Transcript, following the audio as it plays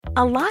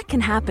A lot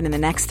can happen in the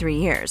next 3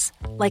 years.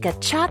 Like a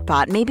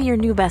chatbot may be your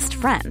new best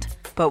friend.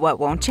 But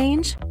what won't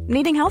change?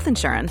 Needing health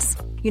insurance.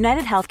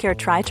 United Healthcare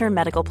Tri-Term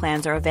Medical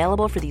Plans are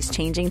available for these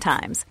changing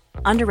times.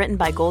 Underwritten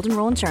by Golden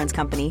Rule Insurance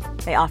Company,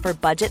 they offer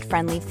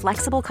budget-friendly,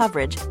 flexible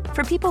coverage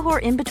for people who are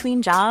in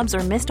between jobs or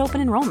missed open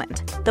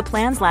enrollment. The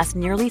plans last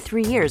nearly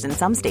 3 years in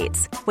some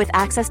states, with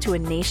access to a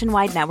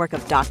nationwide network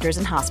of doctors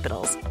and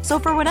hospitals. So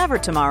for whatever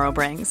tomorrow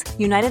brings,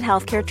 United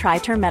Healthcare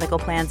Tri-Term Medical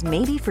Plans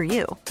may be for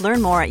you.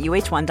 Learn more at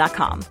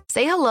uh1.com.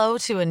 Say hello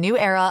to a new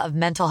era of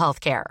mental health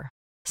care.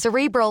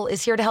 Cerebral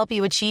is here to help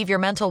you achieve your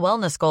mental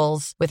wellness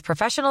goals with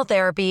professional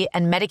therapy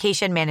and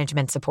medication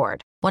management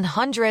support.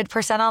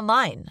 100%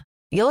 online.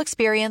 You'll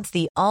experience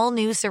the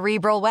all-new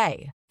Cerebral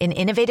Way, an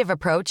innovative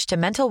approach to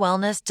mental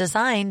wellness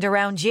designed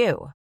around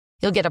you.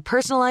 You'll get a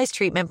personalized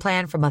treatment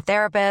plan from a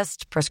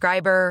therapist,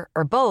 prescriber,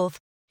 or both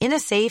in a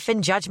safe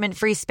and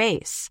judgment-free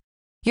space.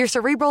 Your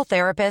Cerebral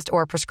therapist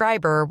or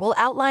prescriber will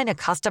outline a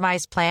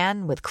customized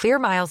plan with clear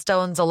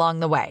milestones along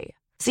the way,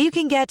 so you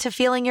can get to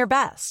feeling your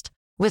best.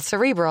 With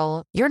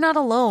Cerebral, you're not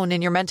alone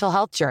in your mental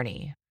health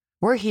journey.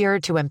 We're here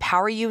to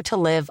empower you to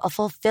live a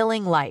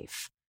fulfilling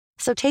life.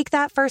 So take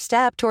that first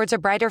step towards a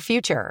brighter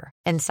future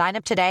and sign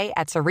up today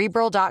at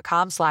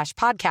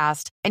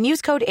Cerebral.com/podcast and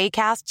use code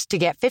ACAST to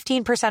get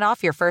 15%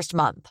 off your first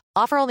month.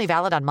 Offer only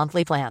valid on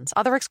monthly plans.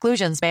 Other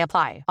exclusions may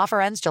apply.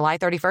 Offer ends July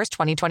 31st,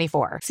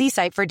 2024. See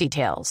site for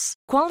details.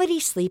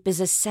 Quality sleep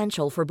is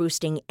essential for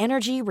boosting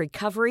energy,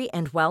 recovery,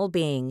 and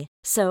well-being.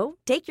 So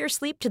take your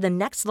sleep to the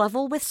next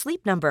level with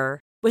Sleep Number.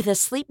 With a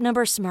Sleep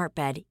Number smart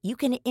bed, you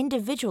can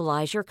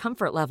individualize your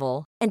comfort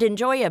level and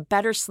enjoy a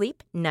better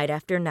sleep night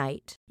after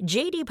night.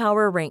 J.D.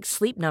 Power ranks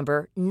Sleep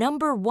Number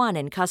 #1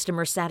 in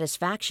customer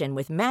satisfaction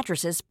with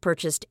mattresses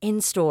purchased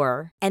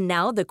in-store. And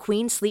now the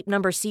Queen Sleep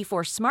Number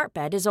C4 smart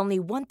bed is only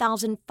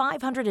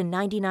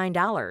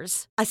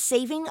 $1,599, a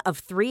saving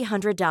of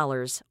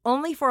 $300,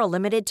 only for a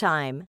limited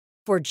time.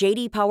 For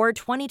J.D. Power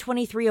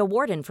 2023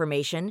 award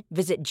information,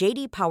 visit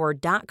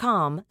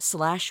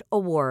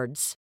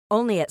jdpower.com/awards.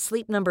 Only at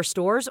Sleep Number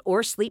stores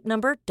or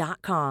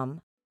sleepnumber.com.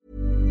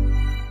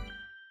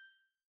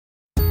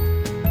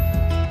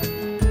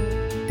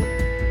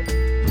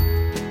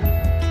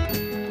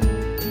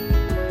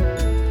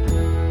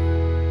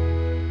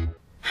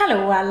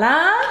 Hallå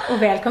alla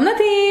och välkomna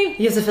till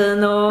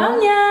Josefin och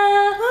Anja.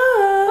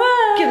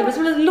 Gud, det var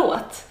som en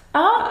låt.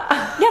 Ja,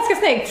 ganska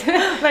snyggt.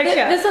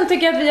 Verkligen. Vi som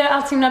tycker att vi gör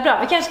allt så himla bra.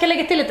 Vi kanske ska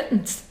lägga till lite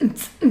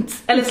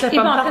eller släppa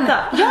en platta.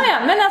 Ja,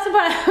 men alltså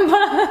bara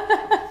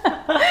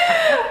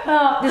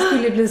ja, det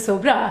skulle bli så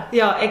bra.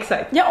 Ja,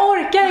 exakt. Jag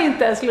orkar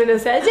inte, skulle du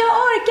säga. Jag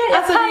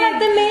pallar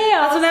inte med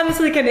oss. Alltså den här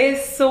musiken är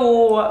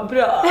så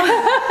bra.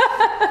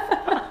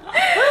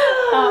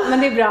 Ja,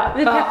 men det är bra.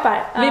 Vi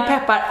peppar. Vi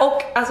peppar.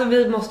 Och alltså,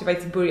 vi måste ju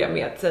faktiskt börja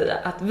med att säga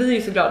att vi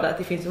är så glada att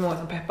det finns så många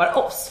som peppar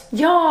oss.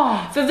 Ja.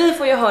 För vi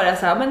får ju höra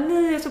så här, men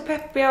ni är så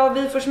peppiga och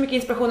vi får så mycket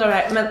inspiration av det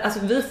här. Men alltså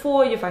vi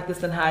får ju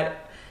faktiskt den här...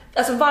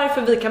 Alltså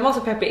varför vi kan vara så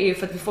peppiga är ju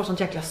för att vi får sånt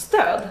jäkla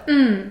stöd.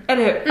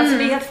 Eller hur? Alltså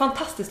det är helt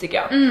fantastiskt tycker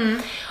jag.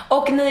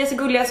 Och ni är så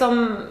gulliga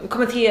som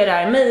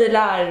kommenterar,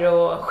 mejlar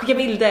och skickar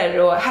bilder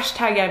och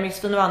hashtaggar med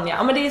Josefin och Anja.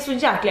 Ja, men det är så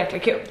jäkla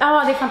kul.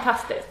 Ja, det är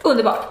fantastiskt.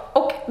 Underbart.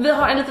 Och vi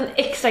har en liten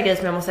extra grej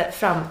som jag måste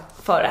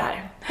framföra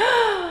här.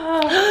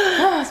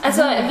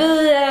 Alltså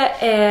vi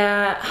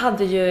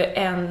hade ju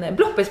en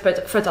bloppis för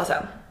ett tag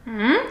sedan.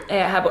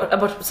 Här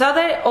bort på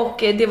Söder. Och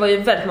det var ju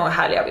väldigt många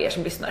härliga av er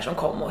som lyssnar som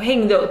kom och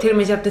hängde och till och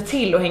med hjälpte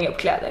till att hänga upp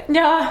kläder.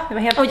 Ja, det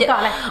var helt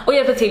galet. Och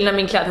hjälpte till när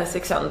min klädhäst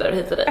gick sönder och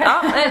hit och dit.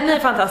 Ja, ni är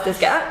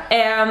fantastiska.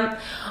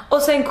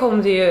 Och sen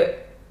kom det ju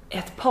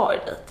ett par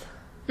dit.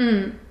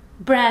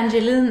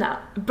 Brangelina,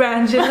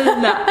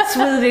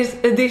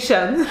 Swedish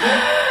edition.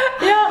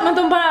 Ja, men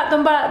de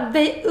bara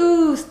they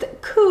oozed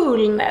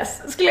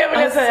coolness, skulle jag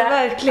vilja säga.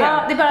 Verkligen.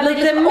 Ja, det bara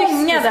lite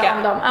mystiska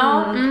om dem.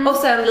 Ja. Och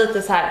sen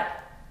lite så här,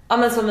 ja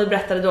men som vi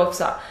berättade då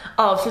också,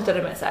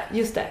 avslutade med så här,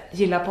 just det,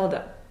 gilla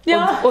podden.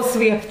 Ja. Och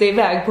svepte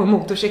iväg på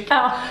motorcykel.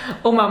 Ja.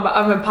 Och man bara,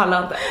 ja men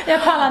pallar inte. Jag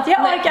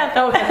orkar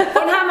inte. Och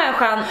den här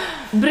människan,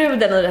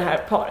 bruden i det här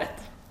paret,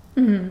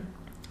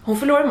 hon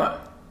förlorar imorgon.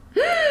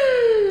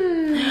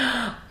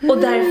 Och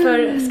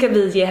därför ska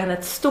vi ge henne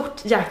ett stort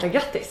jäkla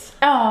grattis.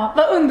 Ja,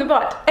 vad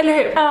underbart. Eller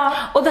hur? Ja.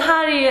 Och det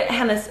här är ju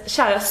hennes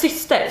kära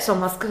syster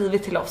som har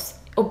skrivit till oss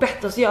och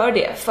bett oss göra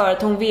det, för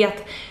att hon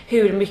vet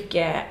hur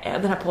mycket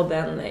den här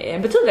podden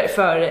betyder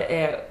för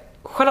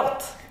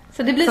Charlotte.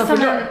 Så det blir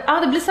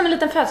det blir som en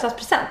liten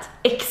födelsedagspresent.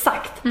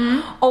 Exakt.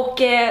 Och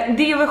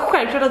det är väl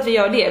självklart att vi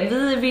gör det.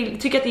 Vi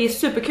tycker att det är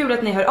superkul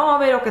att ni hör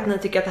av er och att ni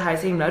tycker att det här är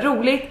så himla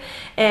roligt.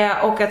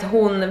 Och att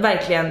hon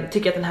verkligen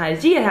tycker att den här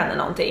ger henne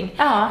någonting.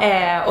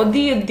 Och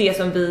det är ju det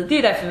som det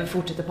är därför vi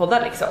fortsätter podda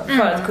liksom.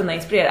 För att kunna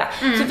inspirera.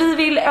 Så vi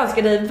vill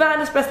önska dig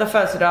världens bästa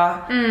födelsedag.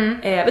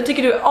 Vi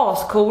tycker du är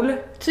ascool.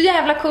 Så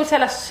jävla cool, så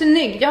jävla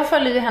snygg. Jag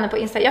följer ju henne på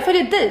Instagram. Jag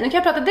följer dig, nu kan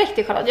jag prata direkt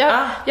till Charlotte.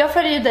 Jag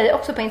följer ju dig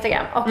också på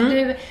Instagram. Och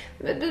du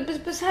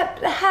så här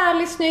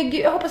härlig, snygg.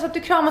 Jag hoppas att du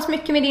kramas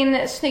mycket med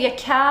din snygga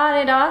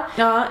kar idag.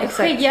 Ja,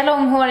 exakt. Skygga,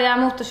 långhåriga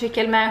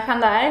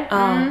motorcykelmänniskan där.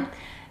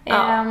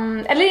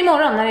 Eller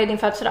imorgon när det är din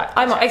födelsedag.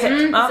 Ja, imorgon, exakt.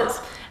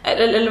 Precis.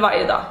 Eller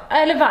varje dag.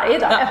 Eller varje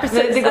dag, ja,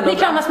 precis. Att ni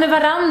kramas med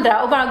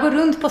varandra och bara går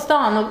runt på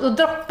stan och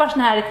droppar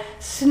sån här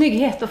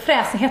snygghet och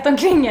fräsighet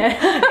omkring er.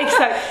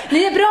 Exakt.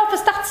 Ni är bra på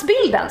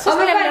stadsbilden, så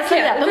skulle jag vilja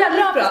säga. De är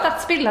bra på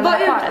stadsbilden. Var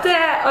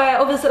ute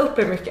och visa upp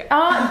er mycket.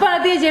 Ja, bara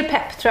det ger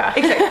pepp, tror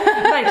jag. Exakt,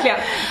 verkligen.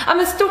 Ja,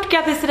 men stort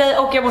grattis till dig,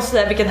 och jag måste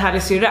säga vilken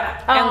härlig syrra.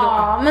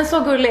 Ja, men så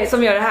gulligt.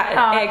 Som gör det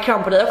här.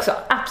 Kram på dig också.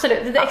 Absolut,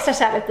 det är extra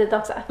kärlek dit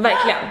också.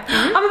 Verkligen. Ja,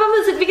 men vad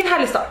mysigt, vilken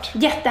härlig start.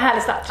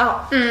 Jättehärlig start.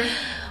 Ja.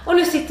 Och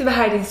nu sitter vi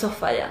här i din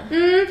soffa igen.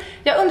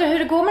 Jag undrar hur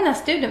det går med den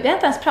här studion. Vi har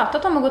inte ens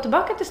pratat om att gå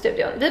tillbaka till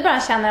studion. Vi bara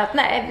känner att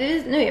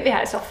nu är vi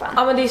här i soffan.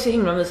 Ja, men det är så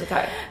himla mysigt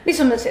här. Det är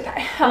så mysigt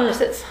här. Ja,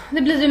 precis.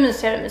 Det blir ju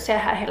mysigare och mysigare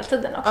här hela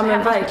tiden också. Ja,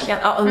 men verkligen.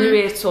 Ja, och nu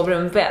är ett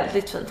sovrum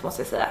väldigt fint,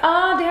 måste jag säga.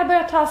 Ja, det har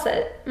börjat ta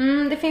sig.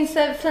 Det finns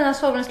fina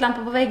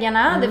sovrumslampor på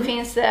väggarna. Det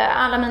finns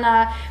alla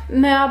mina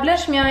möbler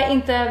som jag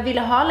inte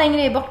ville ha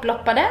längre är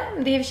bortbloppade.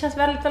 Det känns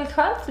väldigt, väldigt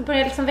skönt. Det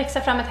börjar liksom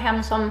växa fram ett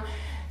hem som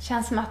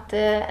känns som att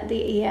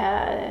det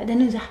är det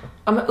nya.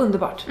 Ja, men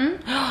underbart.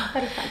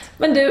 Väldigt skönt.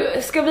 Men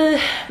du, ska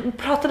vi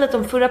prata lite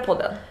om förra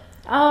podden?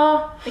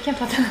 Ja, vi kan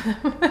prata lite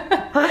om.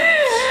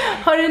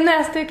 Har du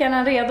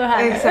näsdukarna redo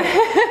här? Exakt.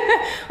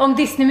 Om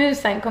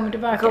Disneymusen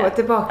kommer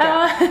tillbaka.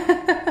 Ja.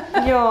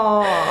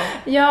 Ja.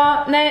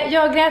 Ja, nej,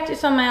 jag grät ju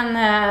som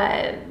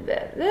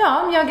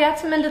jag grät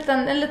som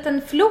en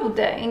liten flod.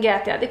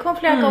 Det kom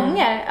flera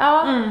gånger.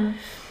 Ja.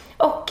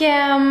 Och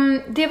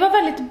det var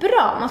väldigt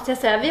bra, måste jag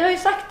säga. Vi har ju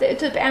sagt det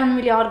typ 1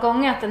 miljard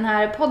gånger att den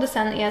här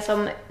podden är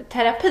som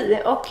terapi.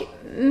 Och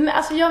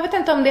alltså, jag vet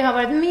inte om det har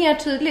varit mer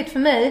tydligt för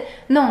mig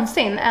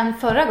någonsin än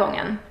förra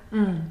gången.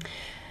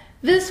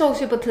 Vi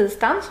sågs ju på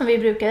tisdagen som vi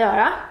brukar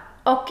göra.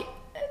 Och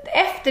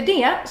efter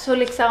det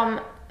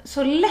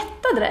så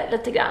lättade det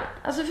lite grann.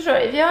 Alltså förstår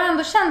du, jag har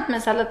ändå känt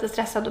mig så lite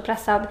stressad och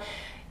pressad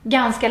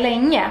ganska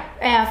länge.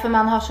 För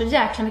man har så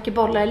jäkla mycket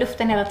bollar i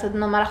luften hela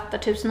tiden och man rattar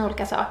 1000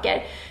 olika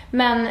saker.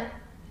 Men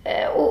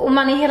och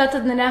man är hela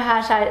tiden i det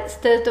här, så här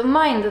state of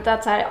mindet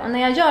att så här,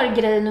 när jag gör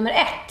grej nummer 1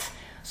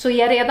 så är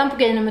jag redan på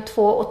grej nummer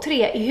 2 och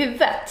 3 i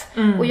huvudet.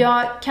 Och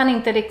jag kan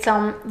inte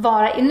liksom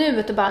vara i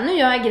nuet och bara, nu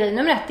gör jag grej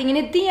nummer 1. Det är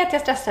ingen idé att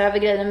jag stressar över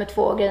grej nummer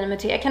 2 och grej nummer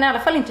 3. Jag kan i alla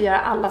fall inte göra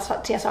alla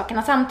 3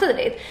 sakerna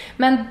samtidigt.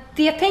 Men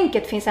det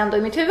tänket finns ändå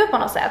i mitt huvud på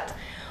något sätt.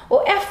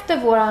 Och efter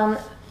våran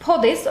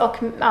poddis och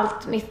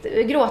allt mitt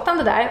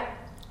gråtande där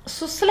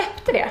så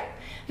släppte det.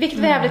 Vilket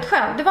var jävligt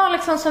skönt. Det var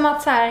liksom som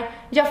att så här,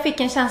 jag fick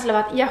en känsla av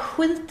att jag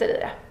skiter i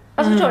det.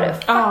 Alltså förstår du?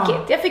 Fuck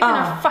it. Jag fick den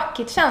här fuck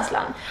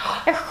it-känslan.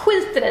 Jag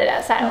skiter i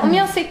det. Så här, om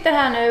jag sitter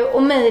här nu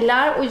och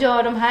mejlar och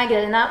gör de här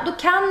grejerna, då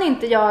kan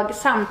inte jag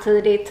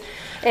samtidigt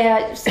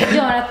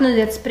göra ett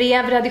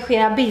nyhetsbrev,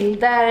 redigera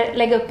bilder,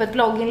 lägga upp ett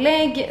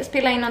blogginlägg,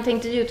 spela in någonting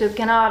till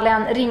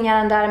YouTube-kanalen, ringa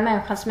den där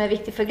människan som är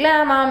viktig för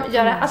Glamam,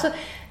 göra, alltså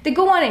det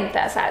går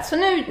inte så här. Så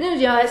nu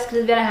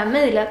skriver jag det här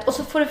mejlet och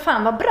så får det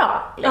fan vara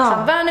bra.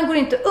 Liksom. Världen går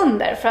inte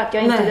under för att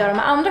jag inte gör de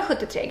andra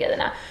 73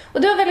 grejerna.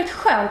 Och det var väldigt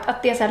skönt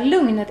att det så här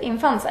lugnet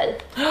infann sig.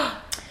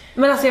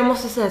 Men alltså jag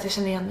måste säga att jag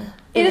känner igen mig.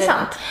 Är det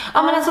sant?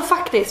 Ja, men alltså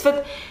faktiskt. För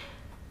att,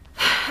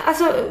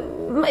 alltså,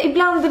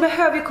 ibland det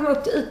behöver ju komma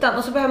upp till ytan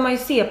och så behöver man ju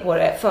se på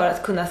det för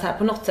att kunna så här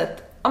på något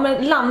sätt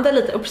landa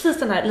lite. Och precis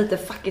den här lite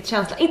fuck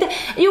it-känslan.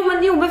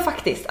 Jo men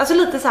faktiskt. Alltså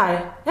lite så här,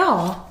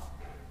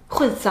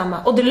 skitsamma,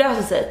 och det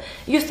löser sig.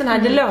 Just den här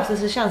det löser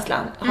sig känslan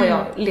har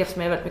jag levt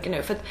med väldigt mycket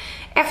nu. För att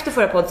efter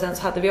förra podden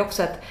så hade vi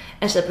också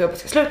en tjej på jobbet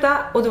ska sluta.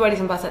 Och det var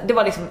liksom bara så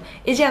här,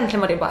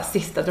 egentligen var det bara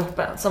sista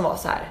droppen som var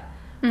så här.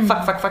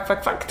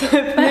 Fuck. Nu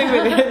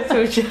är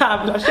det så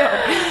jävla kört.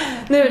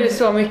 Nu är det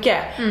så mycket.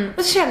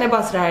 Och så känner jag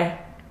bara så där.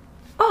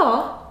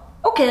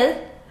 Okej.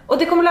 Och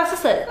det kommer lösa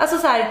sig. Alltså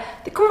så här,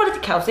 det kommer vara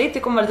lite kaosigt, det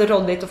kommer vara lite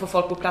råddigt att få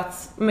folk på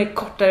plats med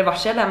kortare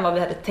varsel än vad vi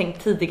hade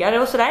tänkt tidigare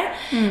och sådär.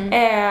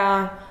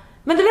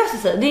 Men det löser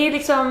sig. Det är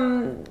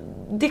liksom,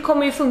 det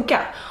kommer ju funka.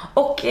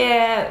 Och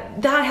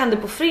det här hände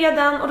på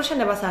fredagen och då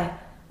kände jag bara så här,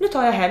 nu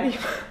tar jag helg.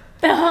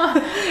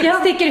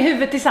 Jag sticker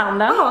huvudet i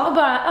sanden och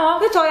bara,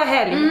 nu tar jag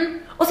helg.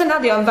 Och sen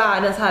hade jag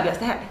världens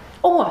härligaste helg.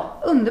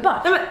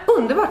 Underbart. Nej, men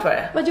underbart var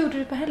det. Vad gjorde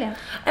du på helgen?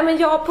 Nej, men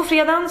jag på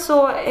fredagen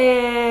så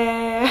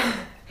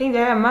hängde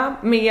jag hemma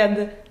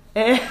med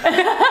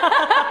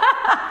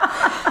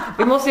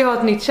vi måste ju ha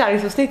ett nytt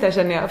kärleksavsnitt här,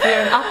 känner jag, för jag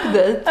gör en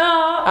update.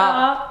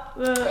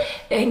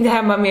 Jag hängde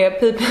hemma med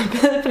pip.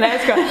 Nej,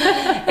 jag ska.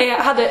 Jag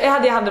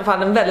hade i alla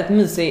fall en väldigt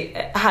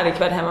mysig härlig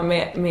kväll hemma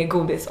med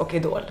godis och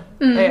Idol.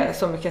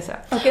 Så mycket så.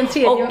 Och en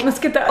tredje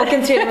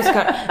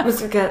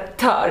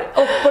muskatör.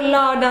 Och på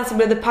lördagen så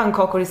blev det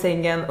pannkakor i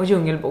sängen och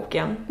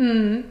Djungelboken.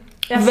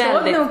 Jag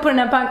såg nog på den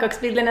här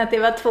pannkaksbilden att det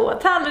var 2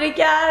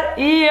 tallrikar.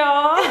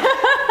 Ja.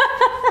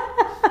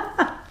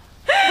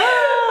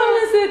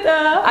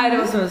 Nej, det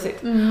var så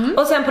mysigt.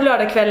 Och sen på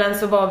lördagskvällen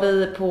så var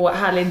vi på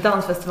härlig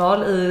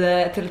dansfestival i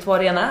Tele2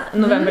 Arena,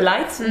 November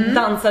Lights.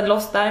 Dansade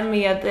loss där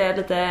med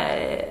lite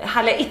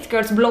härliga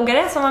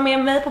It-Girls-bloggare som var med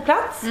mig på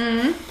plats.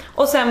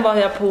 Och sen var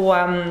jag på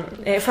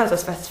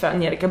födelsedagsfest för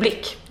Angelica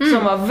Blick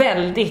som var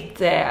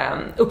väldigt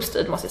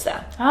uppstyrd, måste jag säga.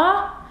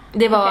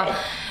 Det var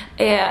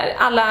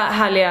Alla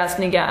härliga,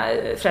 snygga,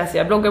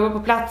 fräsiga bloggar var på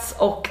plats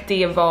och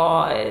det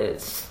var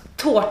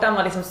tårtan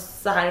var liksom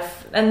så här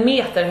 1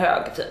 meter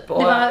hög typ.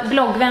 Och, det var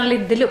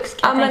bloggvänligt deluxe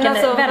kan jag tänka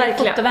mig. Väldigt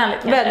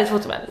fotovänligt. Väldigt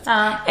fotovänligt.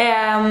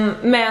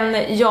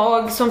 Men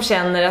jag som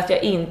känner att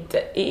jag inte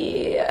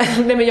är...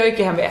 Nej, men jag gick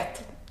ju hem vid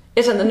 1.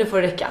 Jag kände nu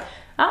får det räcka.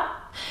 Ja,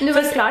 nu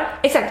var det klar.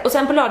 Exakt, och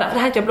sen på lördagen, för det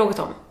här har inte jag bloggat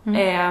om.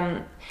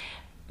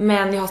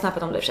 Men jag har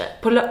snappat om det i och för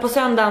sig. På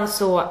söndagen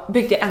så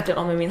byggde jag äntligen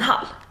om i min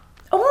hall.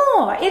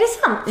 Är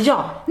det sant?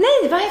 Ja.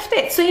 Nej, vad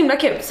häftigt. Så himla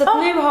kul. Så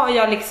att nu har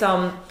jag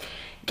liksom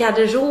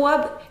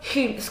garderob,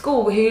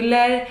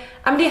 skohyllor. Ja,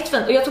 men det är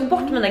jättefint. Och jag tog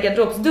bort mina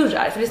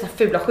garderobsdörrar, för det är såna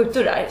fula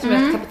skjutdörrar som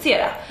jag ska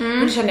tapetsera.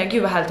 Och då kände jag,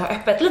 gud vad härligt att ha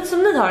öppet. Lite som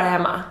ni har det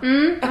hemma.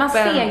 Man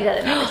ser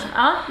grejer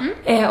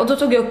liksom. Och då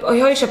tog jag upp, och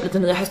jag har ju köpt lite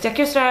nya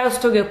höstjackor och sådär. Och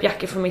så tog jag upp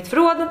jackor från mitt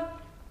förråd.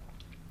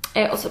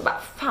 Och så bara,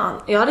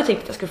 fan, jag hade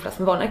tänkt att jag skulle få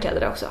med vanliga kläder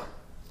där också.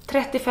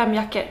 35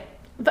 jackor.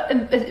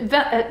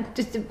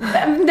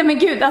 Nej men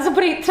gud, alltså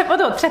på det,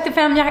 vadå?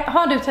 35 jackor?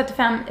 Har du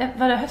 35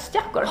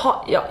 höstjackor?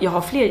 Jag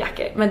har fler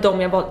jackor, men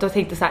de jag bara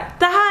tänkte så här: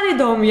 det här är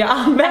de jag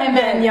använder.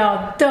 Nej men jag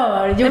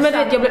dör. Nej, men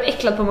vet, jag blev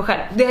äcklad på mig själv.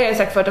 Det har jag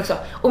sagt förut också.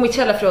 Och mitt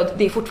källarförråd,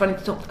 det är fortfarande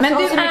inte tomt. Men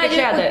alltså,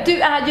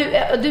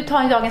 du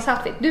tar ju dagens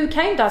outfit. Du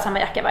kan ju inte ha samma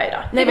jacka varje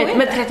dag. Nej,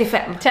 men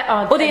 35.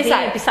 Och det är så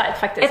här, bizarrt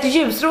faktiskt. ett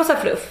ljusrosa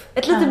fluff,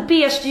 ett litet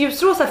beige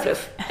ljusrosa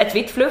fluff, ett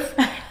vitt fluff,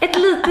 ett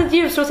litet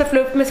ljusrosa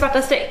fluff med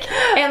svarta streck.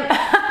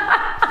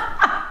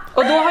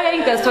 Och då har jag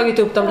inte ens tagit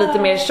upp de lite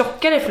mer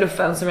tjockare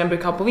fluffen som jag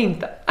brukar ha på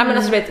vintern. Men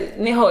alltså vet,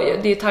 ni hör ju,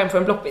 det är ju time for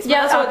en bloppis.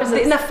 Ja, alltså,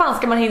 när fan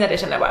ska man hinna det,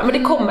 känner jag bara. Men det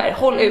kommer,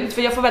 håll ut,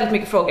 för jag får väldigt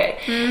mycket frågor.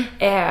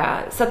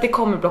 Så att det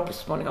kommer bloppis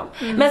så småningom.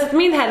 Men så att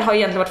min helg har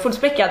egentligen varit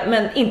fullspäckad,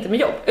 men inte med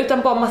jobb,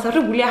 utan bara massa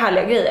roliga,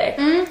 härliga grejer.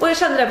 Och jag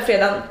kände det på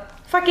fredagen,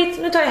 fuck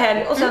it, nu tar jag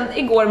helg. Och sen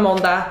igår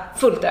måndag,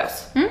 fullt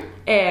ös.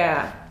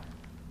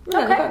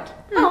 Okay.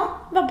 Ja,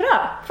 vad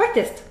bra.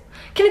 Faktiskt.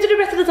 Kan inte du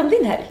berätta lite om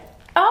din helg?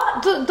 Ja,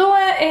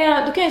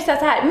 då kan jag säga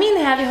så här.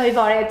 Min helg har ju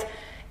varit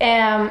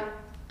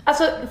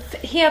alltså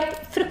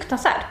helt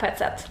fruktansvärt på ett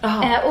sätt.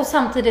 Och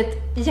samtidigt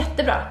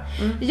jättebra.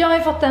 Jag har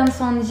ju fått en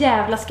sån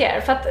jävla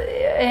scare. För att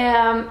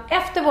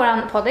efter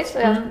våran poddis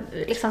och jag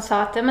liksom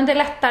sa att men det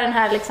lättar den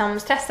här liksom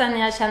stressen.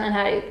 Jag känner den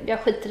här, jag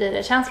skiter i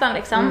det känslan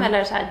liksom.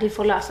 Eller så här, det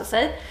får lösa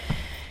sig.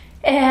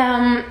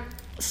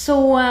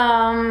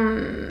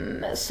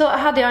 Så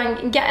hade jag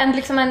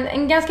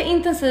en ganska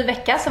intensiv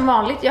vecka som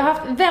vanligt. Jag har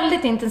haft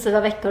väldigt intensiva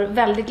veckor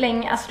väldigt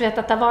länge. Alltså du vet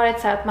att det har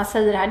varit så här att man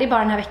säger det här, det är bara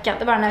den här veckan,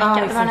 det är bara den här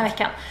veckan, det är bara den här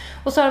veckan.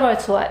 Och så har det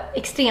varit så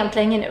extremt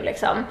länge nu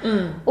liksom.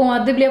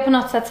 Och det blev på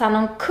något sätt så här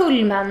någon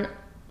kulmen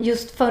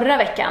just förra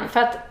veckan. För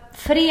att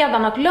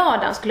fredagen och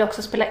lördagen skulle jag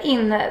också spela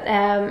in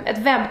ett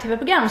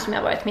webb-tv-program som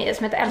jag varit med i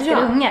som heter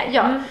Älskade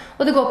unga.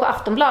 Och det går på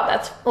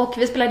Aftonbladet. Och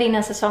vi spelade in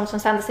en säsong som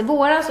sändes i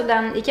våras och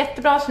den gick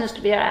jättebra, så nu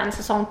skulle vi göra en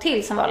säsong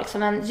till som var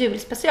liksom en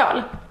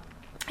julspecial.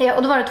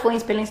 Och då var det 2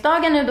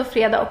 inspelningsdagar nu, då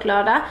fredag och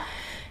lördag.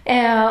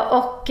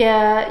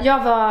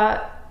 Jag var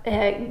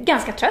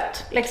ganska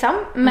trött liksom,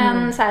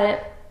 men så här,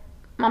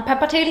 man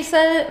peppar till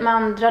sig,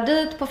 man drar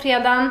dit på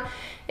fredagen.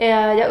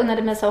 Jag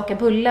unnade mig så att åka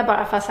bulle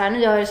bara för att så här, nu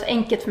gör jag det så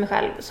enkelt för mig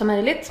själv som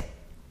möjligt.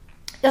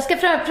 Jag ska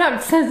pröva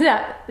säga,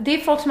 det är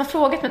folk som har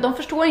frågat mig, de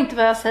förstår inte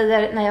vad jag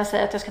säger när jag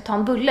säger att jag ska ta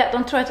en bulle.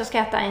 De tror att jag ska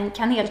äta en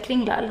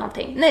kanelkringla eller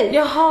någonting. Nej,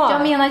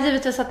 jag menar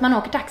givetvis att man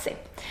åker taxi.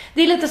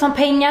 Det är lite som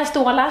pengar,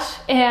 stålars,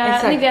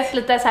 ni vet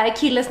lite så här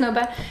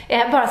killesnubbe.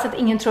 Bara så att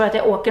ingen tror att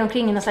jag åker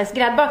omkring i någon slags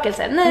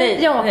gräddbakelse.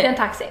 Nej, jag åker en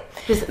taxi.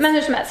 Precis. Men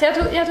hur som helst, så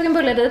jag tog en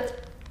bulle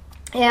dit.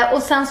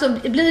 Och sen så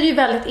blir det ju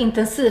väldigt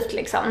intensivt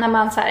liksom, när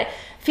man så här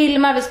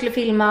filmar. Vi skulle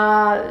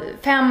filma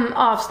 5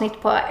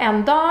 avsnitt på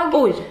en dag.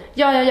 Oj.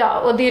 Ja.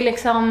 Och det är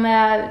liksom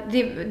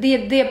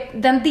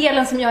den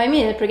delen som jag är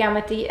med i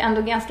programmet är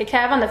ändå ganska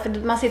krävande. För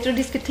man sitter och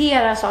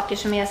diskuterar saker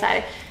som är så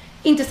här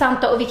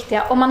intressanta och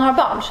viktiga. Om man har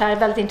barn så är det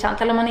väldigt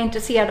intressant. Eller om man är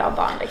intresserad av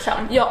barn liksom.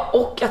 Ja,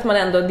 och att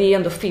det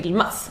ändå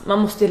filmas. Man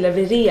måste ju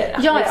leverera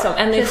liksom,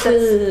 energi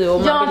precis.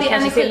 Och man vill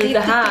kanske se lite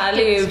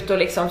härlig ut och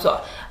liksom så.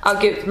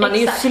 Gud, man är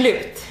ju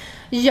slut.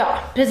 Ja,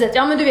 precis.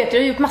 Ja, men du vet, jag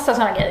har gjort massa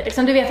sådana grejer.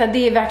 Liksom. Du vet att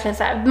det är verkligen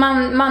så här.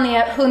 Man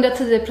är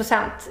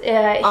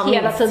 110%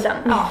 hela tiden.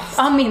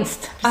 Ja,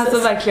 minst. Precis.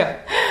 Alltså verkligen.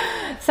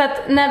 Så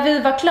att när vi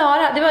var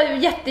klara, det var ju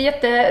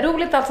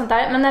jätteroligt allt sånt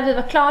där. Men när vi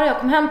var klara, jag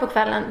kom hem på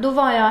kvällen, då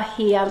var jag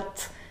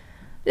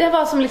det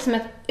var som liksom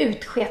ett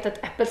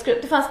utsketet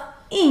äppelskrutt. Det fanns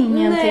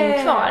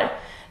ingenting kvar.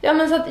 Ja,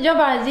 men så att jag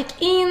bara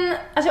gick in,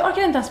 alltså jag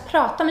orkade inte ens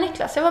prata med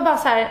Niklas. Jag var bara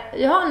så här,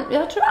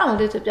 jag tror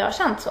aldrig typ jag har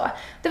känt så.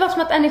 Det var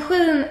som att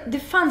det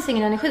fanns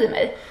ingen energi i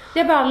mig.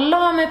 Jag bara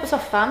la mig på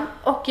soffan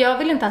och jag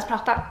ville inte ens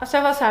prata. Alltså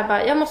jag var så här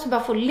bara, jag måste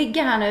bara få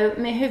ligga här nu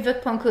med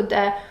huvudet på en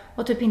kudde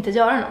och typ inte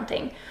göra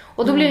någonting.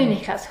 Och då blev ju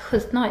Niklas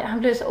skitnöjd. Han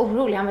blev så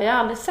orolig. Han bara, jag har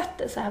aldrig sett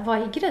det så här, vad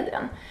är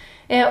grejen?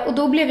 Och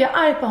då blev jag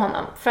arg på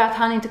honom för att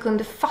han inte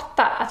kunde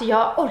fatta att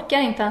jag orkar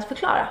inte ens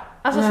förklara.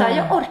 Alltså så här,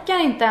 jag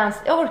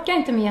orkar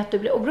inte med att du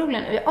blir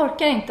orolig nu. Jag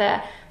orkar inte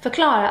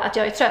förklara att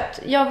jag är trött.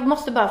 Jag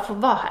måste bara få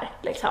vara här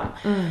liksom.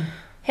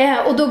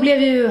 Och då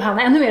blev ju han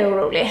ännu mer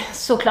orolig,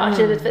 såklart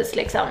givetvis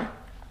liksom.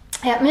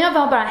 Men jag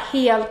var bara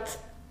helt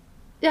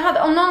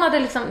om någon hade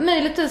liksom,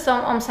 möjligtvis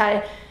om så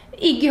här,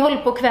 Iggy håller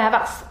på att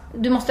kvävas,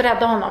 du måste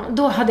rädda honom,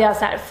 då hade jag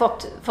så här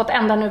fått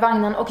ändan ur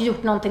vagnen och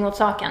gjort någonting åt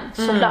saken,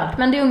 såklart.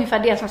 Men det är ungefär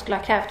det som skulle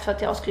ha krävt för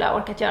att jag skulle ha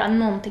orkat göra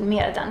någonting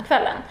mer den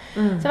kvällen.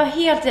 Så jag var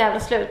helt jävla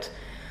slut.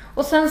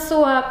 Och sen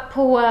så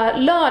på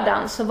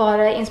lördagen så var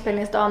det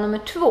inspelningsdag nummer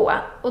 2.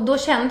 Och då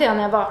kände jag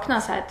när jag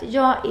vaknade så här att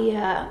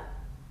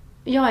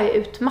jag är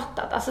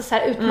utmattad. Alltså så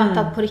här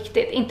utmattad på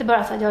riktigt. Inte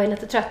bara så att jag är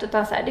lite trött,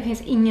 utan så här, det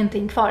finns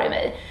ingenting kvar i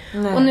mig.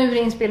 Nej. Och nu är det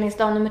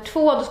inspelningsdag nummer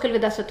 2. Då skulle vi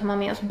dessutom ha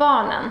med oss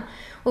barnen.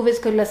 Och vi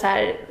skulle så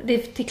här, det är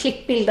till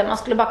klippbilder. Man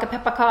skulle baka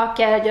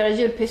pepparkakor, göra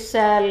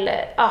julpyssel,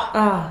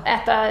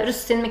 äta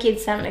russin med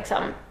kidsen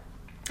liksom.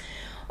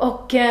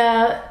 Och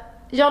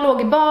jag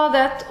låg i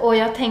badet och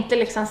jag tänkte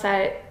liksom så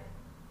här,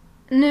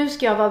 nu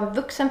ska jag vara en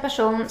vuxen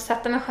person,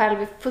 sätta mig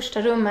själv i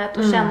första rummet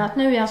och känna att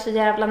nu är jag så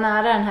jävla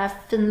nära den här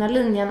fina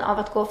linjen av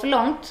att gå för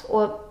långt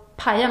och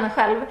paja mig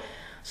själv.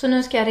 Så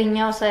nu ska jag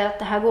ringa och säga att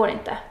det här går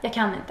inte, jag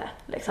kan inte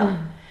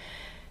liksom.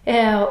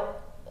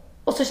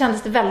 Och så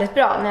kändes det väldigt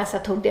bra när jag så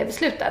tog det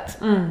beslutet.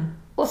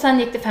 Och sen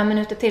gick det 5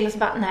 minuter till och så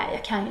bara, nej,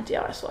 jag kan ju inte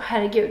göra så.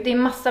 Herregud, det är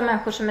massa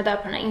människor som är där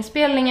på den här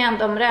inspelningen.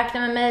 De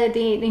räknar med mig. Det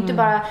är inte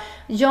bara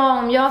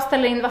om jag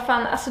ställer in, vad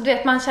fan. Alltså du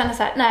vet, man känner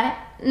så här, nej,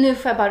 nu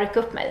får jag bara rycka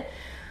upp mig.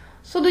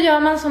 Så då gör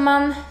man som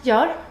man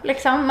gör,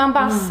 liksom. Man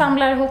bara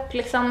samlar ihop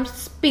liksom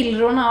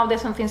spillrorna av det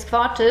som finns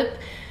kvar, typ.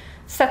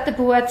 Sätter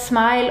på ett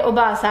smile och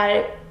bara så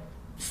här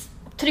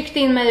tryckte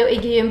in mig och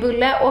Iggy i en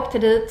bulle, åkte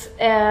dit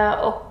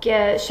och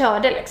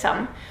körde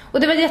liksom. Och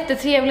det var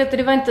jättetrevligt och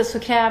det var inte så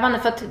krävande,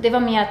 för att det var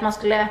mer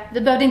att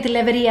vi behövde inte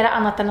leverera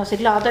annat än att se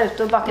glada ut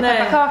och baka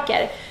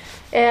pepparkakor.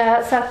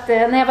 Så att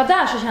när jag var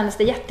där så kändes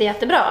det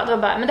jättebra. Det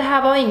var bara, men det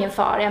här var ingen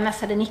far. Jag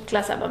messade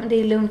Niklas och bara, men det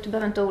är lugnt, du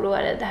behöver inte oroa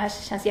dig. Det här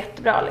känns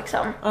jättebra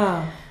liksom.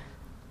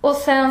 Och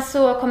sen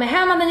så kom jag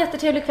hem, hade en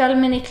jättetrevlig kväll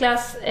med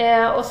Niklas.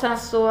 Och sen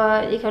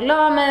så gick jag och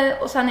la mig.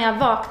 Och sen när jag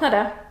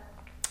vaknade,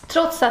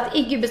 trots att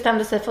Iggy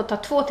bestämde sig för att ta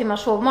 2 timmars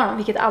sovmorgon,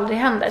 vilket aldrig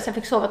händer, så jag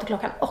fick sova till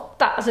klockan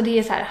 8. Alltså det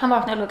är så här, han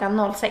vaknade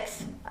klockan 06,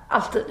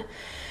 alltid.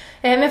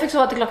 Men jag fick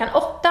sova till klockan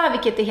 8,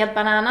 vilket är helt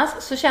bananas.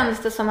 Så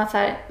kändes det som att så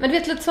här, men du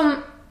vet, lite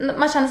som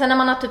man känner sig när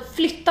man har typ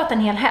flyttat en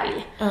hel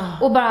helg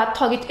och bara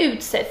tagit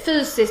ut sig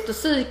fysiskt och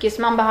psykiskt.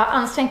 Man bara har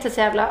ansträngt sig så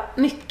jävla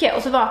mycket.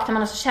 Och så vaknar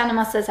man och så känner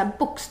man sig så här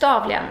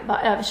bokstavligen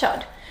bara överkörd.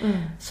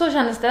 Så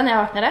kändes det när jag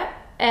vaknade.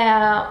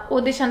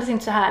 Och det kändes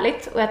inte så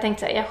härligt. Och jag tänkte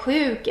så här, jag är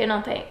sjuk, är det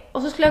någonting?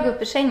 Och så skulle jag gå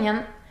upp ur sängen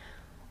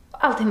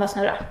och allting bara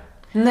snurra.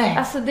 Nej.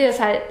 Alltså det är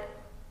så här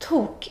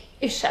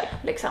tok-yrsel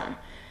liksom.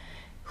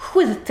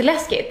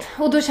 Skitläskigt.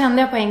 Och då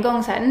kände jag på en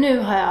gång så här, nu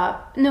har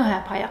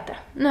jag pajat det.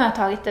 Nu har jag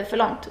tagit det för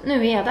långt.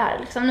 Nu är jag där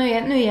liksom. Nu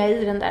är jag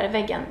i den där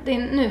väggen.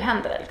 Nu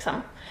händer det liksom.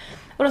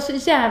 Och det var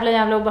så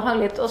jävla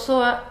obehagligt. Och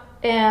så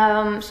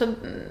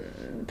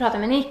pratade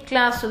med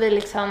Niklas och vi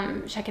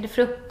liksom käkade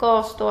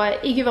frukost och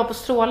Iggy var på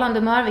strålande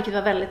humör, vilket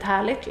var väldigt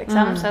härligt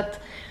liksom. Så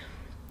att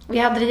vi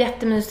hade det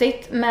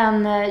jättemysigt,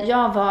 men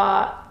jag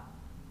var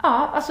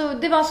alltså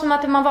det var som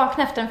att man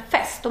vaknar efter en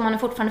fest och man är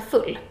fortfarande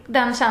full.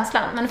 Den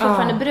känslan, man är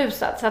fortfarande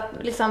brusad, så att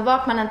liksom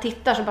vart man än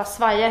tittar så bara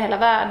svajar hela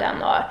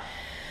världen och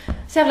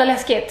så jävla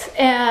läskigt.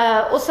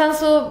 Och sen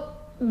så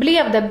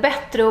blev det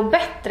bättre och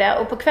bättre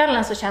och på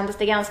kvällen så kändes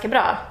det ganska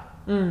bra.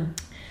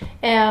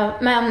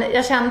 Men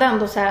jag kände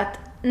ändå så här att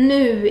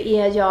nu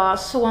är jag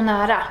så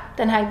nära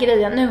den här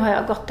grejen. Nu har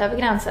jag gått över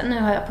gränsen.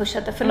 Nu har jag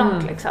pushat det för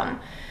långt liksom.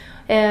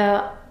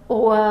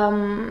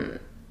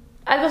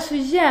 Det var så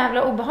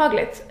jävla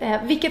obehagligt.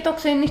 Vilket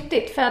också är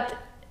nyttigt, för att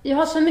jag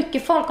har så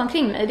mycket folk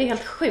omkring mig. Det är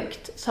helt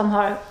sjukt, som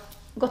har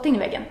gått in i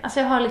väggen. Alltså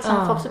jag har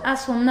liksom folk som är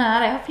så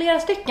nära. Jag har flera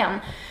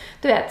stycken,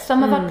 du vet,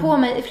 som har varit på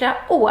mig i flera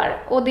år.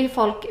 Och det är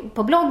folk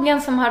på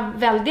bloggen som har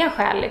väldiga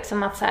skäl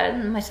liksom, att så här,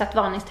 de har sett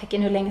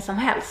varningstecken hur länge som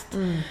helst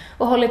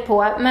och hållit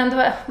på. Men det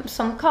var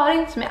som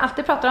Karin, som jag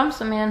alltid pratar om,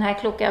 som är den här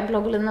kloka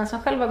blogglinen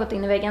som själv har gått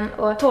in i väggen.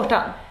 Och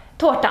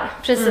Tårtan,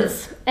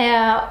 precis.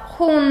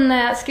 Hon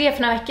skrev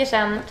för några veckor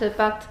sedan typ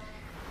att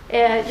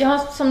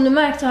som du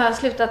märkt så har jag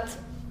slutat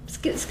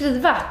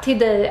skriva till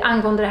dig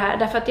angående det här,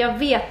 därför att jag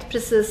vet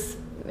precis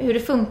hur det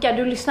funkar.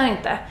 Du lyssnar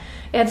inte.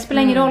 Det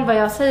spelar ingen roll vad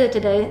jag säger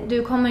till dig.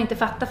 Du kommer inte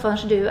fatta förrän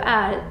du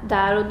är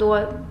där, och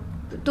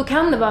då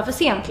kan det vara för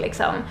sent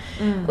liksom.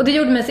 Och det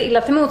gjorde mig så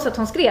illa till mods att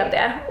hon skrev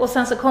det. Och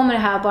sen så kommer det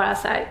här bara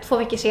så här 2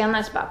 veckor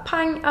senare, så bara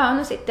pang,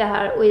 nu sitter jag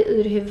här och är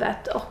yr i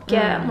huvudet och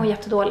mår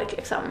jättedåligt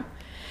liksom.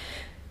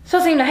 Så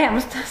himla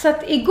hemskt. Så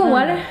att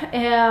igår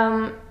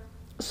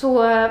så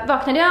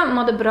vaknade jag,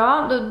 mådde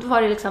bra. Då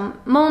var det liksom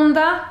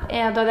måndag. Då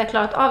hade jag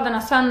klarat av den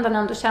här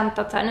söndagen och känt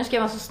att så här, nu ska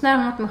jag vara så snäll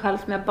mot mig själv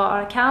som jag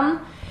bara kan.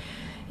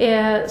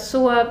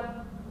 Så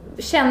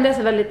kände jag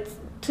så väldigt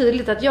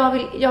tydligt att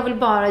jag vill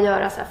bara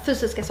göra så här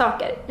fysiska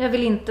saker. Jag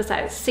vill inte så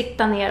här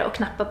sitta ner och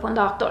knappa på en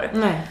dator.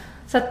 Nej.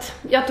 Så att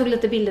jag tog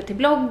lite bilder till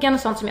bloggen och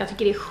sånt som jag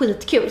tycker är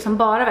skitkul, som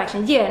bara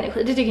verkligen ger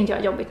energi. Det tycker inte jag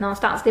är jobbigt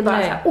någonstans. Det är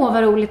bara så här,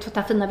 vad roligt att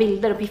ta fina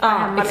bilder och piffa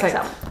hemma liksom.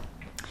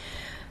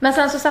 Men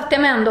sen så satt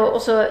jag mig ändå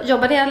och så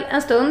jobbade jag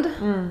en stund.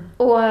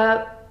 Och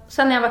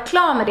sen när jag var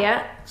klar med det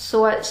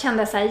så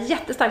kände jag så här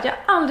jättestarkt. Jag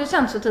har aldrig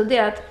känt så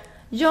tidigare att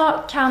jag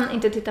kan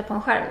inte titta på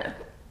en skärm nu.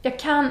 Jag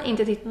kan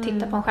inte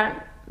titta på en skärm.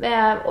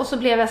 Och så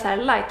blev jag så här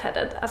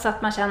lightheaded. Alltså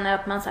att man känner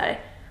att man så här,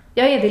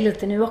 jag är det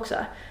lite nu också.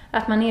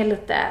 Att man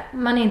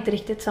är inte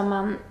riktigt som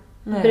man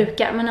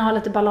brukar. Man har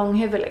lite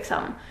ballonghuvud liksom.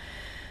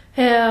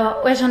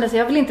 Och jag kände så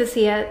jag vill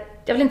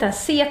inte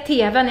ens se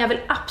tvn. Jag vill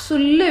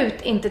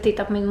absolut inte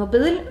titta på min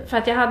mobil. För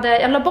att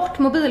jag la bort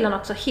mobilen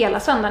också hela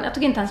söndagen. Jag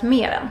tog inte ens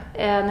med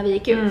den när vi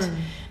gick ut.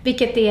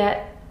 Vilket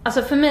är,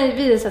 alltså för mig,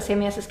 vi är så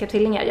siamesiska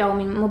tvillingar, jag och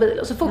min mobil.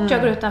 Och så fort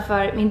jag går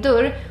utanför min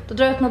dörr, då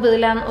drar jag ut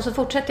mobilen och så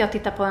fortsätter jag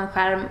titta på en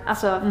skärm,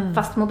 alltså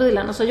fast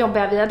mobilen. Och så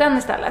jobbar jag via den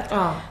istället.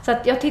 Så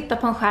att jag tittar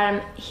på en skärm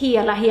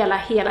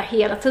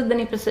hela tiden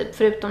i princip,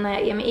 förutom när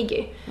jag är med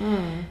Iggy.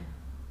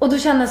 Och då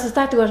kände jag så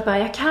starkt igår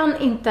att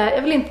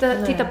jag vill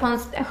inte titta på en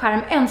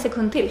skärm en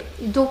sekund till.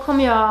 Då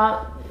kommer jag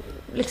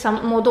liksom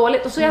må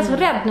dåligt. Och så är jag så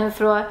rädd nu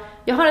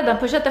jag har redan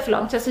pushat det för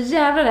långt. Så jag är så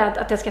jävla rädd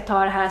att jag ska ta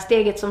det här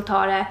steget som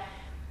tar det,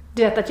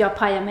 du vet, att jag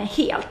pajar mig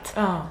helt.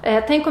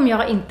 Tänk om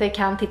jag inte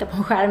kan titta på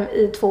en skärm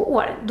i 2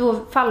 år. Då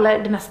faller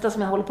det mesta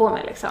som jag håller på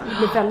med liksom. Det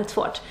blir väldigt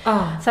svårt.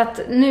 Så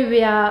att nu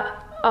är jag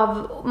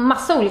av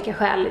massa olika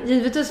skäl,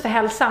 givetvis för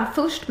hälsan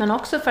först, men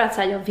också för att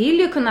så här, jag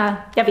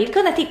vill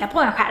kunna titta på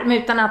en skärm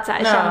utan att så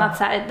här, känna att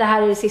så här, det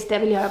här är det sista jag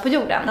vill göra på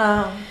jorden.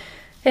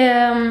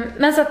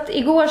 Men så att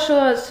igår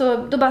så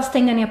då bara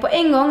stängde jag ner på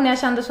en gång när jag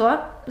kände så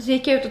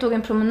gick jag ut och tog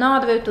en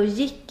promenad, var ute och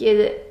gick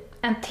i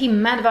en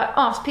timme, det var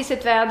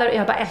aspissigt väder och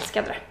jag bara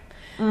älskade det.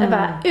 Jag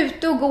bara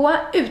ute och gå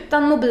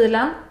utan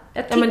mobilen.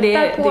 Men det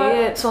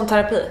är sån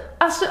terapi.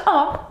 Alltså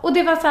och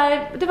det var så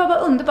här, det var bara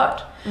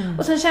underbart.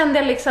 Och sen kände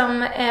jag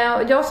liksom,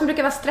 jag som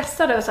brukar vara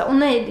stressad och så,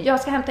 nej, jag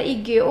ska hämta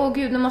Iggy,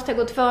 gud, nu måste jag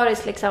gå till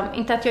föris liksom.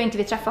 Inte att jag inte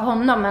vill träffa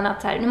honom, men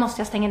att så här, nu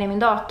måste jag stänga ner min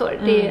dator.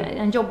 Det är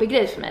en jobbig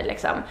grej för mig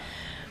liksom.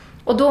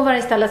 Och då var det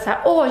istället så här,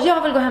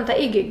 jag vill gå och hämta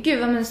Iggy, gud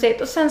vad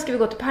mysigt. Och sen ska vi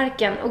gå till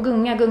parken och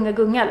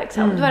gunga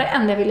liksom. Det var det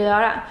enda jag ville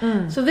göra.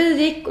 Så vi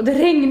gick och det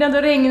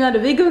regnade,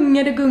 vi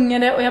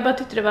gungade och jag bara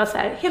tyckte det var så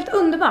här helt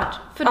underbart.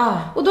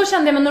 Och då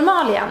kände jag mig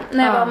normal igen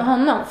när jag var med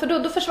honom. För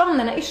då försvann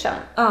den här yrseln.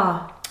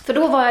 För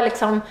då var jag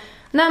liksom,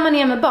 när man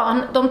är med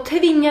barn, de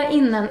tvingar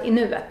in en i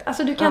nuet.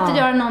 Alltså du kan inte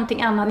göra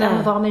någonting annat än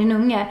att vara med din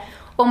unge.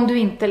 Om du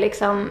inte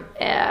liksom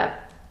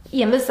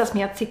envisas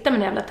med att sitta med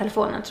den jävla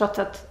telefonen trots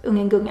att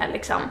ungen gungar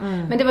liksom.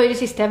 Men det var ju det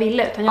sista jag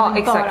ville, utan jag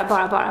ville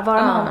bara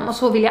vara med honom. Och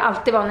så vill jag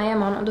alltid vara när jag är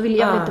med honom. Då vill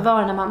jag inte vara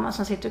den där mamma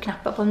som sitter och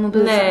knappar på en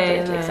mobil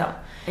samtidigt liksom.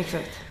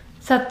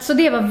 Exakt. Så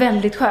det var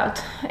väldigt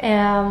skönt.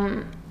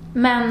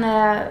 Men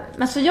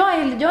så jag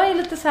är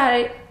lite så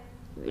här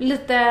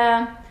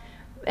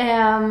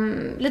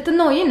lite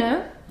nojig nu.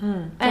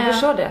 Jag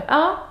förstår det.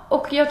 Ja,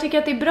 och jag tycker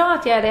att det är bra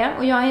att jag är det.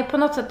 Och jag är på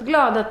något sätt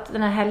glad att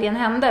den här helgen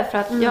hände. För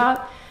att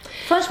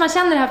förrän man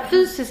känner det här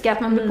fysiska, att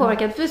man blir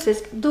påverkad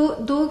fysiskt,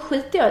 då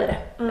skiter jag i det.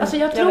 Alltså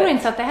jag tror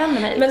inte att det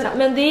händer mig liksom.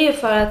 Men det är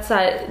för att så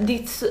här,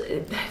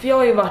 jag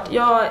har ju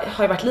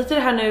varit lite i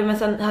det här nu, men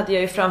sen hade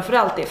jag ju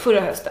framförallt det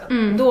förra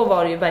hösten. Då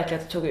var det ju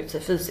verkligen att det tog ut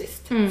sig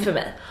fysiskt för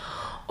mig.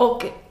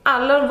 Och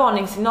alla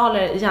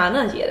varningssignaler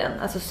hjärnan ger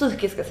en, alltså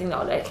psykiska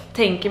signaler,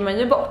 tänker man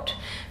ju bort.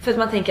 För att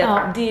man tänker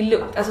att det är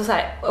lugnt. Alltså så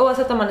här,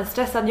 oavsett om man är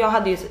stressad, jag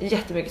hade ju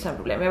jättemycket sådana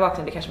problem. Jag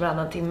vaknade kanske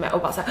varannan timme och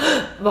bara så här,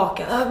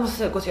 vaken, jag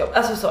måste gå till jobb.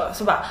 Alltså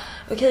så bara,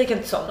 okej, jag kan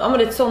inte somna. Men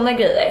det är sådana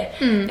grejer.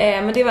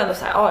 Men det var ändå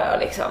så här, ja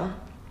liksom.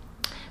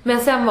 Men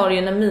sen var det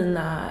ju när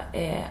mina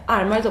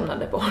armar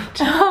domnade bort.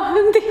 Ja,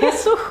 men det är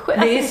så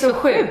sjukt. Det är så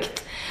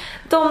sjukt.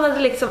 De hade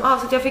liksom, så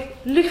att jag fick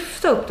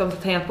lyfta upp dem till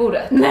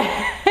tangentbordet. Nej.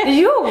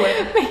 Jo.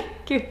 Men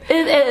gud.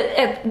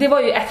 Det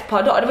var ju ett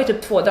par dagar, det var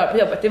typ 2 dagar på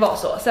jobbet, det var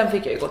så. Sen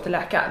fick jag ju gå till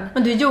läkaren.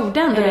 Men du gjorde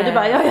ändå det, du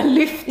bara, jag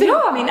lyfter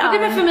upp min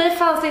arm. Men för mig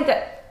fanns det inte,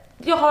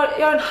 jag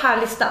har den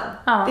här listan.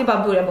 Det är bara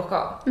att börja bocka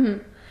av.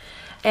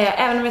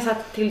 Även om jag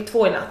satt till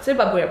 2 i natt, så är det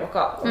bara att börja bocka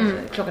av.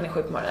 Klockan är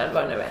 7 på morgonen eller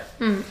vad det nu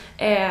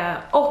är.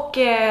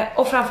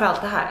 Och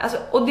framförallt det här. Alltså,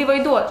 och det var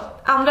ju då,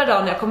 andra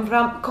dagen när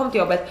jag kom till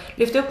jobbet,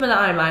 lyfte upp mina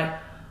armar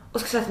och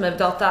ska sätta mig vid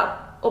data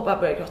och bara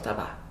börja gråta.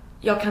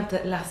 Jag kan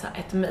inte läsa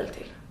ett mejl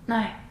till.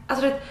 Nej.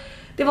 Alltså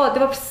det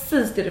var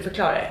precis det du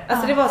förklarar.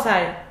 Alltså det var så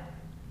här.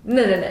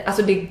 Nej.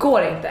 Alltså det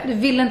går inte. Du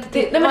vill inte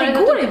titta. Nej, men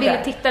det går inte. Du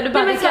ville titta. Du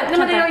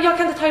bara, jag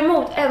kan inte ta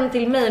emot en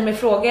till mejl med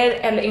frågor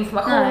eller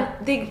information.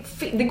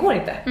 Det går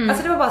inte.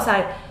 Alltså det var bara så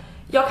här.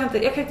 Jag kan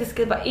inte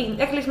skriva in.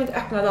 Jag kan liksom inte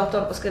öppna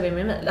datorn och skriva in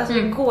min mejl. Alltså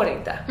det går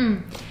inte.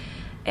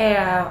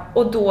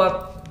 Och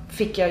då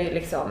fick jag ju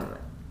liksom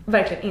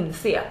verkligen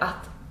inse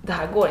att det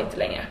här går inte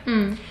längre.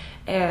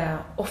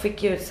 Och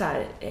fick ju så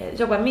här,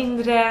 jobba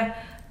mindre,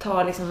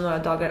 ta liksom några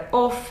dagar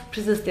off,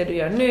 precis det du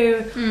gör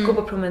nu, gå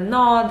på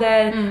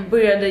promenader,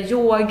 började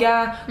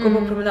yoga, gå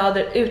på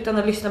promenader utan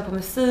att lyssna på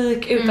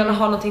musik, utan att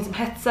ha någonting som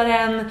hetsar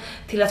en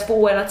till att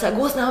få en att så här,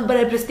 gå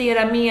snabbare,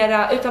 prestera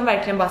mera, utan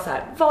verkligen bara så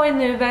här, vad är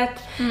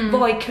nuet,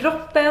 vad är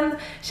kroppen,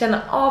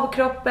 känna av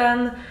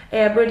kroppen.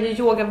 Började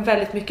yoga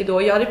väldigt mycket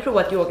då. Jag hade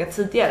provat yoga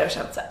tidigare och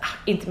känt så här,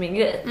 inte min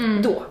grej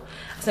då.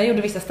 Sen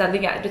gjorde vissa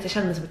ställningar, jag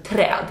kände mig som ett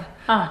träd.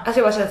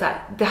 Alltså jag bara kände så här,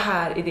 det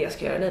här är det jag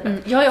ska göra i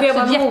livet. Jag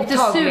är också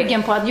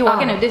jättesugen på att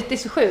yoga nu, det är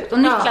så sjukt. Och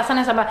Niklas han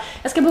är så här bara,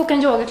 jag ska boka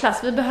en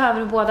yogaklass, vi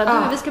behöver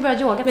båda, vi ska börja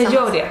yoga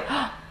tillsammans. Men gör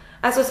det.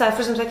 Alltså så här,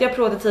 för som sagt jag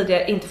provade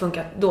tidigare, inte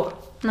funkat då.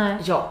 Nej.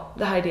 Ja,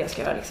 det här är det jag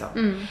ska göra liksom.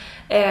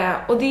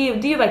 Och det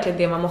är ju verkligen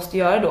det man måste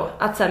göra då,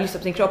 att så här, lyssna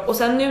på sin kropp. Och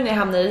sen nu när jag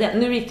hamnar igen,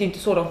 nu gick det ju inte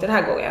så långt den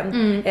här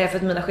gången, för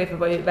att mina chefer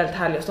var ju väldigt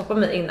härliga att stoppa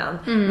mig innan.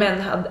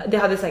 Men det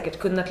hade säkert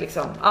kunnat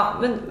liksom, ja,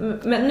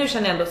 men nu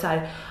känner jag ändå så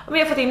här, om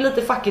jag har fått in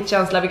lite fuckigt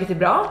känsla, vilket är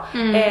bra.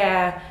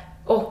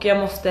 Och jag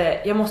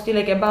måste ju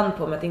lägga band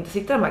på mig att inte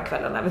sitta de här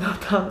kvällarna vid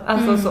datan.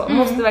 Alltså så,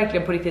 måste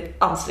verkligen på riktigt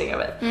anstränga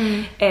mig.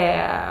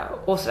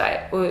 Och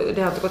sådär, och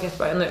det har inte gått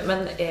jättebra ännu,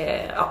 men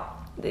ja,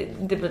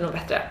 det blir nog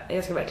bättre.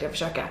 Jag ska verkligen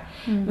försöka.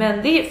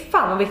 Men det är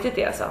fan vad viktigt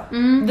det är alltså.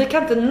 Vi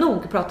kan inte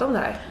nog prata om det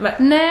här. Men...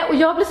 Nej, och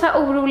jag blir så här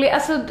orolig.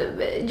 Alltså,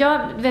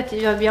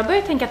 jag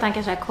börjar tänka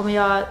tankar så här, kommer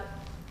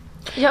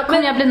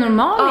jag bli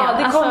normal igen?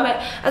 Ja, det kommer.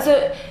 Alltså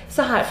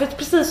så här, för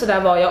precis så där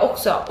var jag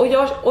också.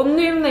 Och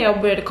nu när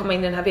jag började komma in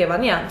i den här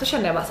vevan igen, då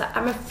kände jag bara så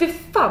här, men fy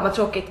fan vad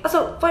tråkigt.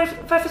 Alltså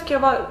varför ska jag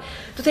vara,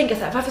 då tänker jag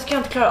så här, varför ska jag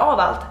inte klara av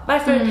allt?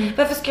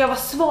 Varför ska jag vara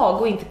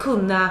svag och inte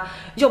kunna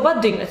jobba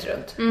dygnet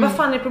runt? Vad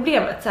fan är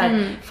problemet? Så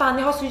här, fan,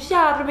 jag har så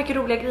jävla mycket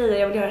roliga grejer,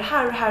 jag vill göra det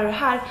här och det här och det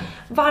här.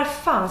 Var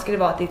fan ska det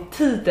vara att det är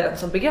tiden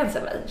som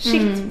begränsar mig?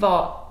 Shit,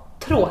 vad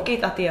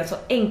tråkigt att det är en så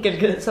enkel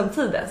grej som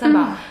tiden. Sen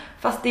bara,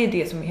 fast det är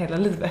det som är hela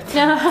livet.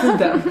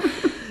 Tiden.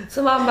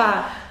 Så man bara,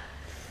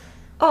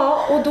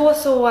 ja, och då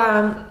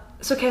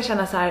så kan jag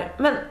känna så här,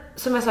 men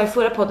som jag sa i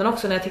förra podden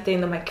också, när jag tittar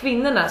in de här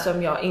kvinnorna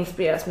som jag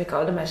inspireras mycket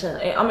av, de här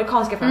tjejerna,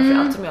 amerikanska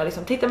framförallt, som jag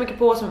liksom tittar mycket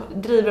på, som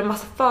driver en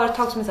massa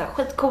företag som är så här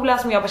skitcoola,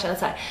 som jag bara känner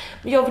så här,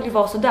 men jag vill ju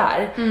vara så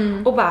där.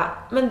 Och bara,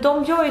 men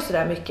de gör ju så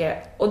där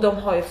mycket och de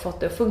har ju fått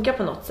det att funka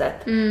på något sätt.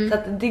 Så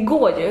att det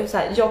går ju så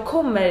här, jag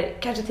kommer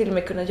kanske till och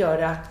med kunna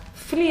göra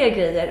fler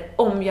grejer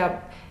om jag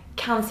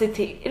kan se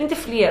till, inte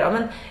fler,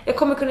 men jag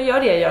kommer kunna göra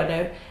det jag gör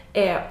nu,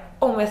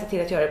 om jag ser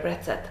till att göra det på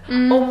rätt sätt.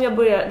 Om jag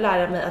börjar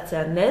lära mig att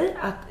säga nej,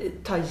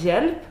 att ta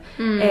hjälp,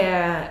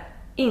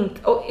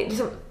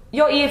 liksom,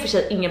 jag är i och för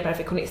sig ingen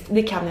perfektionist,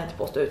 det kan jag inte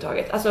påstå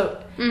överhuvudtaget. Alltså,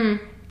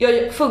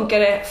 jag funkar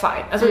det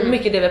fine. Alltså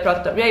mycket det vi har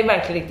pratat om. Jag är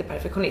verkligen inte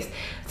perfektionist.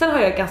 Sen har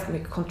jag ganska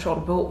mycket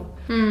kontrollbehov.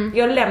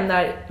 Jag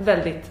lämnar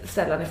väldigt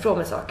sällan ifrån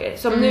mig saker.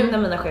 Som nu när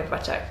mina chefer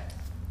varit så här,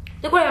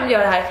 jag går hem och gör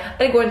det här.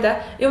 Det går inte.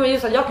 Jo, men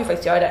just att jag kan ju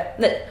faktiskt göra det.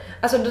 Nej.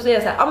 Alltså då säger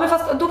jag så här, ja men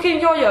fast då kan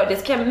jag göra det,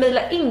 så kan jag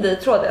mejla in dig i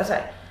tråden så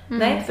här.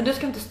 Nej, för du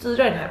ska inte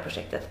styra det här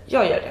projektet.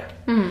 Jag gör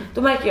det.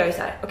 Då märker jag ju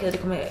så här,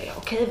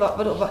 okej,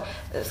 vadå?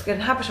 Ska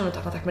den här personen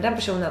ta kontakt med den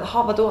personen?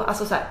 Jaha, vadå?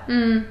 Alltså så här.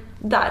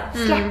 Där,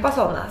 släppa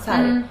sådana så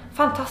här.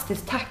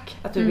 Fantastiskt, tack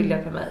att du vill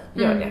hjälpa mig.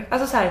 Gör det.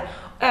 Alltså så här,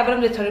 även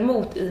om det tar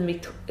emot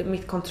i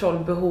mitt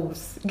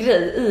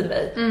kontrollbehovsgrej i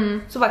mig,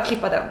 så bara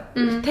klippa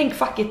den. Tänk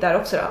fuck it där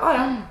också då.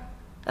 Ja.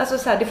 Alltså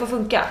så här, det får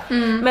funka.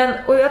 Men,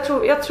 och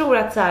jag tror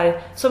att så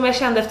här, som jag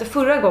kände efter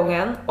förra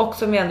gången, och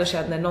som jag ändå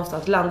känner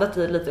någonstans landat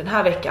i lite den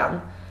här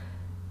veckan,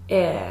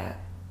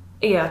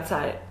 är att så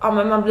här, ja,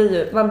 men man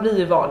blir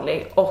ju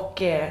vanlig,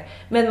 och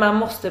men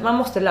man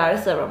måste lära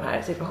sig av de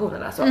här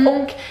situationerna alltså.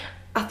 Och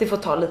att det får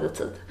ta lite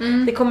tid.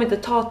 Det kommer inte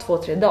ta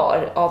 2-3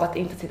 dagar av att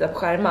inte titta på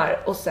skärmar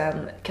och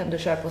sen kan du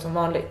köra på som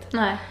vanligt.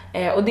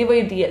 Nej. Och det var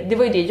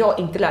ju det jag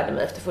inte lärde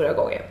mig efter förra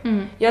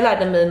gången. Jag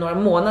lärde mig några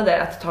månader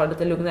att ta det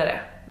lite lugnare,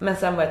 men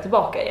sen var jag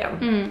tillbaka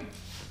igen.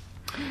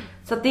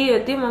 Så att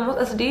det man måste,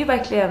 alltså det är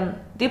verkligen,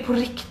 det är på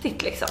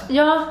riktigt liksom.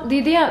 Ja, det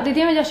är det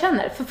jag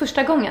känner. För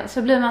första gången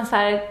så blir man så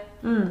här,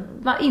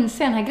 man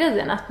inser den här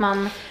grejen att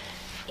man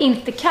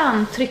inte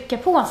kan trycka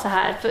på så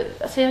här. För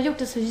alltså jag har gjort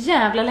det så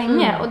jävla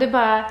länge, och det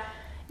bara,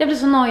 jag blir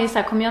så nöjd så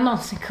här, kommer jag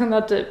någonsin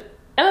kunna typ,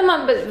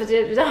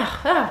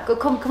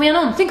 kommer jag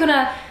någonsin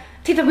kunna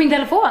titta på min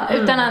telefon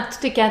utan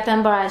att tycka att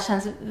den bara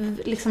känns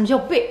liksom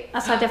jobbig.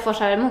 Alltså att jag får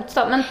så här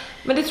motstånd.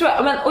 Men det tror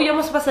jag, och jag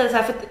måste bara säga så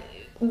här, för att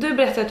du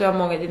berättade att du har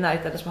många i din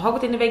närhet som har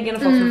gått in i väggen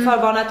och fått som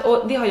förbarnet,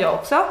 och det har jag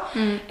också.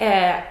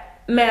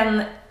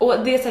 Men, och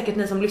det är säkert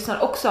ni som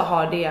lyssnar också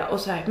har det och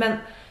så här, men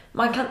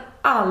man kan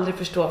aldrig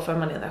förstå för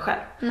man är där själv.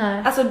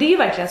 Nej. Alltså det är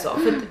verkligen så,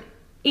 för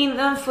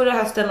innan förra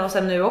hösten och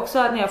sen nu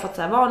också när jag har fått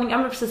så här varning,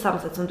 men precis samma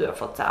sätt som du har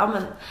fått så här,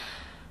 men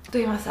då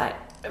är man så här,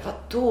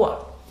 vadå?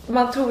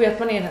 Man tror ju att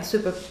man är den här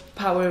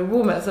superpower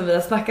woman som vi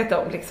har snackat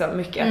om liksom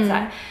mycket, att så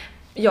här,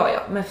 ja,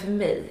 men för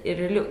mig är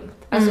det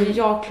lugnt. Alltså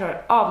jag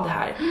klarar av det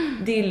här.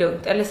 Det är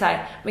lugnt. Eller så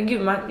här, men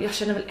gud, jag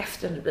känner väl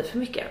efter när det blir för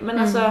mycket. Men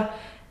alltså,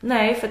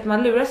 nej, för att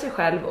man lurar sig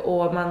själv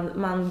och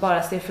man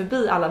bara ser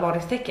förbi alla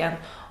varningstecken.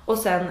 Och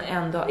sen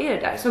en dag är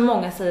det där. Så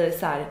många säger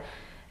så här,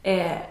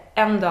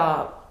 en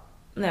dag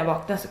när jag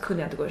vaknade så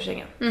kunde jag inte gå ur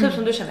sängen. Typ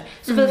som du känner.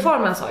 Sofie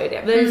Farman sa ju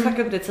det. Vi har ju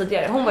snackat om det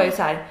tidigare. Hon var ju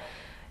så här,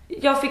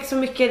 jag fick så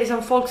mycket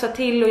liksom, folk sa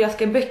till och jag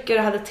skrev böcker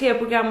och hade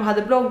tv-program och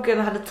hade bloggen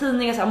och hade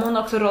tidningar, så här, hon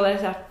också rådade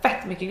så här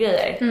fett mycket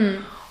grejer.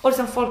 Och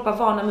liksom folk bara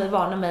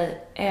varnar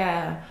mig.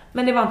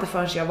 Men det var inte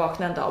förrän jag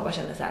vaknade en dag och bara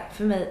kände så här,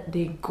 för mig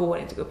det går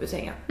inte att gå upp ur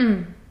sängen.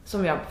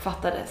 Som jag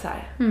fattade så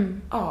här.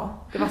 Ja,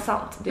 det var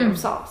sant det de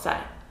sa så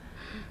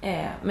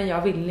här. Men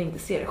jag ville inte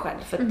se det själv,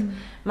 för att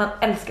man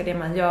älskar det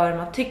man gör,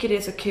 man tycker det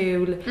är så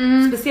kul,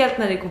 speciellt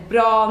när det går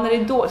bra, när det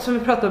är då, som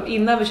vi pratade om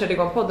innan vi körde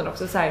igång podden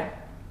också så här.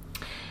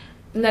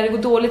 när det går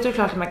dåligt så är det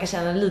klart att man kan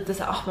känna lite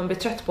så här, man blir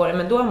trött på det,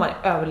 men då har man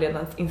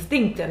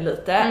överlevnadsinstinkten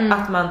lite,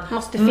 att man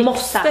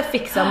måste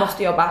fixa,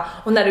 måste jobba.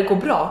 Och när det går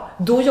bra,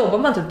 då jobbar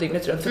man typ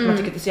dygnet runt för att man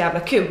tycker att det är så jävla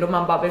kul och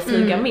man bara vill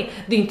flyga med.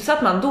 Det är inte så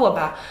att man då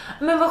bara,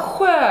 men vad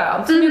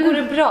skönt, nu går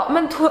det bra,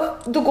 men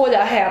då går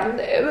jag hem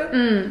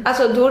nu.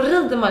 Alltså då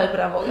rider man ju på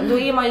den vågen. Då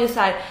är man ju så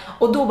här,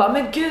 och då bara,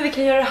 men gud, vi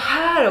kan göra det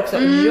här också.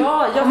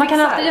 Ja, man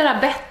kan alltid göra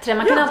bättre,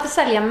 man kan alltid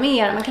sälja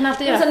mer, man kan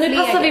alltid göra fler. Nu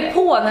passar vi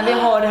på när vi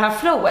har det här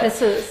flowet.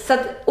 Precis. Så att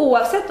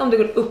oavsett om det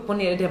går upp och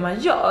ner i det man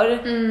gör,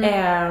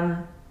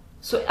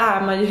 så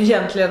är man ju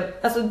egentligen,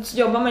 alltså så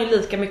jobbar man ju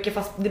lika mycket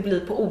fast det blir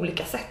på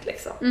olika sätt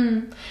liksom.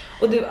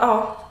 Och det,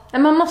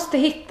 man måste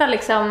hitta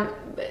liksom,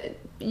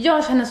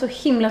 jag känner så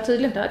himla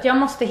tydligt nu att jag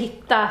måste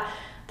hitta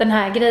den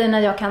här grejen när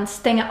jag kan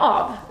stänga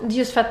av.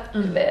 Just för att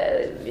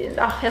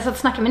jag satt och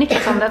snackade med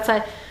Niklas om det, att så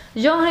här,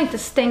 jag har inte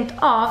stängt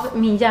av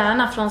min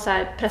hjärna från så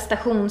här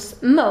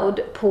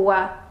prestationsmode på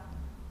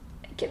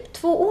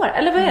 2 år,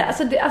 eller vad är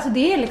det? Alltså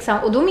det är liksom,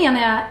 och då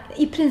menar jag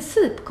i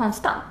princip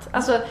konstant.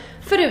 Alltså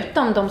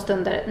förutom de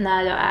stunder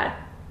när jag är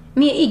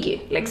med Iggy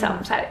liksom,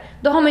 så här.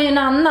 Då har man ju en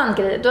annan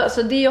grej. Då,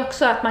 alltså det är ju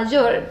också att man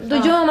gör, då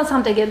gör man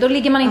samtidigt, då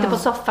ligger man inte på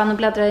soffan och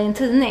bläddrar i en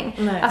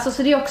tidning. Alltså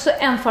så det är också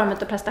en form av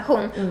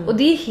prestation. Och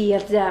det är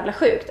helt jävla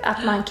sjukt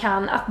att man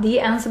kan, att det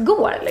ens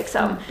går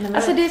liksom.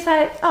 Alltså det är så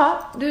här,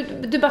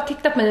 du bara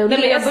tittar på mig och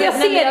jag ser det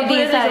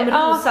så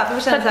här,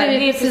 för att du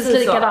är precis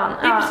likadan.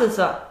 Det är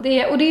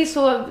precis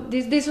så.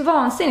 Det är så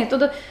vansinnigt,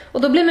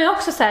 och då blir man ju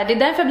också så här, det är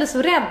därför jag blir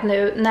så rädd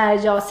nu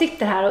när jag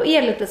sitter här och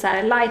är lite så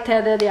här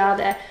lightheaded.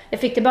 Jag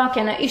fick tillbaka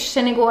den här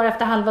yrseln igår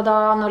efter halva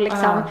dagen och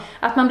liksom,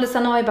 att man blir så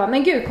nöjd bara,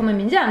 men gud, kommer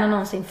min hjärna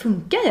någonsin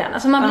funka igen?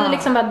 Alltså man blir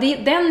liksom bara,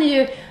 den är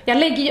ju, jag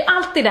lägger ju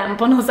alltid den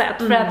på något sätt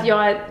för att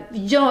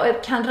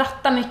jag kan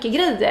ratta mycket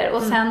grejer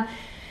och sen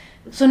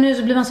så nu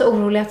så blir man så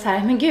orolig att så här,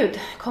 men gud,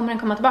 kommer den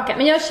komma tillbaka?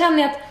 Men jag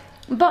känner att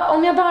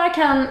om jag bara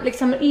kan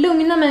liksom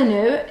lugna mig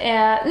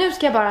nu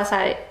ska jag bara så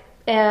här.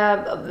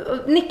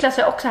 Niklas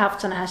har också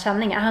haft såna här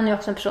känningar. Han är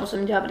också en person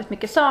som gör väldigt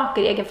mycket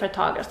saker,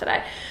 egenföretagare och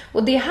sådär.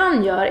 Och det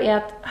han gör är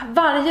att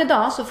varje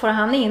dag så får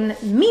han in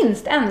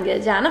minst en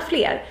grej, gärna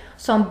fler,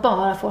 som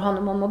bara får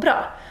honom att må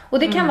bra. Och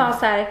det kan vara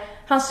så här,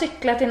 han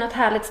cyklar till något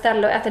härligt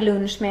ställe och äter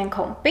lunch med en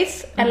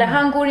kompis. Eller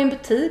han går i en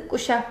butik och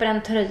köper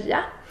en tröja.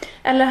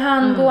 Eller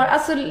han går,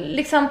 alltså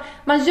liksom,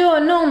 man gör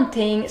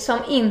någonting som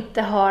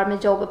inte har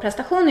med jobb och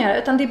prestation att göra,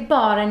 utan det är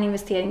bara en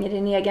investering i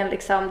din egen,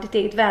 liksom, ditt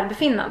eget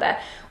välbefinnande.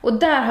 Och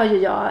där har ju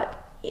jag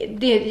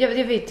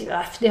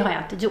har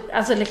jag inte gjort.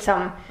 Alltså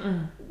liksom,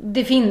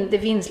 det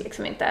finns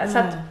liksom inte. Så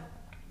att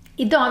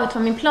idag, vet du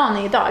vad min plan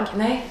är idag?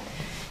 Nej.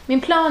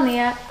 Min plan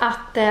är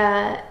att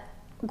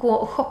gå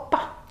och shoppa.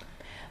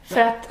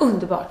 För att,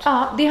 underbart.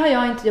 Ja, det har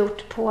jag inte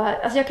gjort på,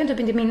 alltså jag kan typ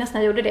inte minnas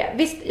när jag gjorde det.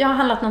 Visst, jag har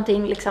handlat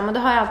någonting liksom, och då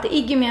har jag alltid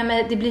Iggy med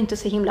mig. Det blir inte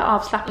så himla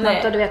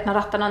avslappnat och du vet, man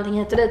rattar någonting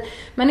hit och dit.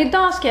 Men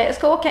idag ska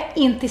jag åka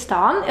in till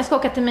stan. Jag ska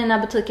åka till mina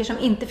butiker som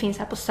inte finns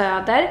här på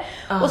Söder.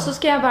 Och så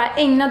ska jag bara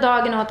ägna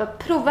dagen åt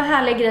att prova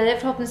härliga grejer.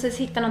 Förhoppningsvis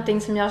hitta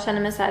någonting som jag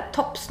känner mig så här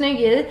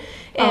toppsnygg i.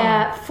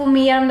 Få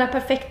med de där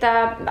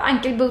perfekta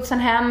ankelbootsen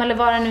hem eller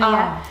vad det nu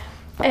är.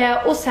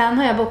 Och sen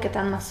har jag bokat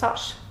en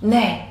massage.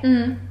 Nej,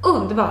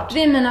 underbart.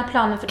 Det är mina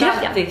planer för dagen.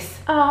 Grattis.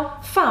 Ja.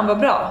 Fan vad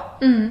bra.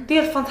 Det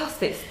är helt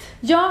fantastiskt.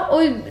 Ja,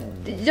 och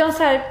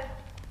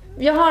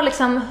jag har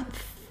liksom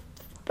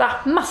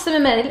massor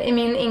med mejl i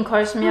min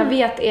inkorg som jag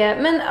vet är,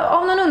 men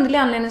av någon underlig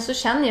anledning så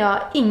känner jag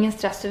ingen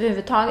stress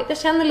överhuvudtaget. Jag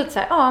känner lite så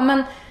här,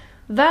 men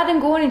världen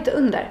går inte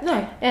under.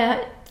 Nej.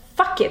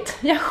 Fuck it,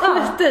 jag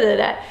skiter i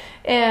det.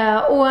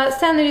 Och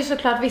sen är det ju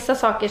såklart vissa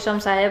saker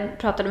som så här, jag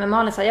pratade med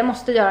Malin så här, jag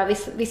måste göra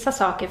vissa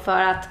saker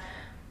för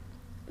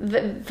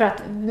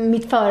att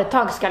mitt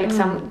företag ska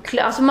liksom,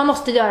 alltså man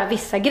måste göra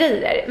vissa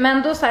grejer.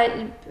 Men då så här,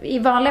 i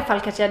vanliga fall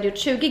kanske jag hade gjort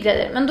 20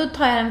 grejer, men då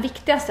tar jag den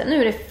viktigaste.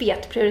 Nu är det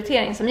fet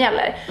prioritering som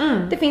gäller.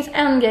 Det finns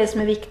en grej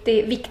som är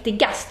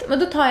viktigast, men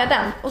då tar jag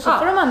den. Och så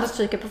får de andra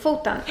stryka på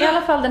foten, i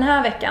alla fall den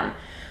här veckan.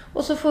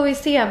 Och så får vi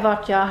se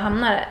vart jag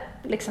hamnar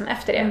liksom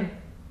efter det.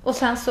 Och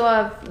sen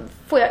så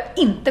får jag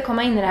inte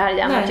komma in i det här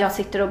igen. Att jag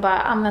sitter och bara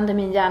använder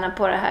min hjärna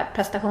på det här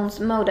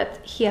prestationsmodet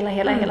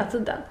hela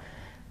tiden.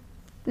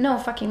 No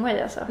fucking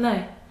way alltså.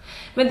 Nej.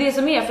 Men det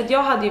som är, för att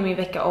jag hade ju min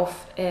vecka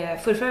off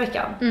förra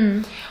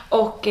veckan.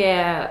 Och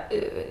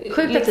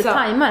sjukt att du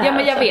tajmar. Ja,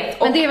 men jag vet.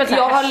 Och men det är väl så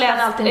här, jag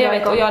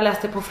har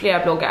läst det på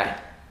flera bloggar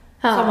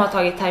som har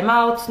tagit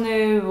timeouts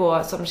nu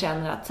och som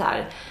känner att så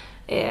här,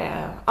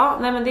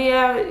 nej men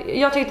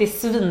jag tycker att det är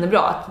svinbra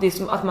att det är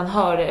som att man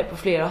hör det på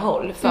flera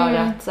håll för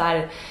att så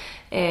här,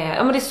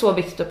 men det är så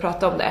viktigt att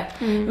prata om det.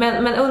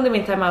 Men under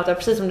min timeout,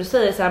 precis som du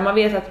säger så här, man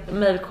vet att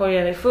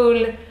mejlkorgen är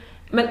full.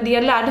 Men det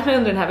jag lärde mig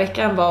under den här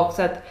veckan var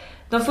också att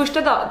de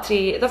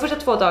första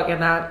 2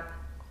 dagarna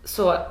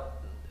så,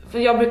 för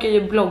jag brukar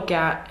ju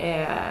blogga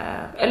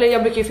eller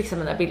jag brukar ju fixa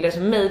mina bilder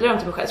som mejlar dem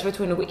till mig själv, så jag var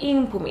tvungen att gå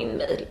in på min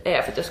mejl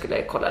för att jag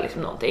skulle kolla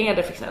liksom någonting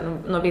eller fixa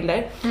några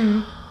bilder.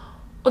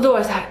 Och då var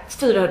det så här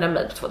 400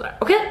 mejl på 2 dagar.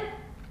 Okej?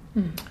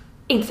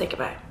 Inte säker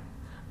på det här.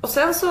 Och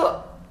sen så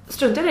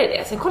struntade i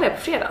det. Sen kollade jag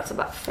på fredag så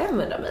bara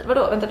 500 mil.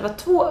 Vadå? Vänta, det var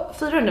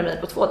 400 mil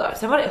på 2 dagar.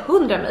 Sen var det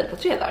 100 mil på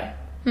 3 dagar.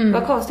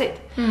 Vad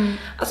konstigt.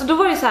 Alltså då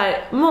var det så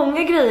här,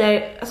 många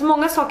grejer, alltså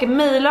många saker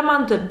mejlar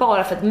man typ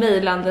bara för ett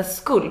mejlandes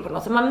skull på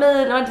något sätt. Man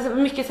mejlar inte så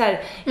mycket så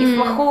här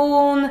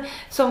information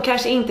som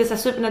kanske inte är så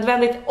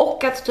supernödvändigt,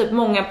 och att typ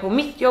många på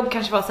mitt jobb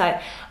kanske var så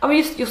här, ja men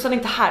just han är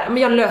inte här,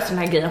 men jag löser den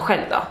här grejen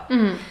själv då.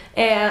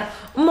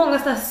 Och många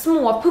sådana här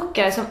små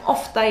puckar som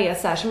ofta är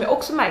så här, som jag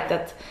också märkt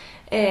att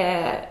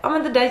ja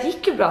men det där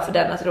gick ju bra för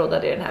den att råda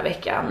det den här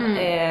veckan.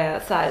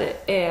 Så här,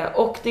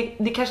 och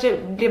det kanske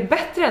blev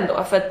bättre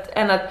ändå, för att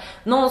än att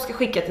någon ska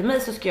skicka till mig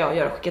så ska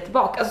jag skicka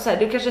tillbaka. Alltså så här,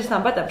 det kanske är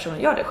snabbare att den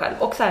personen gör det själv.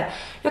 Och så här,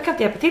 jag kan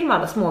inte hjälpa till med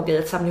alla små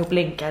grejer, samla ihop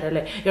länkar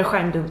eller göra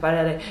skärmdumpar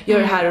eller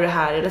göra det här och det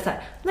här eller så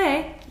här.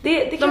 Nej,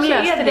 det kanske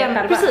är det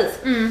själva. Precis.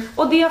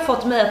 Och det har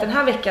fått mig att den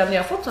här veckan när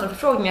jag har fått sådana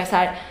förfrågningar så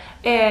här,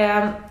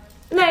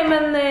 nej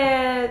men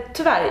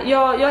tyvärr,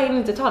 jag hinner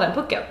inte ta den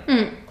pucken.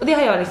 Och det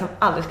har jag liksom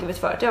aldrig skrivit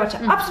förut. Jag har varit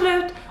såhär,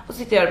 absolut. Och så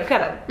sitter jag och gör det på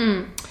kvällen.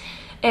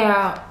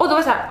 Och då var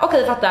jag såhär,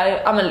 okej, fattar,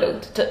 ja men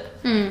lugnt typ.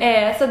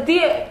 Så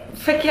det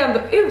fick jag ändå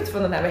ut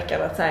från den här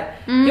veckan att såhär,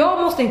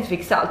 jag måste inte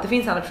fixa allt. Det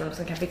finns andra personer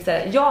som kan fixa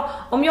det.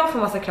 Om jag får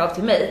massa krav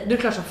till mig, då är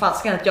det klart som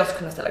faskan att jag ska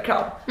kunna ställa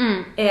krav.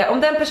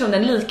 Om den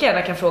personen lika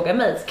gärna kan fråga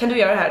mig, kan du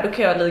göra det här? Då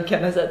kan jag lika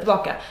gärna säga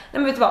tillbaka, nej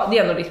men vet du vad, det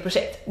är ändå ditt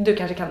projekt. Du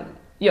kanske kan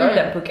göra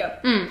den pucken.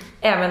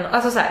 Även,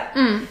 alltså så här.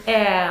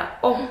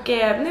 Och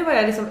nu var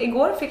jag liksom,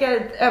 igår fick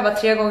jag öva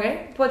 3 gånger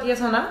på att ge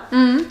sådana.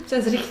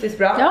 Känns riktigt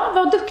bra. Ja,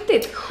 vad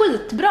duktigt.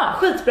 Skitbra.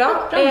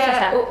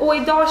 Och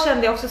idag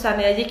kände jag också så här,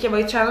 när jag var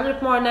ju tränare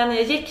på morgonen, när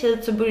jag gick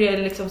hit så började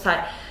jag liksom så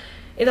här,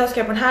 idag ska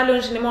jag på den här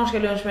lunchen, imorgon ska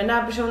jag lunch med den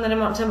här personen,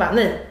 imorgon, sen bara,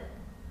 nej.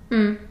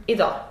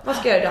 Idag, vad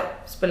ska jag göra idag?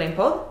 Spela in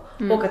podd,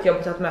 åka till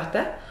jobbet och ha ett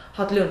möte,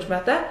 ha ett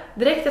lunchmöte.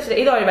 Direkt efter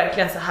det, idag är det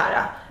verkligen så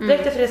här.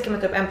 Direkt efter det ska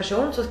man ta upp en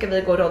person, så ska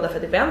vi gå och rodda för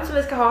ett event som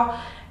vi ska ha.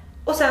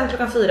 Och sen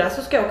 4:00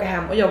 så ska jag åka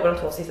hem och jobba de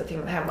 2 sista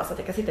timmarna hemma så att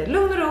jag kan sitta i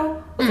lugn och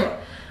ro och så.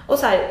 Och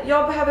så här,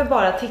 jag behöver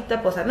bara titta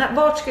på så här,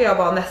 vart ska jag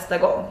vara nästa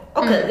gång?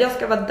 Okej, jag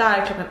ska vara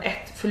där 1:00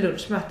 för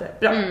lunchmöte.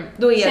 Bra.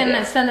 Då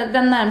är sen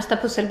den närmsta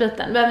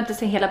pusselbiten. Du behöver inte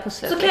se hela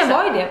pusslet. Så kan jag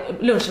vara i det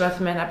lunchmötet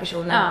med den här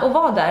personen och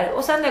vara där.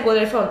 Och sen när jag går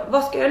därifrån,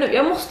 vad ska jag göra nu?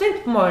 Jag måste inte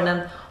på morgonen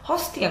ha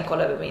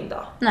stenkoll över min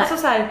dag. Alltså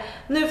så här,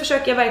 nu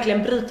försöker jag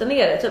verkligen bryta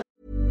ner det typ.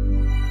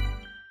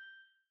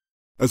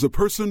 As a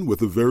person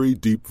with a very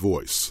deep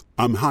voice,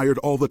 I'm hired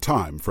all the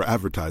time for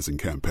advertising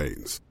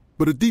campaigns.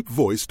 But a deep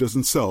voice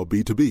doesn't sell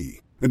B2B,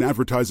 and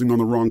advertising on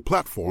the wrong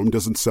platform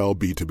doesn't sell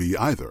B2B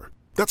either.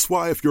 That's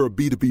why if you're a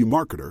B2B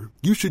marketer,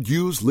 you should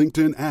use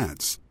LinkedIn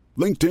ads.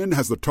 LinkedIn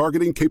has the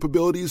targeting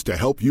capabilities to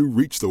help you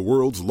reach the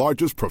world's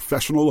largest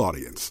professional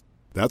audience.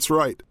 That's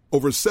right,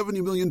 over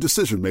 70 million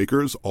decision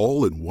makers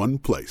all in one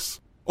place.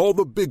 All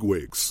the big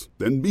wigs,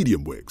 then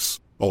medium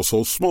wigs,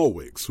 also small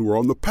wigs who are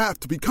on the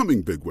path to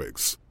becoming big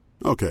wigs.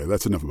 Okay,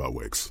 that's enough about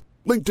wigs.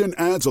 LinkedIn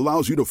ads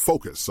allows you to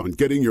focus on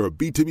getting your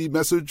B2B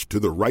message to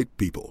the right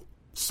people.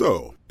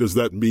 So, does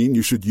that mean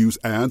you should use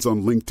ads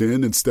on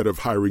LinkedIn instead of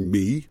hiring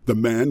me, the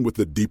man with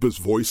the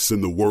deepest voice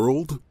in the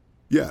world?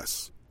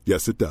 Yes.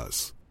 Yes, it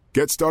does.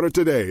 Get started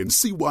today and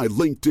see why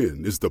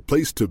LinkedIn is the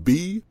place to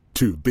be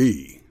to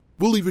be.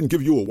 We'll even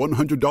give you a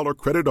 $100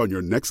 credit on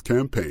your next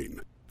campaign.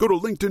 Go to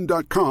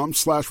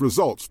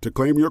linkedin.com/results to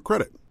claim your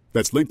credit.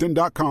 That's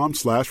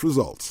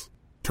linkedin.com/results.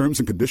 Terms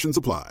and conditions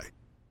apply.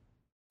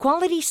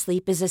 Quality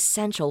sleep is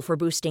essential for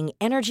boosting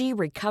energy,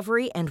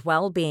 recovery, and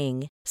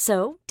well-being.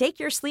 So, take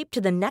your sleep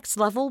to the next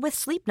level with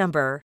Sleep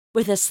Number.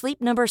 With a Sleep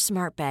Number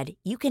smart bed,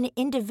 you can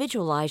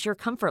individualize your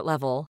comfort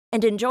level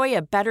and enjoy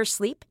a better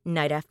sleep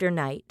night after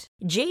night.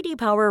 J.D.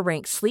 Power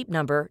ranks Sleep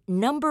Number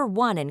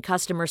 #1 in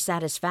customer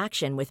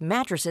satisfaction with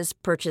mattresses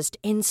purchased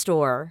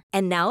in-store.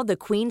 And now the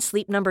Queen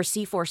Sleep Number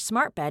C4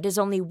 smart bed is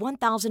only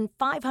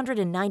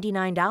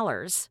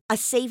 $1,599, a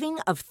saving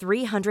of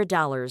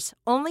 $300,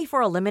 only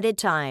for a limited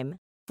time.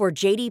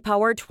 For JD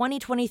Power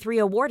 2023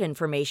 award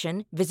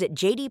information, visit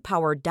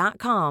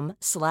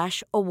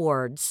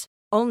jdpower.com/awards.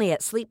 Only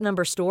at Sleep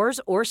Number stores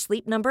or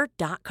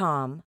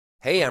sleepnumber.com.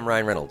 Hey, I'm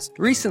Ryan Reynolds.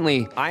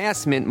 Recently, I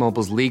asked Mint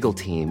Mobile's legal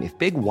team if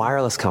big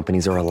wireless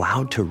companies are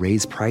allowed to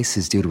raise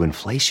prices due to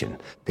inflation.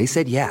 They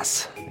said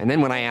yes. And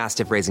then when I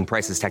asked if raising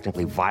prices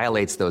technically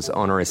violates those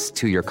onerous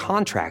 2-year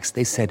contracts,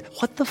 they said,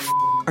 "What the f***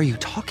 are you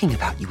talking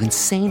about, you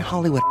insane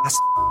Hollywood ass?"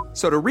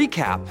 So to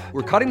recap,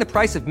 we're cutting the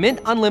price of Mint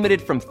Unlimited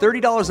from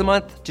 $30 a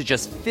month to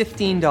just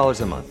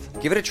 $15 a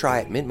month. Give it a try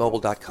at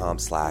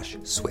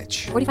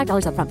mintmobile.com/switch.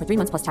 $45 up front for 3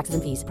 months plus taxes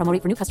and fees. Promo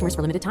rate for new customers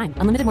for limited time.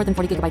 Unlimited more than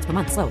 40 gigabytes per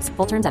month. Slows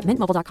full terms at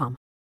mintmobile.com.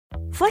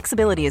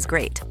 Flexibility is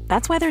great.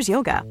 That's why there's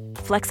yoga.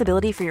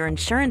 Flexibility for your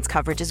insurance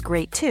coverage is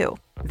great too.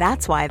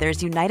 That's why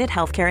there's United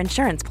Healthcare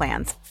Insurance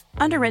Plans.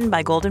 Underwritten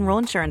by Golden Rule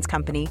Insurance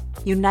Company,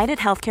 United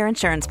Healthcare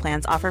Insurance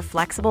Plans offer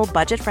flexible,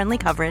 budget-friendly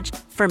coverage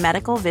for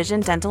medical,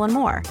 vision, dental, and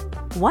more.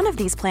 One of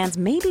these plans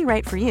may be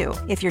right for you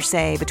if you're,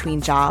 say,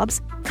 between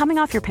jobs, coming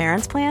off your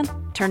parents' plan,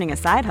 turning a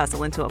side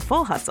hustle into a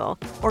full hustle,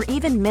 or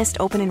even missed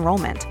open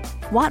enrollment.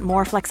 Want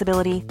more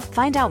flexibility?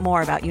 Find out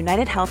more about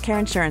United Healthcare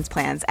Insurance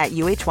Plans at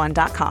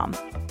uh1.com.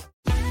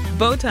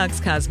 Botox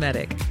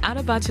Cosmetic, out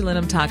of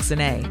botulinum toxin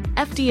A,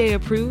 FDA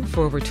approved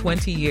for over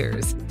 20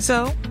 years.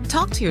 So,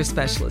 talk to your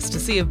specialist to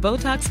see if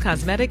Botox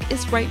Cosmetic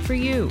is right for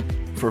you.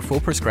 For full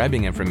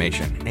prescribing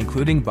information,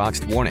 including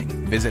boxed warning,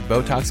 visit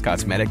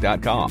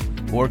BotoxCosmetic.com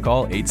or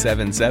call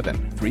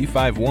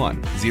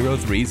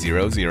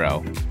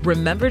 877-351-0300.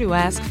 Remember to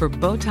ask for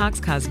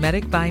Botox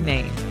Cosmetic by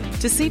name.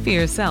 To see for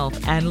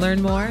yourself and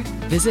learn more,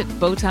 visit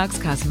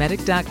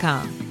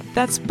BotoxCosmetic.com.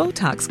 That's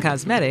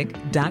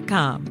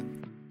BotoxCosmetic.com.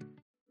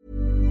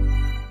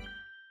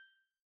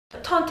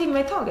 Ta en timme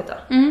i taget då.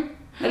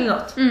 Eller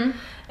något.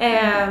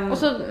 Och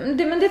så,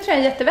 men det tror jag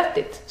är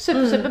jättevettigt.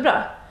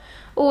 Superbra.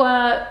 Och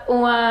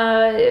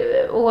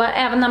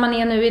även när man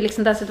är nu i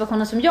liksom den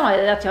situationen som jag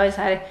är i, att jag är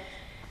så här,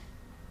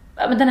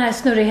 den här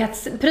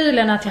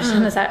snurrighetsprylen, att jag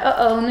känner så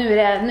här, nu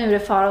är det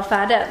fara och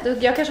färde.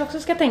 Jag kanske också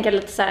ska tänka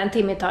lite så här, en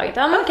timme i taget.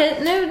 Ja, men okej,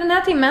 nu den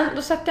här timmen,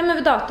 då sätter jag mig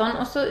vid datorn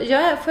och så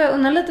får jag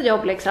unna lite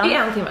jobb liksom.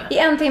 I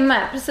en timme,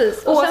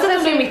 precis. Och sen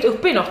om du är mitt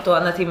uppe i något då,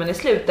 när timmen är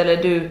slut, eller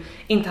du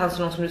inte hann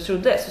så långt som du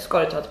trodde, så ska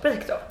du ta ett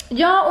break då.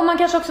 Ja, och man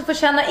kanske också får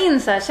känna in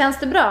så här, känns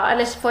det bra?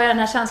 Eller får jag den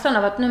här känslan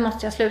av att nu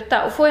måste jag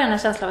sluta? Och får jag den här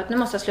känslan av att nu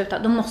måste jag sluta,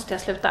 då måste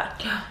jag sluta.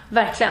 Ja.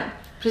 Verkligen.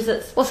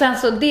 Precis. Och sen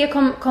så det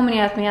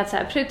kombinerat med att så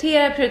här,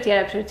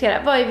 prioritera.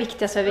 Vad är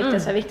viktigast?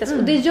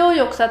 Och det gör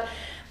ju också att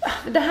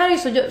det här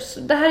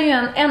är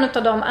ju en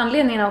av de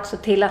anledningarna också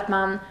till att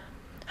man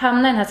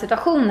hamnar i den här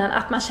situationen,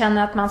 att man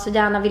känner att man så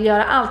gärna vill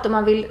göra allt och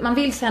man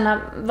vill känna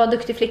vara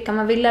duktig flicka,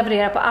 man vill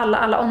leverera på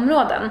alla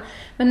områden.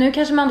 Men nu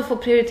kanske man då får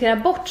prioritera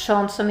bort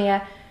sånt som är,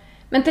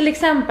 men till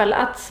exempel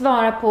att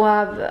svara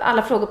på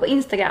alla frågor på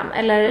Instagram.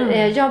 Eller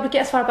jag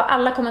brukar svara på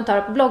alla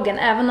kommentarer på bloggen.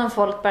 Även om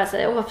folk bara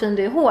säger, vad fin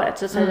du är i håret,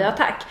 så säger jag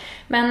tack.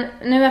 Men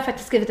nu har jag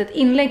faktiskt skrivit ett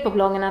inlägg på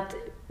bloggen att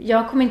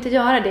jag kommer inte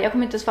göra det. Jag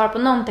kommer inte svara på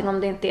någonting om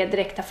det inte är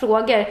direkta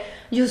frågor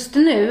just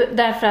nu.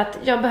 Därför att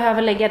jag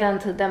behöver lägga den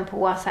tiden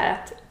på så här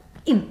att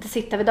inte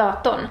sitta vid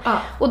datorn.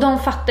 Och de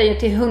fattar ju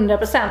till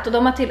 100%. Och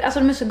de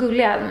är så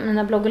gulliga,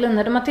 mina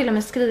bloggeliner. De har till och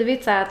med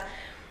skrivit så här att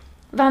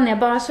Vanja,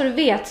 bara så du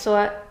vet,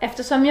 så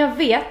eftersom jag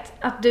vet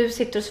att du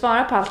sitter och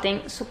svarar på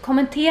allting, så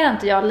kommenterar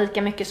inte jag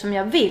lika mycket som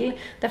jag vill.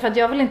 Därför att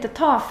jag vill inte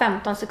ta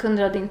 15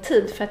 sekunder av din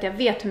tid, för att jag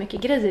vet hur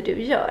mycket grejer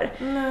du gör.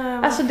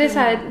 Alltså det är så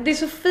här, det är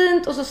så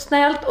fint och så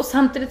snällt, och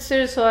samtidigt så är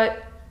det så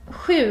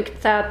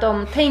sjukt så här, att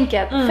de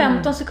tänker att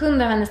 15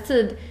 sekunder av hennes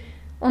tid,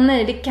 och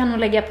nej, det kan hon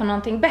lägga på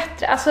någonting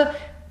bättre. Alltså,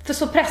 för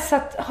så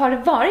pressat har det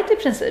varit i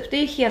princip. Det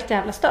är ju helt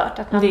jävla stört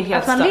att man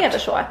lever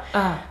så.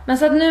 Men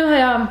så att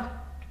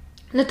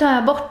nu tar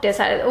jag bort det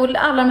så här, och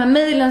alla de här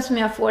mejlen som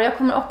jag får, jag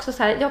kommer också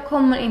så här, jag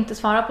kommer inte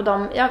svara på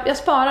dem. Jag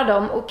sparar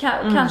dem och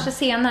kanske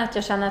senare att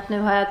jag känner att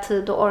nu har jag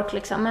tid och ork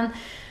liksom, men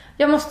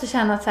jag måste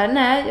känna att så här,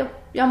 nej,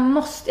 jag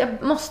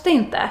måste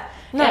inte.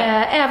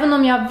 Även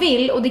om jag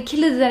vill, och det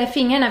kliar i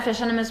fingrarna, för jag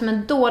känner mig som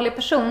en dålig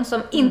person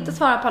som inte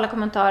svarar på alla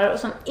kommentarer och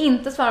som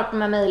inte svarar på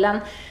de här mejlen.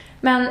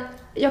 Men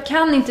jag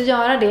kan inte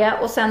göra det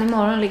och sen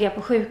imorgon ligga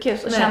på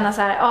sjukhus och känna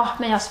så här,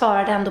 men jag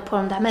svarade ändå på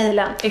de där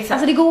mejlen.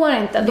 Alltså det går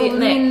inte.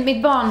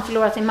 Mitt barn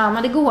förlorar sin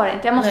mamma, det går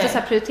inte. Jag måste så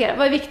här prioritera.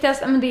 Vad är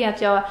viktigast? Men det är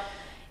att jag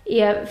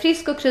är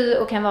frisk och kry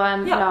och kan vara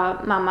en bra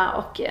mamma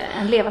och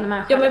en levande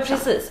människa. Ja, men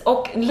precis.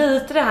 Och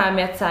lite det här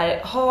med att så här,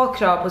 ha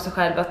krav på sig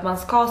själv att man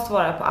ska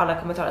svara på alla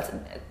kommentarer.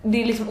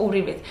 Det är liksom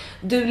orimligt.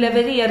 Du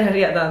levererar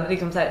redan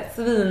liksom så här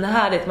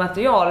svinhärligt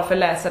material för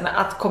läsarna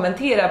att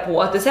kommentera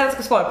på. Att du sen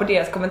ska svara på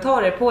deras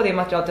kommentarer på det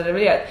material du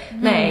levererar.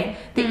 Nej,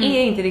 det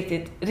är inte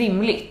riktigt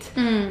rimligt.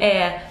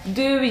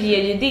 Du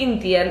ger ju din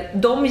del,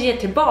 de ger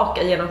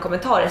tillbaka genom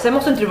kommentarer. Sen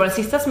måste inte du vara den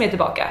sista som är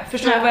tillbaka.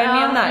 Förstår du vad jag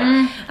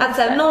menar? Att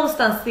så här,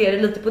 någonstans ser det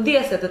lite på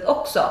det sättet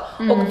också.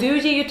 Och du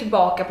ger ju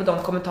tillbaka på de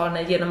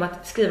kommentarerna genom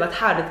att skriva ett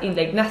härligt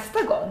inlägg nästa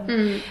gång.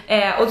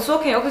 Och så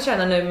kan jag också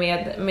känna nu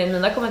med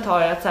mina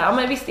kommentarer att så här, ja,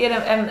 men visst är det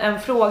en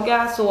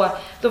fråga, så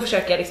då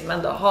försöker jag liksom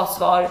ändå ha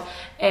svar.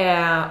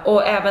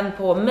 Och även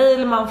på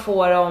mail man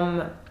får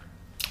om,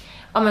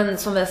 ja, men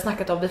som vi har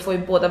snackat om, vi får ju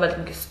båda väldigt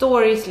mycket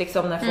stories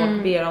liksom, när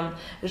folk ber om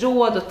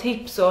råd och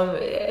tips om,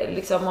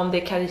 liksom, om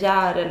det är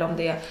karriär eller om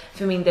det är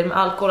för min del med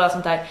alkohol och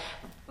sånt där.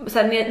 Så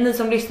här, ni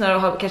som lyssnar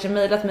och har kanske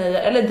mejlat mig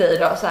eller dig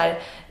då, så här,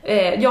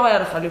 jag har i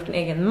alla fall gjort en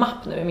egen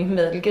mapp nu i min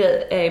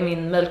mejlgrej,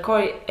 min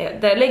mejlkorg,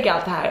 där jag lägger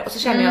allt det här, och så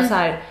känner jag så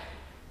här,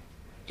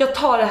 jag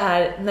tar det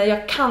här när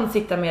jag kan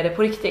sitta med det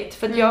på riktigt,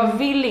 för att jag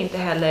vill inte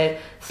heller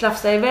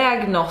slafsa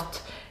iväg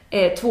något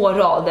 2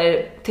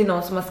 rader till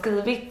någon som har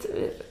skrivit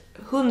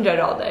 100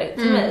 rader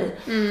till mig.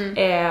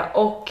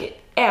 Och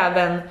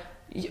även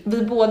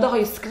vi båda har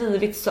ju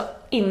skrivit så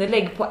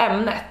inlägg på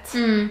ämnet.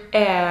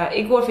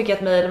 Igår fick jag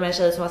ett mejl med en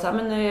tjej som var så här,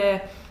 men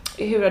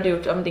hur har du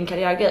gjort om din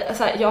karriärgrej?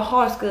 Alltså, jag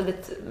har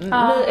skrivit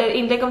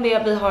inlägg om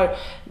det, vi har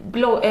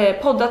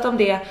poddat om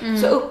det.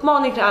 Så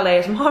uppmaning till alla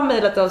er som har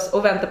mejlat oss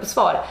och väntar på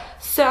svar.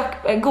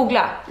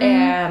 Googla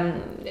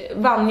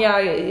Vanja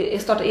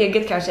startar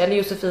eget kanske, eller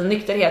Josefin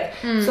nykterhet,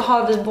 så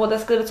har vi båda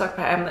skrivit saker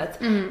på det här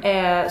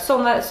ämnet.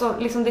 Så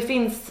liksom det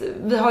finns,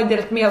 vi har ju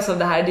delat med oss av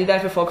det här, det är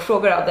därför folk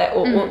frågar av det,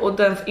 och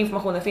den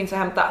informationen finns att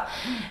hämta.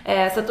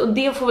 Så att, och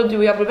det får väl du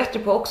och jag bli bättre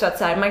på också, att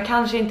så här, man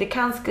kanske inte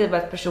kan skriva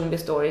ett personlig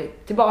story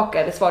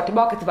tillbaka eller svar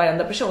tillbaka till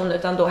varenda person,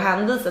 utan då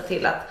hänvisa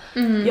till att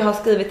jag har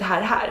skrivit det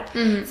här.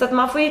 Så att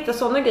man får hitta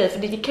sådana grejer, för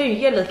det kan ju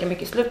ge lika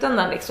mycket i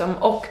slutändan liksom.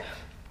 Och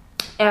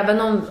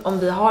även om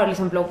vi har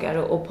liksom bloggar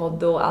och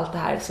podd och allt det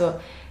här, så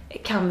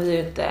kan vi ju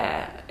inte,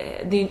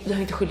 det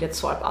har inte skyldighet att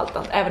svara på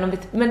allt, även om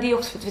men det är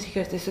också för att vi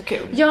tycker att det är så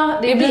kul. Ja,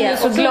 det blir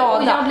så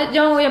glada.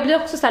 Och jag blir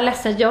också så här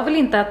ledsen. Jag vill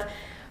inte att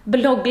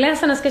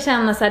bloggläsarna ska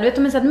känna så här, du vet,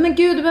 de är så här, men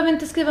gud, du behöver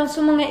inte skriva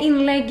så många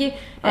inlägg,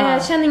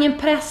 känn ingen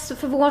press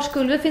för vår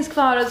skull, det finns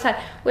kvar och så här.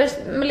 Och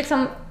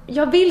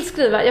jag vill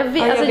skriva, jag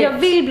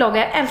vill blogga,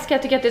 jag älskar,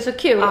 jag tycker att det är så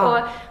kul.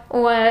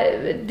 Och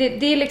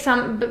det är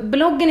liksom,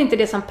 bloggen är inte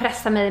det som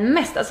pressar mig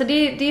mest. Alltså det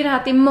är det här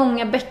att det är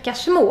många bäckar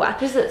små.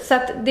 Precis. Så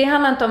att det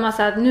handlar inte om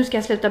att nu ska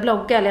jag sluta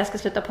blogga, eller jag ska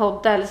sluta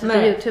podda, eller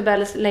sluta YouTube,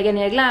 eller lägga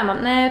ner Glamon.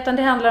 Nej, utan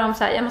det handlar om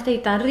så här, jag måste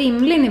hitta en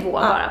rimlig nivå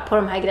bara på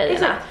de här grejerna.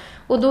 Exakt.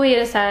 Och då är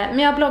det så här, men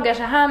jag bloggar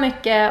så här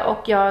mycket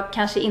och jag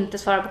kanske inte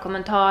svarar på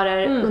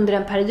kommentarer under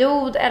en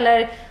period,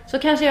 eller så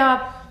kanske jag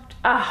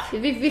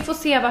vi får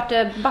se vart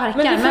det barkar.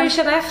 Men du får ju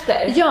känna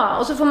efter. Ja,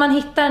 och så får man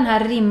hitta den här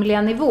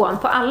rimliga nivån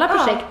på alla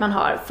projekt man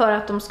har, för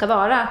att de ska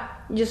vara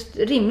just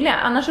rimliga.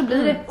 Annars så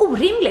blir det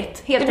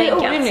orimligt, helt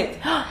enkelt. Det blir orimligt.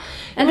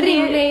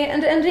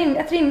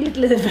 Ett rimligt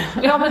liv.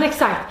 Ja, men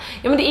exakt.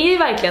 Ja, men det är ju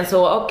verkligen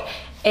så. Och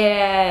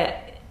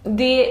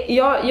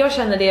jag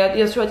känner det,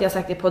 jag tror att jag har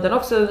sagt det på den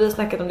också, vi har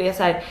snackat om det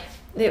så här,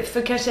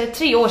 för kanske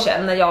 3 år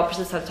sedan, när jag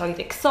precis hade tagit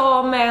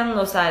examen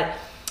och så här,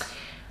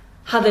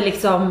 hade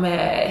liksom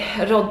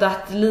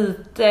roddat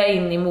lite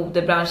in i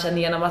modebranschen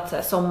genom att så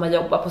här,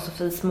 sommarjobba på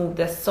Sofies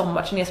modes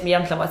sommarturné, som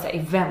egentligen var ett så här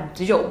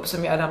eventjobb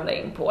som jag ramlade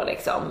in på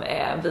liksom,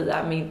 via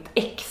mitt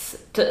ex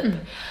typ.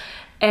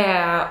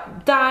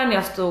 Där när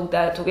jag stod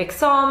där och tog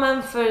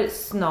examen för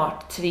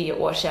snart 3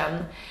 år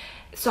sedan,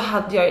 så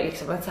hade jag ju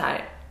liksom en så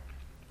här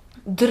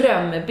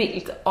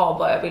drömbild av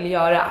vad jag ville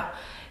göra.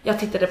 Jag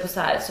tittade på så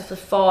här Sofie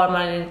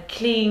Farman,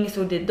 Kling, så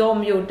det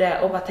de gjorde,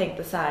 och bara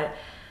tänkte så här,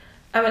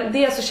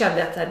 dels så kände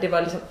jag att så här, det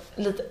var liksom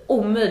lite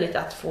omöjligt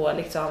att få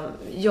liksom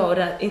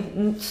göra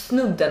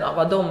snudden av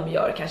vad de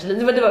gör kanske.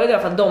 Det var i alla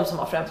fall de som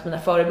var främst mina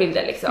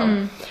förebilder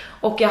liksom.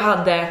 Och jag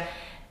hade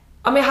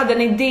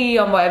en idé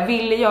om vad jag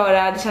ville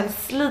göra. Det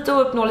kändes lite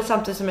ouppnåeligt,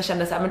 samtidigt som jag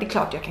kände så här, men det är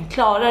klart jag kan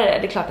klara det.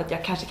 Det är klart att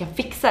jag kanske kan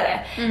fixa det.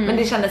 Men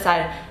det kändes så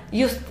här,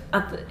 just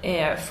att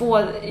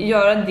få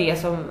göra det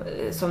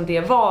som det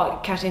var,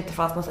 kanske inte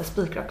fanns någon så här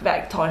spikrak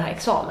väg. Ta den här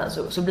examen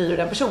så blir du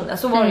den personen.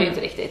 Så var det ju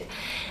inte riktigt.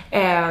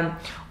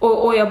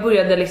 Och jag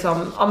började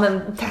liksom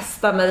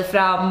testa mig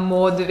fram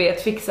och du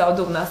vet, fixa och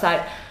dona så här.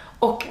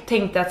 Och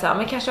tänkte att så här,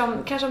 men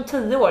kanske om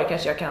 10 år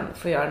kanske jag kan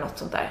få göra något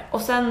sånt där.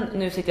 Och sen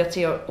nu sitter jag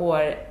 3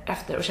 år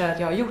efter och känner att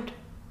jag har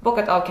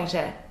bockat av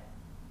kanske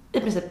i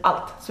princip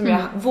allt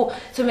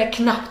som jag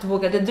knappt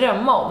vågade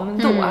drömma om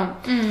då.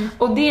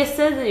 Och det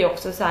säger ju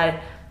också så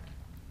här,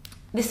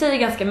 det säger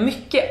ganska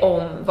mycket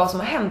om vad som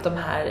har hänt de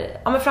här,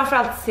 men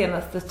framförallt de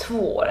senaste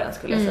 2 åren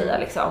skulle jag säga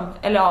liksom.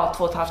 Eller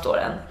 2,5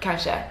 åren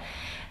kanske.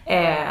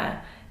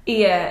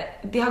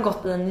 Det har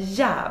gått i en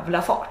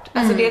jävla fart.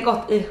 Alltså det har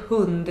gått i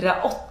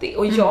 180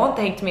 och jag har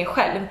inte hängt med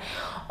själv.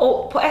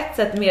 Och på ett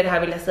sätt med det här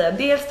vill jag säga,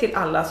 dels till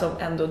alla som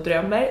ändå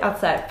drömmer, att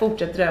så här,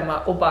 fortsätt drömma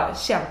och bara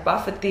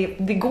kämpa, för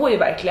det går ju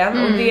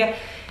verkligen. Och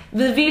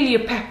vi vill ju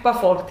peppa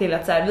folk till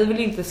att så här, vi vill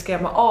inte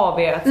skrämma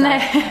av er att så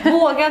här,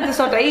 våga inte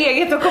starta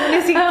eget och kommer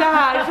ni sitta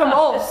här som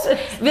oss.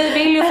 Vi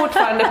vill ju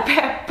fortfarande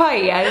peppa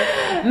er,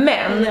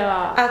 men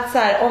att så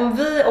här,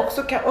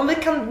 om vi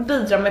kan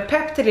bidra med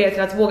pepp till er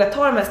till att våga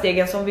ta de här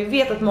stegen som vi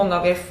vet att många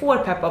av er får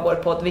peppa vår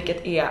podd,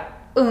 vilket är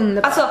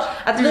underbart. Alltså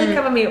att vi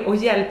kan vara med och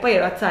hjälpa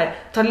er att så här,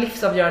 ta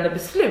livsavgörande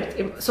beslut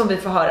som vi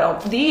får höra om.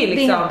 Det är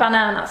liksom det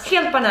är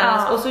helt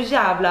bananas och så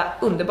jävla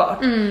underbart.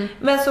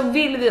 Men så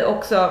vill vi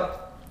också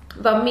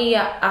vara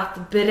med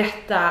att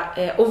berätta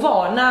och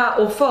varna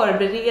och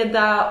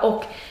förbereda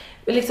och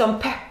liksom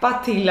peppa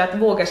till att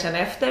våga känna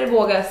efter,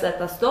 våga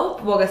sätta stopp,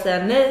 våga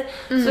säga nej.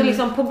 Så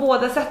liksom på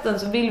båda sätten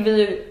så vill vi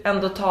ju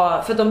ändå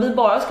ta, för om vi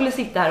bara skulle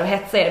sitta här och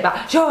hetsa er, bara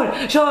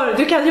kör,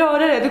 du kan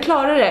göra det, du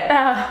klarar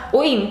det.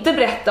 Och inte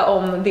berätta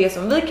om det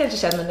som vi kanske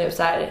känner nu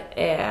så här,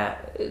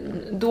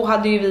 då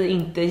hade ju vi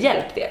inte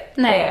hjälpt det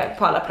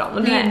på alla plan.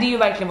 Och det är ju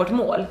verkligen vårt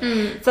mål.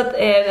 Så att,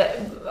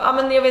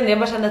 men jag vet inte, jag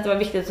bara kände att det var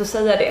viktigt att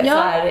säga det. Så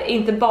här,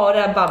 inte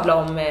bara babbla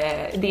om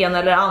det ena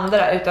eller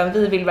andra, utan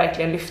vi vill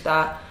verkligen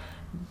lyfta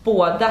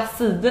båda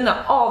sidorna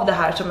av det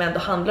här, som ändå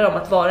handlar om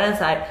att vara en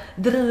så här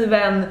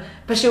driven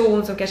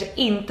person som kanske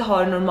inte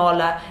har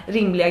normala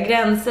rimliga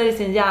gränser i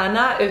sin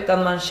hjärna,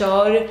 utan man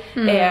kör.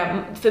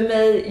 För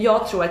mig,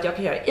 jag tror att jag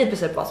kan göra i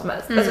princip vad som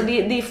helst. Alltså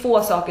det är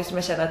få saker som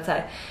jag känner att så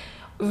här,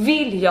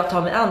 vill jag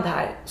ta mig an det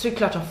här så är det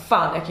klart som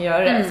fan jag kan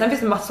göra det. Sen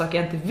finns det massa saker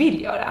jag inte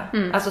vill göra.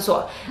 Alltså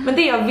så. Men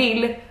det jag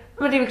vill,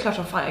 Men det är väl klart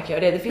som fan jag kan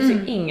göra det. Det finns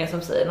ju ingen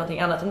som säger någonting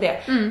annat om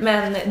det.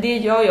 Men det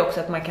gör ju också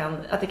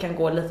att det kan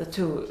gå lite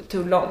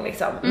too long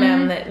liksom.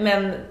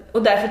 Men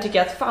och därför tycker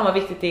jag att fan vad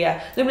viktigt det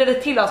är. Nu blir det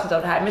till avsnitt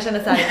av det här, men jag känner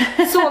så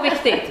här, så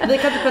viktigt. Vi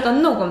kan inte prata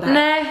nog om det här.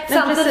 Nej,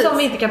 samtidigt som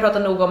vi inte kan prata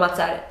nog om att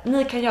så här,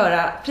 ni kan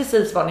göra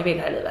precis vad ni vill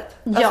här i livet.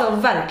 Alltså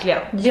verkligen.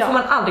 Det får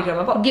man aldrig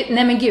glömma bort.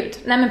 Nej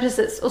men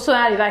precis. Och så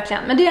är det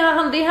verkligen. Men det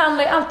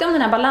handlar ju alltid om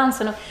den här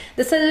balansen. Och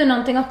det säger ju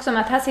någonting också om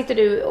att här sitter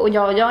du och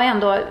jag är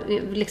ändå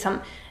liksom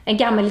en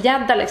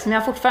gammelgädda liksom.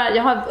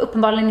 Jag har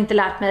uppenbarligen inte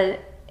lärt mig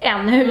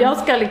än hur jag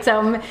ska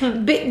liksom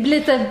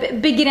lite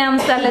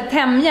begränsa eller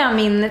tämja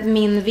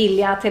min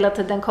vilja till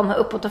att den kommer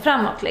uppåt och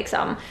framåt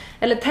liksom.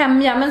 Eller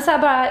tämja, men så här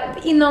bara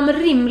inom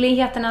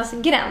rimligheternas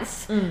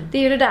gräns. Det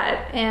är ju det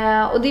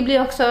där. Och det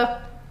blir också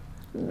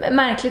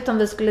märkligt om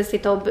vi skulle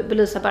sitta och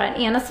belysa bara den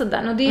ena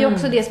sidan. Och det är ju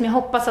också det som jag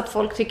hoppas att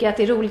folk tycker att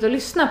det är roligt att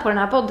lyssna på den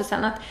här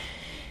podden, att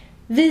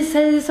vi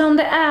säger som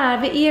det är.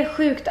 Vi är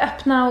sjukt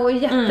öppna och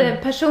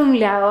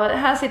jättepersonliga. Och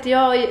här sitter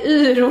jag i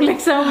yr och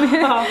liksom.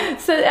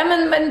 Så, ja,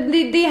 men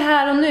det är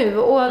här och nu.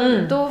 Och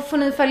då får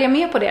ni följa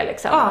med på det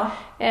liksom.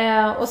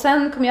 Och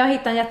sen kommer jag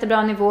hitta en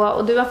jättebra nivå.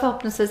 Och du har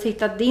förhoppningsvis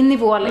hittat din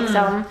nivå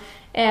liksom.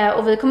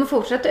 Och vi kommer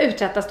fortsätta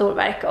uträtta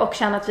storverk och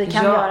känna att vi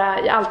kan göra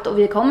allt, och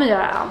vi kommer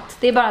göra allt.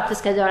 Det är bara att vi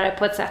ska göra det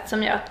på ett sätt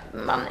som gör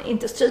att man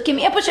inte stryker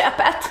med på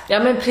köpet. Ja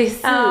men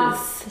precis.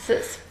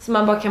 Så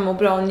man bara kan må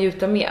bra och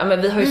njuta med.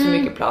 Men vi har ju så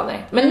mycket planer.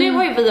 Men nu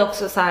har ju vi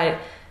också så här,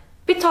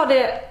 vi tar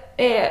det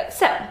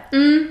sen.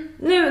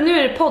 Nu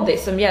är det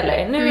poddis som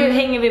gäller. Nu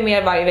hänger vi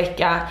mer varje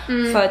vecka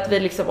för att vi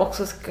liksom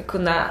också ska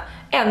kunna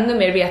ännu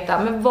mer veta,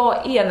 men vad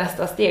är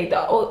nästa steg då?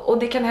 Och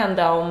det kan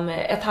hända om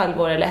ett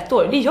halvår eller ett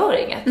år. Det gör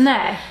inget.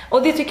 Nej.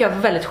 Och det tycker jag är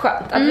väldigt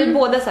skönt. Att vi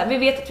båda så här, vi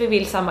vet att vi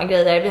vill samma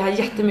grejer. Vi har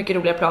jättemycket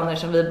roliga planer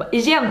som vi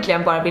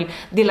egentligen bara vill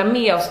dela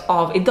med oss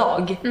av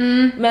idag.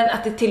 Men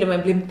att det till och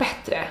med blir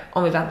bättre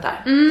om vi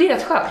väntar. Det är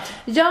rätt skönt.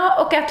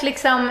 Ja, och att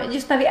liksom,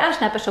 just när vi är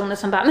såna här personer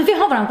som bara, men vi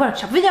har våran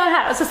workshop, vi gör det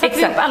här. Och så sätter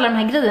vi upp alla de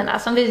här grejerna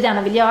som vi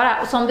gärna vill göra.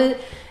 Och som vi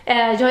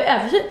jag är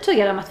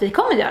övertygad om att vi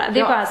kommer göra. Det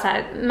är bara så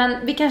här, men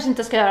vi kanske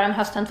inte ska göra den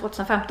hösten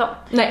 2015.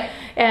 Nej.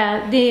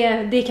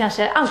 Det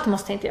kanske, allt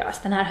måste inte göras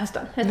den här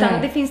hösten. Utan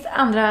det finns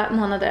andra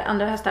månader,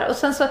 andra höstar. Och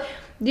sen så,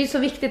 det är så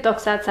viktigt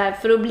också att så här,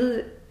 för att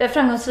bli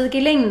framgångsrik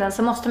i längden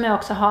så måste man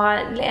också ha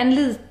en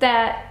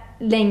lite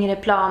längre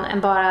plan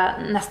än bara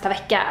nästa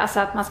vecka. Alltså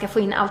att man ska få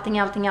in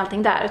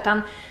allting där.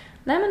 Utan,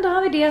 nej men då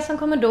har vi det som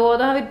kommer då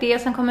har vi det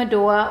som kommer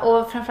då.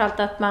 Och framförallt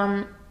att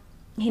man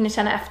hinner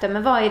känna efter,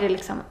 men vad är det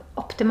liksom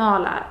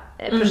optimala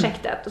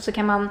projektet, och så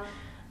kan man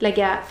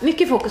lägga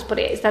mycket fokus på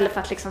det istället för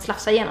att liksom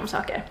slafsa igenom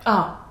saker.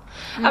 Ja,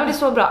 men det är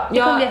så bra. Det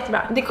kommer bli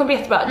jättebra. Det kommer bli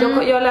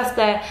jättebra. Jag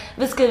läste,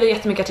 vi skriver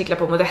jättemycket artiklar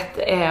på Modett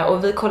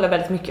och vi kollar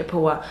väldigt mycket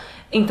på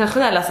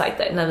internationella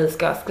sajter när vi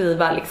ska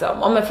skriva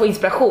liksom, om man får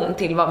inspiration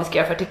till vad vi ska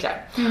göra för artiklar.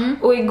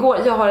 Och igår,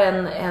 jag har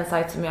en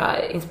sajt som jag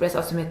inspireras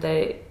av som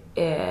heter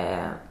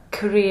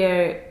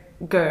Career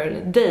Girl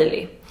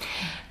Daily.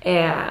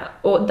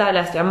 Och där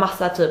läste jag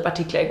massa typ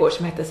artiklar igår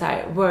som heter så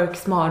här: work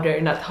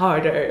smarter not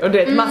harder, och du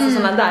vet massa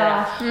sådana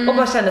där. Och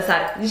bara kände så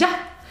här,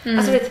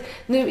 alltså vet,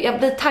 nu jag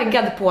blir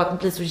taggad på att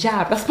bli så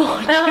jävla smart.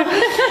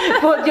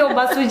 På att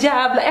jobba så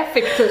jävla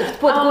effektivt,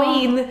 på att gå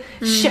in,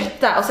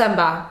 kötta och sen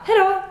bara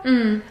hejdå.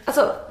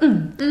 Alltså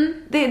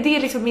det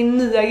är liksom min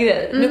nya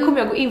grej. Nu kommer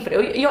jag gå in för det.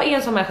 Och jag är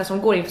en sån människa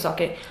som går in för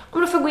saker.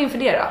 Om då får jag gå in för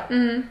det då.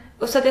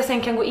 Och så att jag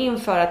sen kan gå in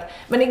för att,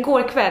 men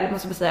igår kväll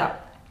måste jag säga,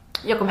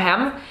 jag kom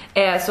hem,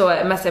 så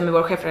messade jag med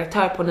vår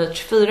chefredaktör på Nytt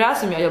 24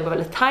 som jag jobbar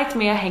väldigt tight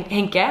med,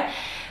 Henke,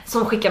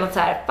 som skickade något så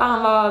här: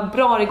 han var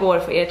bra igår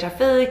för er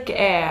trafik,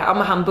 ja,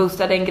 men han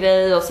boostade en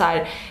grej och så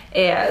här,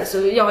 så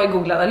jag har ju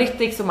Google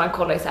Analytics och man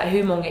kollar ju så här,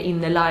 hur många är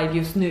inne live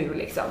just nu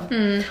liksom.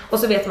 Och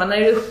så vet man när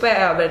det är uppe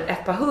över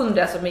ett par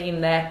hundra som är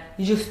inne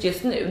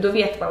just nu, då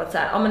vet man att så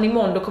här, ja men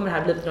imorgon då kommer det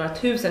här bli några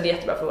tusen, det är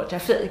jättebra för vår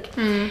trafik.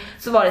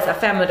 Så var det så här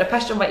 500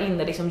 personer var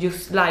inne liksom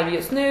just live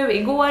just nu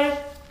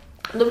igår.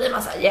 Då blir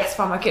man så här, yes,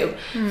 fan vad kul.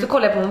 Så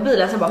kollar jag på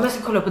mobilen så bara, men jag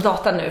ska kolla upp på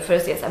datan nu för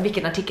att se så här,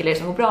 vilken artikel är det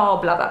som går bra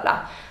och bla bla bla.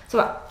 Så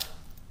bara,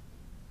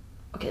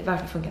 okej,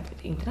 varför funkar inte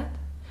mitt internet?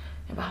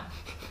 Jag bara,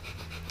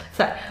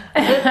 så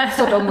här,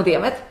 starta om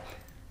modemet.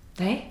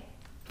 Nej,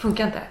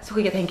 funkar inte. Så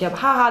skickade jag, tänker jag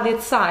bara, haha, det är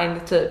ett sign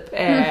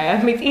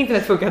typ. Mitt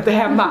internet funkar inte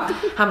hemma.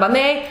 Han bara,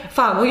 nej,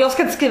 fan, och jag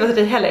ska inte skriva till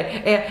dig heller.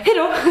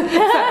 Hejdå.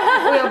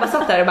 Och jag bara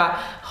satt där och bara,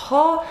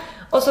 ha.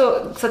 Och så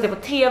satt jag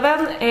på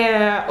tvn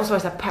och så var det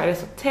så här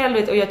Paris Hotel,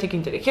 vet, och jag tycker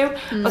inte det är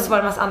kul. Och så var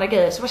det en massa andra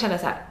grejer, så bara kände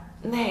jag så här,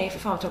 nej för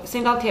fan vad tråkigt.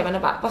 Sen av tvn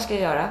och bara, vad ska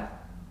jag göra?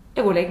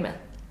 Jag går och lägger mig.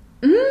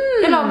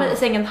 Jag la mig i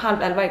sängen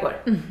 10:30 igår.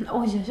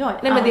 Oj.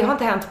 Nej men det har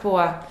inte hänt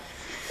på.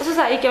 Och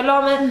så här gick jag och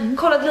la mig,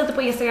 kollade lite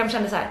på Instagram och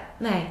kände så här,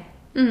 nej.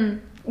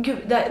 Gud,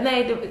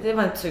 nej det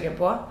var jag inte sugen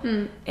på.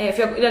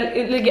 För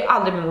jag ligger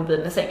aldrig med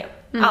mobilen i sängen.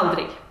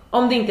 Aldrig.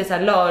 Om det inte är så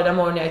här lördag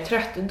morgon jag är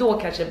trött, då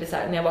kanske det blir så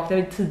här när jag vaknar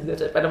vid 10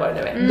 typ eller vad det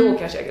nu är. Då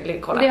kanske jag ligger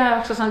och kollar. Det har jag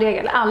också som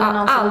regel. Alla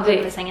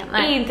någonsin i sängen.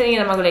 Nej. Inte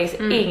innan man går och lägger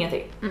sig,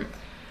 ingenting.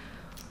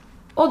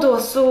 Och då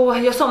så,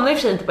 jag somnade i och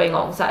för sig inte på en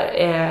gång så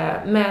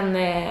här,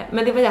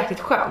 men det var jäkligt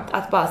skönt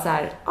att bara så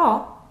här,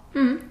 ja,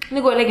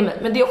 Nu går jag och lägger mig.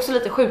 Men det är också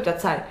lite sjukt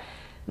att så här,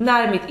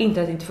 när mitt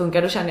internet inte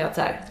funkar, då känner jag att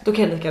så här, då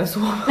kan jag lika gärna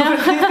sova. Det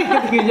finns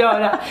ingenting att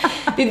göra.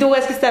 Det är då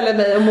jag ska ställa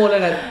mig och måla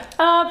den.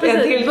 Ja,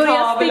 precis.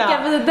 Börja sticka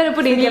vidare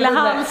på din lilla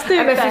halsduk.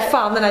 Ja, men för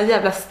fan, den här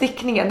jävla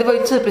stickningen. Det var ju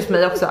typiskt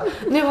mig också.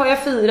 Nu har jag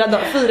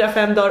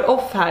 4-5 dagar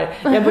off här.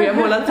 Jag börjar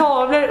måla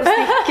tavlor och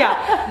sticka.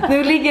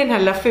 Nu ligger den här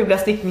lilla fula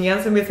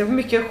stickningen som är så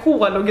mycket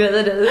hål och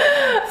grejer i.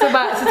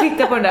 Så tittar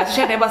jag på den där, så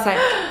känner jag bara så här,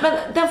 men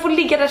den får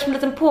ligga där som en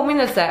liten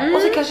påminnelse.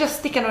 Och så kanske jag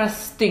stickar några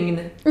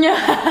stygn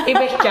i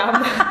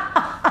veckan.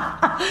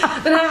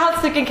 Den här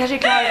halsduken kanske är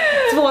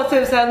klar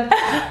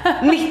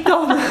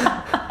 2019.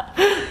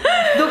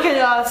 Då kan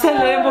jag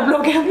sälja den på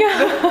bloggen.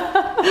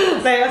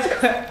 Nej, jag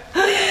skojar.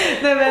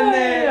 Nej, men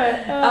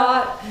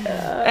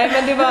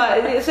men det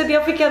var så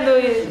jag fick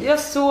ändå, jag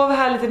sov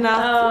här lite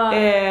natt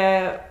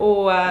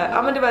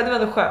men det var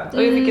ändå skönt.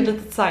 Och jag fick ett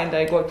litet sign där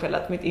igår kväll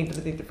att mitt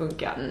internet inte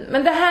funkar.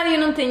 Men det här är ju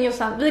någonting,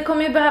 Jossan, vi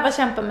kommer ju behöva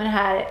kämpa med det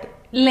här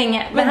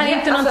länge. Men det här är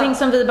inte någonting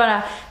som vi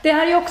bara, det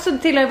här är ju också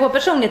tillhör vår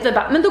personlighet. Vi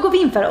bara, men då går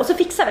vi in för det och så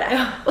fixar vi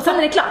det. Och sen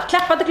är det klart,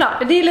 klappat och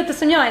klart. Det är lite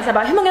som jag är så här,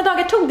 bara, hur många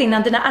dagar tog det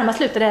innan dina armar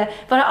slutade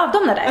vara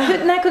avdomnade?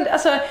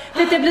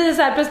 Det blir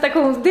så här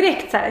prestation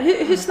direkt så här.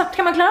 Hur snabbt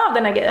kan man klara av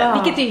den här grejen?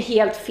 Vilket är ju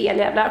helt fel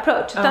jävla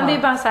approach. Utan det är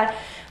bara så här,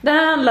 det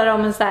här handlar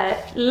om en så här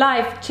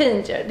life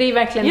changer. Det är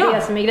verkligen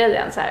det som är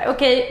grejen. Så här,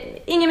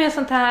 okej, inget mer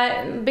sånt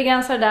här.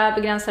 Begränsa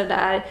det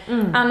där.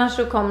 Annars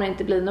så kommer det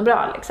inte bli något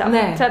bra.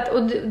 Liksom. Så att,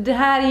 och det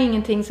här är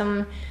ingenting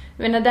som...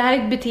 det här är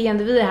ett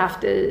beteende vi har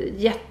haft i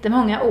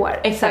jättemånga år.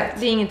 Exakt.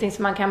 Det är ingenting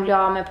som man kan bli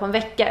av med på en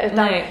vecka.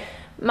 Utan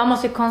man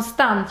måste ju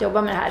konstant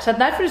jobba med det här. Så att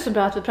därför är det så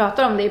bra att vi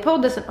pratar om det i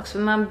podden också.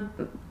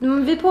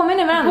 Vi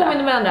påminner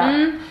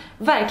varandra.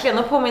 Verkligen,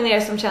 och påminner er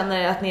som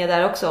känner att ni är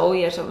där också. Och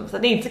er som så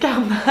att ni inte kan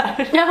hamna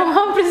här.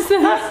 Ja, precis.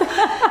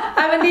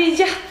 Nej, men det är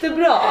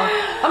jättebra.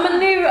 Ja, men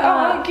nu,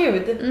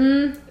 gud.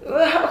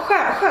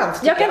 Skönt.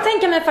 Jag kan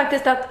tänka mig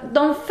faktiskt att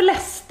de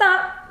flesta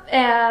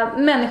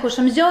människor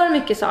som gör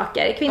mycket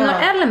saker, kvinnor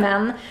eller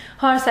män,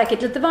 har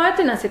säkert lite varit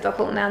i den här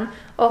situationen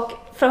och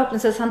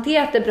förhoppningsvis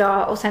hanterat det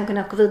bra och sen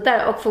kunnat gå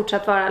vidare och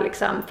fortsatt vara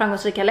liksom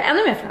framgångsrika eller ännu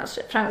mer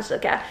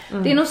framgångsrika.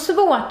 Det är nog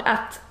svårt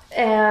att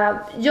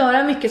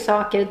göra mycket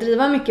saker,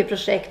 driva mycket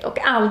projekt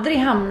och aldrig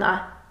hamna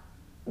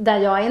där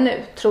jag är nu,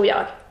 tror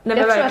jag. Nej,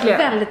 jag tror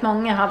verkligen. att väldigt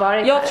många har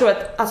varit Jag tror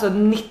att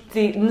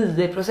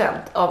 99%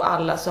 av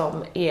alla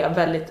som är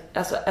väldigt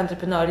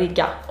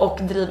entreprenöriga och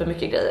driver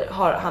mycket grejer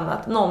har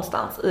hamnat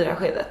någonstans i det här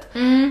skedet.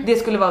 Det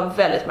skulle vara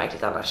väldigt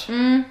märkligt annars.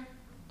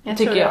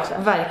 Tycker jag också.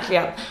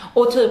 Verkligen.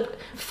 Och typ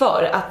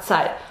för att så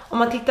här, om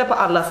man tittar på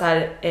alla så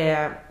här,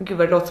 gud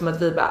vad det låter som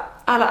att vi bara,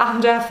 alla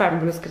andra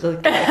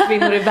framgångsrika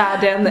kvinnor i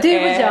världen. Du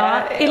och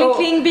jag, eller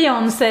kring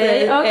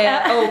Beyoncé och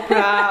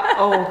Oprah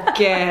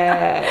och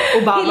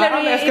Obama.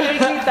 Hillary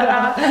Clinton.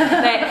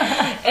 Nej,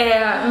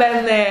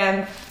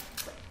 men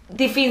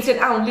det finns ju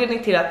en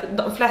anledning till att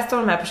de flesta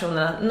av de här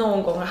personerna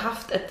någon gång har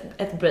haft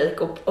ett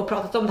break och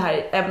pratat om det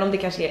här, även om det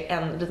kanske är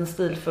en liten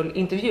stilfull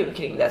intervju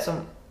kring det som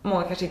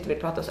många kanske inte vill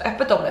prata så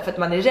öppet om det, för att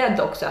man är rädd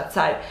också att så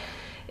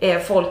här,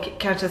 folk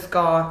kanske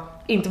ska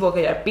inte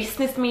våga göra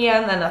business med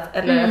en,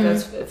 eller att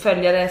ens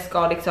följare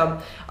ska liksom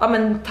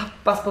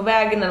tappas på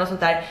vägen eller något sånt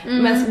där.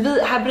 Men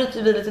här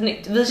bryter vi lite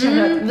nytt. Vi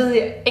känner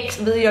att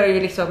vi gör ju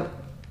liksom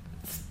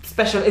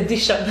special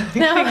edition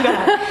kring det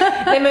här.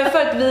 Nej, men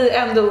för att vi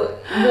ändå,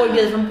 vår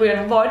grej från början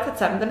har varit att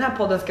så här, den här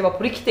podden ska vara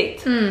på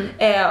riktigt.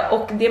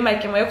 Och det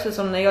märker man ju också,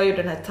 som när jag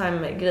gjorde den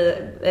här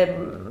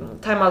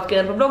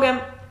time-out-grejen på bloggen.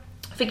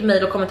 Fick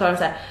mejl och kommentarer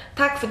så här: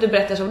 tack för att du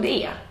berättar som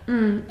det är.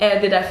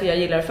 Det är därför jag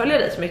gillar att följa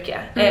dig så mycket.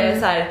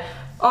 Så här,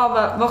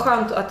 vad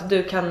skönt att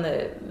du kan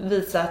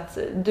visa att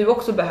du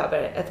också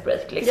behöver ett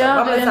break liksom.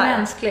 Ja, du är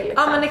mänsklig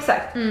liksom. Ja, men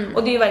exakt.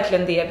 Och det är ju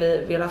verkligen det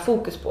vi vill ha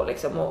fokus på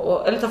liksom,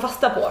 eller ta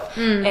fasta på.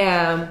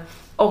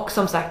 Och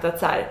som sagt att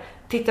så här,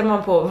 tittar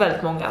man på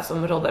väldigt många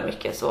som roddar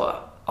mycket så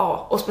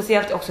och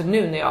speciellt också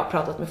nu när jag har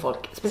pratat med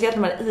folk, speciellt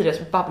när man är i det,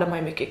 så babblar man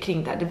ju mycket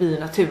kring det här. Det blir ju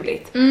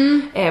naturligt.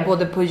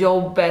 Både på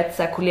jobbet,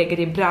 så här, kollegor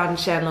i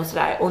branschen och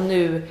sådär. Och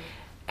nu,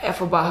 jag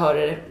får bara höra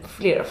det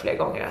fler och fler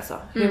gånger alltså.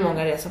 Hur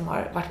många det är som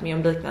har varit med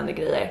om liknande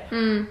grejer.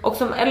 Och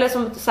som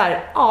så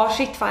här,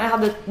 shit fan, jag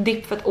hade ett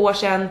dipp för ett år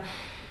sedan.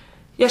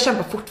 Jag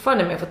kämpar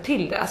fortfarande med att få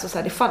till det. Alltså så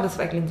här, det fanns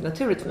verkligen inte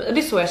naturligt för mig. Och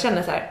det är så jag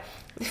känner så här.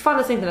 Det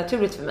fanns inte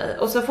naturligt för mig.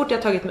 Och så fort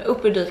jag tagit mig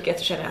upp ur dyket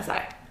så känner jag så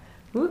här: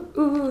 nu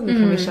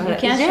kan vi köra. Nu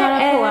kan jag köra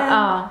på.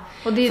 Ja.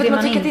 Och det är för det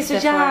man tycker att det är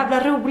så jävla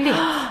roligt.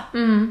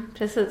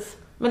 Precis.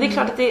 Men det är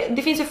klart att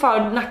det finns ju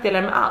för- och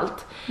nackdelar med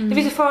allt. Det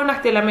finns ju för- och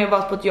nackdelar med att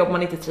vara på ett jobb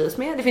man inte trivs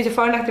med. Det finns ju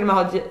för- och nackdelar med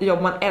att ha ett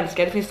jobb man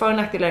älskar. Det finns för- och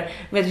nackdelar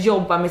med att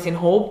jobba med sin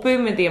hobby,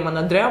 med det man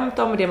har drömt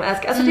om, med det man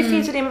älskar. Alltså det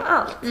finns ju det med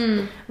allt.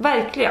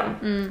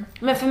 Verkligen.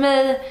 Men för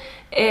mig,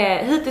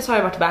 hittills har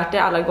det varit värt det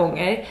alla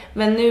gånger.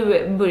 Men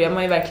nu börjar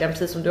man ju verkligen,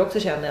 precis som du också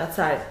känner, att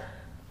så här,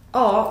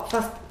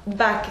 fast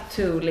back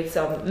to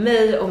liksom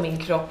mig och min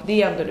kropp,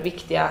 det är ändå det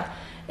viktiga.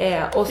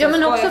 Och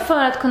men också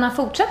för att kunna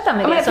fortsätta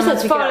med det som man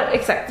tycker om.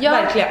 Exakt,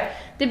 verkligen.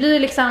 det blir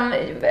liksom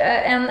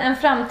en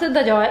framtid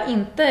där jag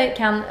inte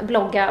kan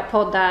blogga,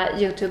 podda,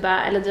 youtuba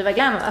eller driva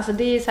glam. Alltså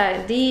det är så här,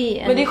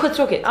 men det är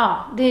skittråkigt.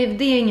 Ja, det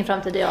är ingen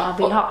framtid jag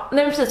vill ha.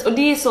 Nej men precis, och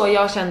det är så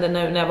jag kände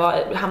nu när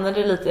jag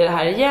hamnade lite i det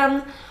här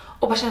igen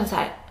och bara kände så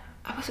här,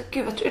 alltså,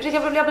 gud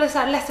vad jag blev så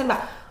här ledsen bara.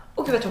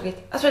 Och gud vad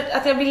tråkigt. Alltså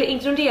att jag ville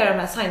ignorera de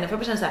här signen, för jag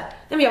bara kände så här,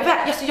 nej men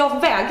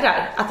jag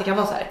vägrar att det kan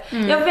vara så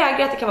här. Jag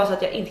vägrar att det kan vara så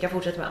att jag inte kan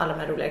fortsätta med alla de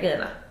här roliga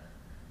grejerna.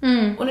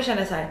 Och nu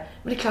känner jag så här,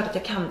 men det är klart att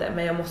jag kan det,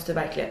 men jag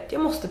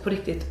måste på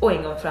riktigt och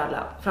en gång för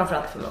alla,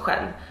 framförallt för mig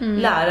själv,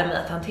 lära mig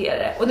att hantera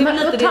det. Och det var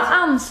lite ta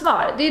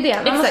ansvar, det är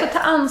det. Man måste ta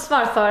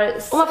ansvar för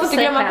och man får inte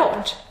glömma själv.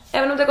 Bort.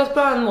 Även om det har gått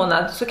bra en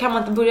månad så kan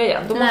man inte börja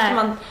igen. Då måste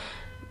man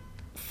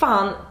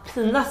fan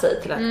pina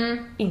sig till att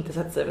inte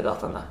sätta sig vid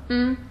datorn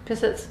då.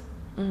 Precis.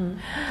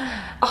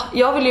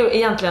 Jag vill ju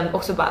egentligen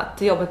också bara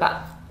till jobbet bara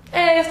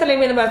jag ställer in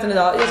mina möten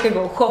idag, jag ska gå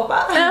och shoppa.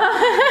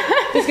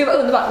 Det ska vara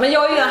underbart. Men jag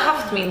har ju redan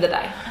haft min det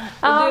där.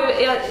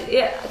 Och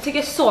jag tycker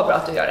det är så bra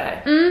att du gör det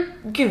här.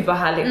 Gud vad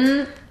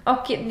härligt.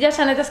 Och jag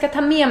känner att jag ska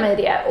ta med mig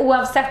det.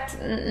 Oavsett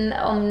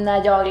om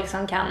när jag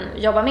liksom kan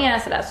jobba mer än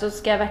sådär, så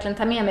ska jag verkligen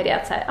ta med mig det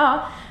att så här,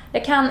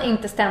 jag kan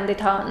inte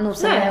ständigt ha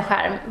nosen i en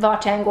skärm.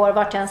 Vart jag än går,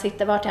 vart jag än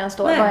sitter, vart jag än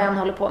står, vad jag än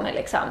håller på med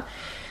liksom.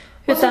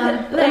 Utan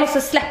jag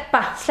måste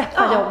släppa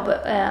jobb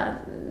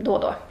då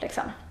och då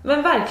liksom.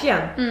 Men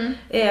verkligen.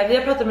 Vi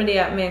har pratat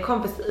med en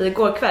kompis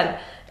igår kväll.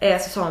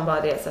 Så sa hon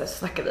bara det, så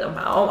snackade vi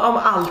om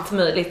allt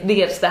möjligt.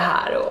 Dels det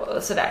här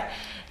och sådär.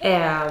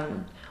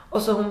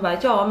 Och så hon bara,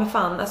 ja men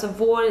fan, alltså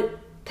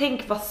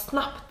tänk vad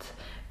snabbt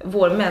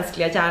vår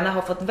mänskliga hjärna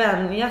har fått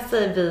vänja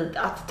sig vid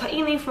att ta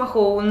in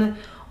information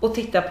och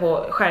titta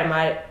på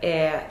skärmar.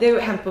 Det har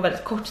hänt på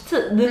väldigt kort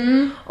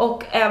tid.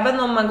 Och även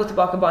om man går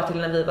tillbaka bara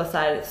till när vi var så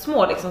här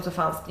små liksom, så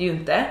fanns det ju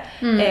inte.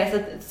 Så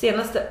att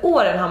senaste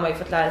åren har man ju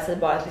fått lära sig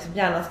bara att liksom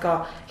hjärnan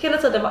ska hela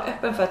tiden vara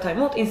öppen för att ta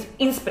emot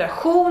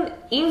inspiration,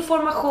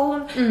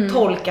 information,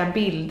 tolka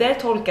bilder,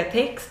 tolka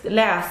text,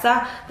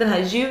 läsa den här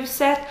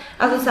ljuset.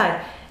 Alltså så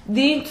här,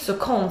 det är ju inte så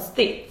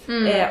konstigt.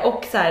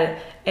 Och så här,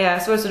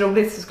 så var det så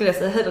roligt, så skulle jag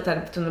säga hej då till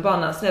henne på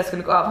tunnelbanan. Så när jag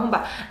skulle gå av, hon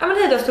bara, ja men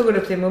hej då, stod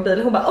upp till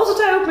mobil. Hon bara, och så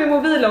tar jag upp min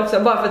mobil också,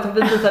 bara för att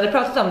vi hade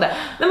pratat om det.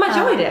 Men man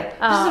gör ju det,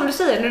 precis som du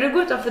säger, när du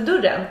går utanför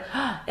dörren,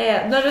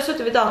 när du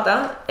sitter vid datan,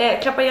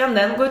 klappa igen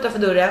den, gå utanför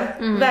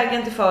dörren,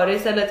 vägen till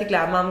Föris eller till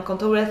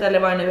Glamman-kontoret eller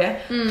vad det nu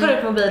är, tar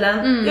upp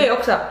mobilen, jag är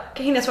också,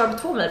 kan hinna svara på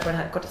 2 mejl på den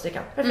här korta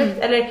sträckan,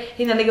 perfekt, eller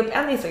hinna lägga upp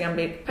en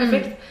Instagram-bild,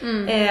 perfekt.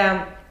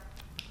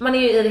 Man är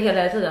ju i det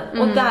hela tiden.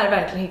 Och där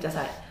verkligen hittar jag så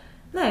här,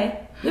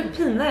 nej, nu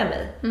pinar jag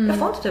mig. Jag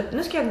får inte typ,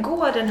 nu ska jag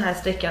gå den här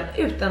sträckan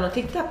utan att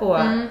titta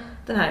på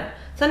den här.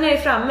 Sen när jag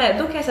är framme,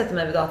 då kan jag sätta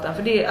mig vid datan.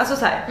 För det är, alltså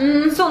så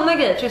här, sådana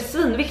grejer tror jag är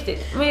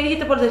svinviktigt. Men jag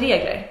hittar på lite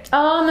regler.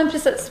 Ja, men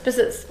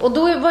precis. Och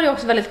då var det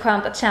också väldigt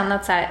skönt att känna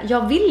att så här,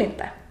 jag vill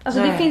inte.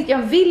 Alltså jag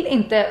vill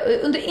inte,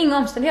 under inga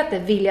omständigheter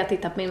vill jag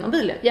titta på min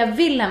mobil. Jag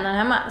vill lämna den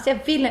hemma. Alltså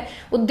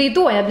och det är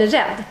då jag blir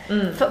rädd.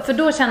 För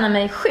då känner jag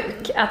mig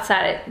sjuk. Att så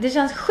här, det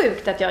känns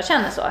sjukt att jag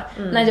känner så.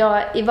 När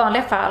jag i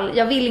vanliga fall,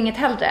 jag vill inget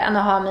hellre än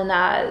att ha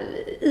mina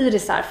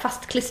irisar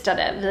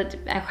fastklistrade vid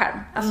en skärm.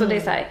 Alltså det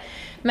är så här.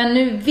 Men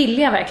nu vill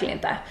jag verkligen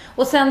inte.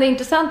 Och sen det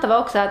intressanta var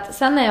också att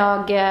sen när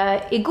jag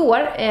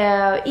igår,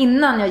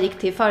 innan jag gick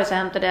till Föris och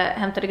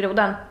hämtade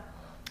grodan,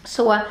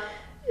 så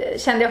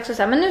kände jag också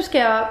så här, men nu ska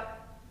jag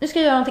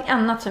göra någonting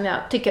annat som jag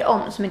tycker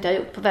om, som inte jag har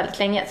gjort på väldigt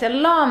länge. Så jag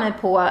la mig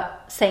på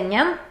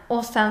sängen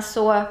och sen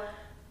så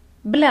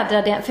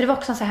bläddrade jag, för det var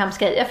också en så hemsk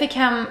grej. Jag fick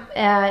hem,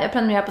 jag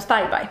prenumererade på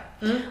Style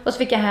By. Och så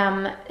fick jag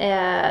hem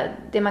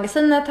det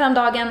magasinet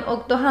häromdagen,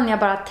 och då hann jag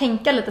bara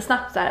tänka lite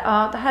snabbt så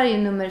här, det här är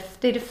ju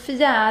det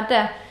är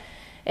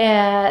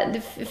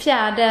det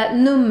fjärde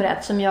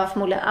numret som jag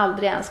förmodligen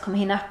aldrig ens kommer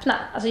hinna öppna.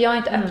 Alltså jag har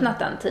inte öppnat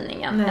den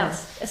tidningen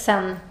ens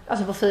sen,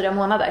 alltså på 4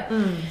 månader.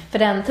 För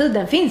den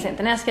tiden finns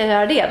inte. När jag ska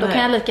göra det, då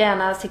kan jag lika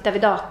gärna sitta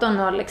vid datorn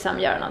och liksom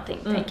göra någonting,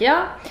 tänker jag.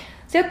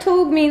 Så jag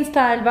tog min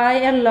Style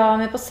By, jag la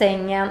mig på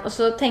sängen, och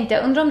så tänkte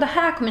jag, undrar om det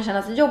här kommer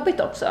kännas jobbigt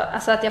också.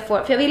 Alltså att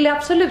för jag ville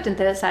absolut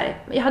inte så här,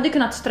 jag hade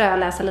kunnat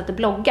ströläsa lite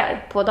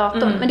bloggar på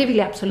datorn, men det ville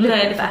jag absolut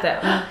inte.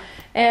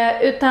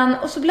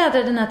 Och så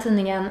bläddrade den här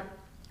tidningen,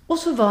 och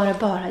så var det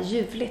bara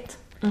ljuvligt.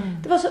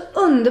 Det var så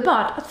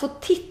underbart att få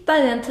titta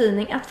i en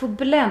tidning, att få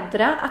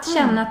bläddra, att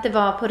känna att det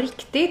var på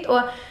riktigt.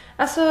 Och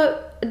alltså,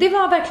 det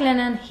var verkligen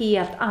en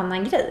helt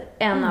annan grej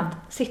än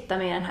att sitta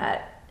med den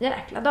här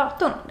jäkla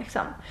datorn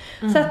liksom.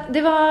 Så att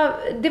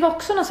det var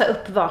också något så här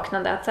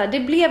uppvaknande, att så här, det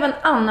blev en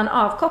annan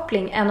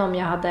avkoppling än om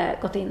jag hade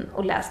gått in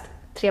och läst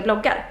 3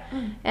 bloggar.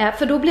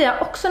 För då blir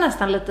jag också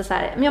nästan lite så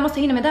här, men jag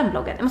måste hinna med den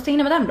bloggen, jag måste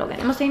hinna med den bloggen,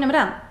 jag måste hinna med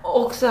den.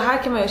 Och så här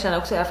kan man ju känna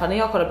också, i alla fall när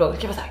jag kollar bloggen,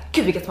 kan jag vara så här,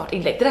 gud vilket smart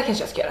inlägg, det där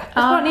kanske jag ska göra.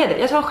 Jag sparar ner det,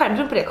 jag tar en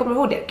skärmdump på det, kommer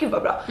ihåg det, gud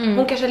vad bra.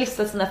 Hon kanske har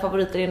listat sina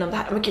favoriter inom det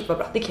här, men gud vad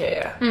bra, det kan jag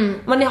göra.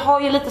 Man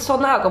har ju lite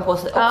sådana ögon på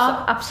sig också. Ja,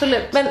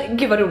 absolut. Men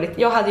gud vad roligt,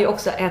 jag hade ju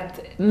också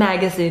ett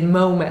magazine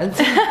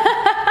moment.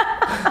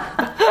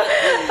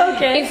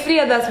 I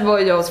fredags var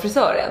jag hos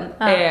frisören.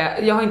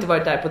 Jag har inte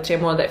varit där på 3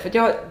 månader, för att det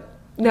har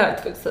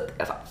inte funnits tid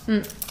i alla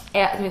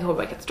fall. Mitt hår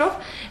var katastrof.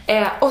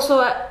 Och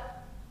så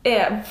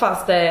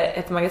fanns det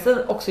ett magasin,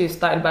 också just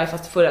Style By,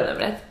 fast förra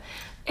numret.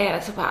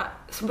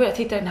 Så började jag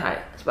titta i den här,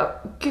 så bara,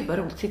 gud vad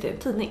roligt att titta i en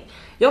tidning.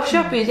 Jag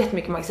köper ju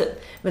jättemycket magasin,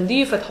 men det är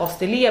ju för att ha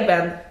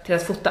stilleben till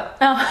att fota.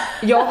 Ja.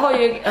 Jag har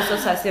ju alltså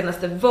så här,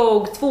 senaste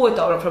Vogue, 2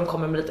 utav dem, för de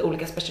kommer med lite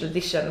olika special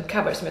edition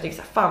covers som jag tycker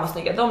så här, fan vad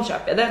snygga, de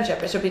köper jag, den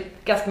köper jag. Köper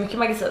ganska mycket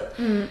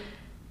magasin.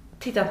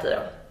 Titta inte i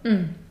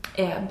dem.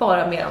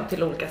 Bara med dem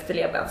till olika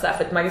stilleben, så här,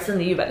 för ett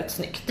magasin är ju väldigt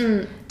snyggt.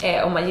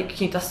 Och man kan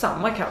ju inte ha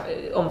samma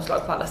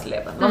omslag på alla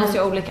stilleben, man måste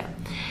ju ha olika.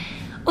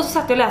 Och så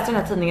satt jag och läste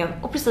den här tidningen,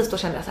 och precis då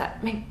kände jag så här,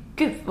 men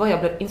gud vad jag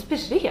blev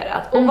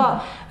inspirerad och vad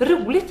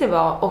roligt det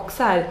var, och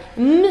så här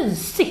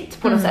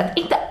mysigt på något sätt,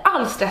 inte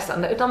alls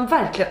stressande utan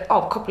verkligen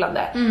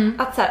avkopplande.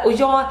 Att så här, och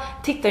jag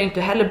tittar ju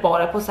inte heller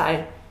bara på så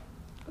här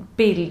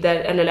bilder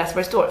eller läser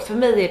vad det står. För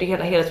mig är det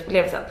hela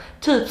helhetsupplevelsen.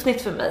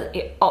 Typsnitt för mig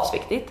är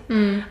asviktigt.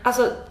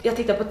 Alltså jag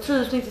tittar på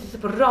typsnitt, jag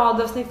tittar på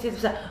radavsnitt, jag tittar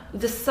på så här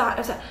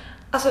design, så här,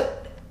 alltså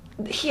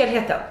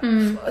helheten.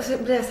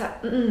 Så blir jag så här,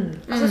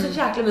 alltså så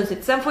jäkla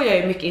mysigt. Sen får jag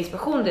ju mycket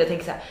inspiration där jag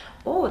tänker så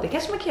här, det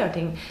kanske man kan göra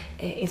någonting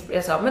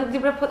inspireras av, men det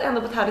blir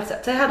ändå på ett härligt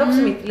sätt. Så jag hade också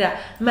mitt lilla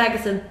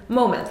magazine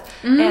moment.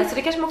 Så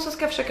det kanske man också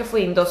ska försöka få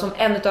in då som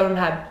en av de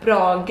här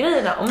bra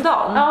grejerna om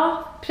dagen.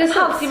 Ja, precis.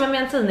 En halvtimme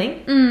med en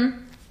tidning.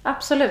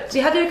 Absolut.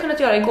 Det hade jag kunnat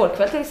göra igår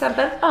kväll till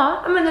exempel.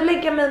 Ja, men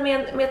lägga mig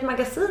med ett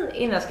magasin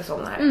innan jag ska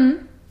somna här.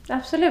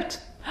 Absolut.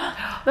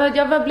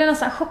 Jag blev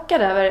nästan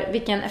chockad över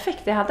vilken effekt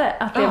det hade.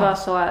 Att det var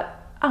så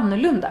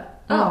annorlunda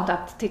mot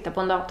att titta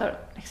på en dator.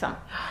 Liksom.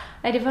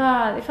 Nej, det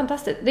är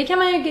fantastiskt. Det kan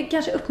man ju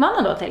kanske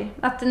uppmana då till.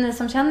 Att ni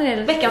som känner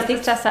er veckans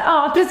tips.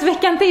 Ja, precis,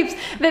 veckans tips.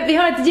 Vi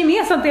har ett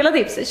gemensamt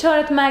delatips. Kör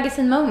ett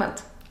magazine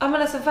moment. Ja,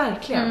 men alltså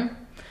verkligen.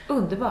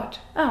 Underbart.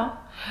 Ja.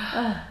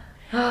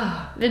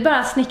 Vi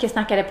bara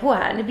snickersnackade på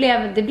här.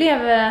 Det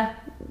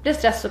blev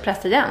stress och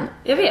press igen.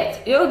 Jag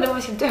vet. Jag undrar vad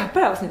vi ska döpa det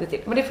här avsnittet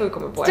till. Men det får vi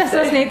komma på efter.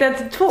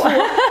 Stressavsnittet 2.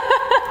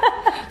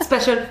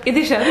 Special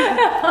edition.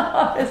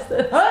 Ja,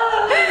 precis.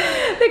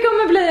 Det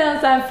kommer bli en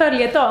sån här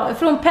följetong.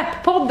 Från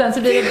Pepp-podden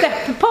så blir det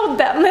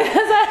Depp-podden.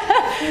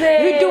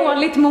 Hur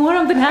dåligt mår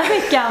de den här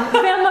veckan?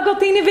 Vem har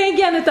gått in i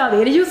väggen utav det?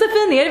 Är det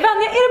Josefin? Är det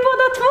Vanja? Är det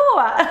båda två?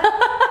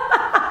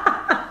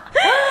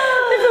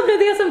 Det får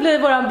bli det som blir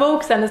våran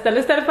bok sen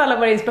istället för alla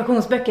våra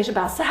inspirationsböcker, så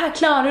bara, så här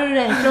klarar du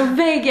dig från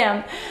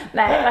väggen.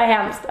 Nej, vad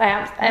hemskt.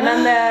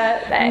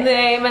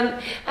 Nej, men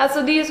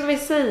alltså det är ju som vi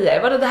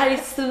säger, det här är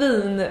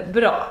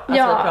svinbra att vi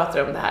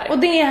pratar om det här. Och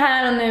det är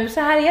här och nu, så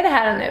här är det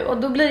här och nu. Och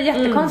då blir det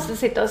jättekonstigt att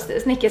sitta och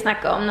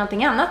snickersnacka om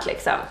någonting annat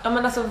liksom. Ja,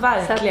 men alltså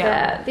verkligen. Så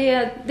att,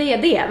 det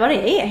är vad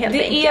det är helt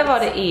enkelt. Det är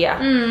vad det är.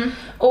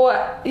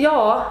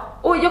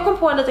 Och jag kom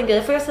på en liten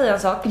grej, får jag säga en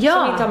sak som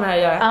inte har med det här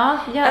att göra?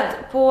 Ja,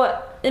 att på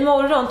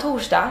imorgon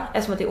torsdag,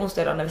 eftersom det är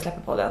onsdag idag när vi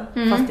släpper podden,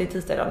 fast det är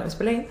tisdag idag när vi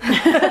spelar in.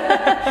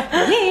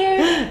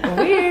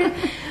 Weird.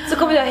 Så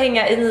kommer jag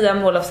hänga i nya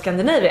Mall of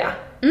Scandinavia.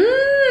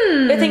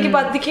 Jag tänker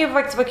bara att det kan ju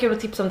faktiskt vara kul att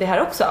tipsa om det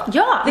här också.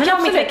 Ja, det kan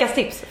vara mitt veckas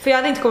tips, för jag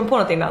hade inte kommit på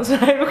något innan, så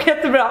det här är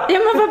jättebra. Ja,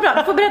 men vad bra,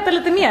 du får berätta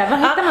lite mer. Var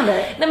hittar man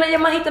dig? Nej,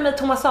 men man hittar mig i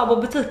Thomas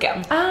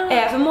Sabo-butiken.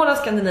 För Mall of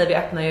Scandinavia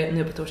öppnar ju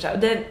nu på torsdag.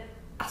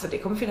 Alltså det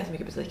kommer finnas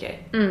mycket butiker.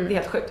 Det är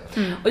helt sjukt.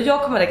 Och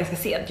jag kommer där ganska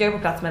sent. Jag är på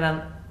plats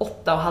mellan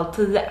 8 och halv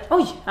 10.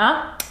 Oj,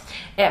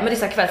 men det är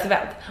så här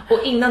kvällsevent. Och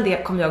innan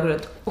det kommer jag gå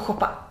runt och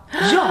shoppa.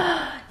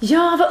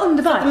 Ja, vad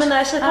underbart. Så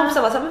mina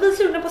tjejkompisar var så här, men vi är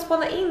sugna på att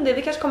spana in det,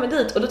 vi kanske kommer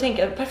dit. Och då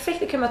tänker jag,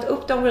 perfekt, jag kan möta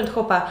upp dem, runt och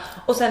shoppa.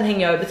 Och sen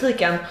hänger jag i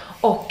butiken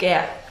och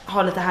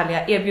har lite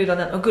härliga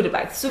erbjudanden och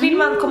goodiebags. Så vill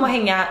man komma och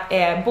hänga,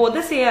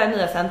 både se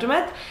nya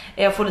centrumet,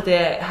 få lite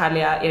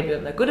härliga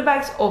erbjudanden och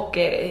goodiebags och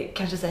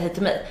kanske säga hej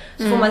till mig.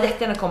 Så får man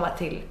jättegärna komma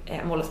till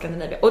Mall of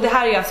Scandinavia. Och det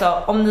här är ju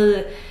alltså, om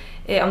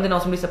det är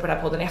någon som lyssnar på den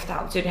här podden i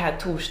efterhand, så är det här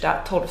torsdag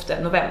 12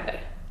 november.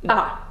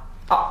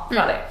 Ja,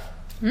 bra det.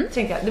 Så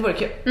tänkte jag, det vore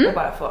kul att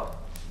bara få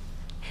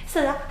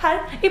säga här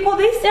i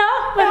poddis. Ja,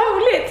 vad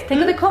roligt.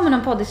 Tänk om det kommer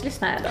någon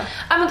poddis-lyssnare då.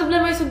 Ja, men då blir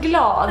man ju så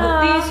glad.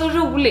 Det är ju så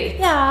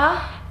roligt.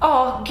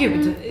 Ja,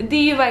 gud. Det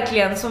är ju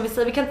verkligen, som vi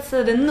säger, vi kan inte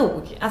säga det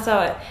nog.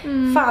 Alltså,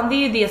 fan, det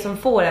är ju det som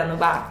får en att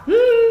bara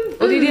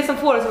och det är det som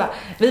får oss att bara,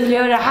 vi vill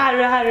göra det här och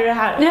det här och det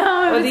här.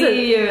 Ja, och det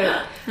är ju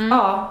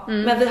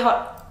men vi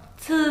har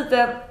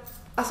tiden.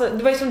 Alltså,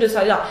 det var ju som du sa,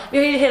 vi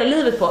har ju hela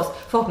livet på oss,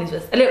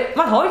 förhoppningsvis. Eller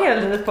man har ju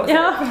hela livet på sig.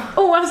 Ja,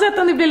 oavsett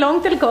om det blir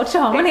långt eller kort så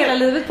har man hela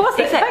livet på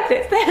sig. Exakt.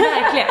 Faktiskt.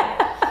 Verkligen.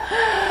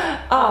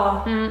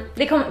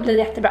 Det kommer bli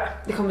jättebra.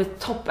 Det kommer bli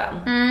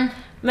toppen.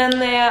 Men,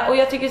 och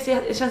jag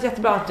tycker det känns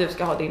jättebra att du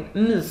ska ha din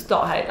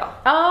mysdag här idag.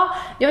 Ja,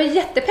 jag är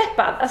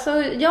jättepeppad. Alltså,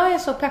 jag är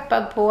så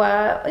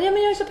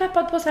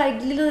peppad på så här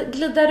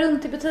glida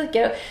runt i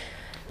butiker.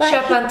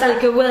 Köpa en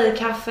take away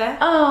kaffe.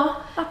 Ja,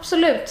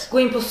 absolut. Gå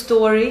in på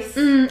stories.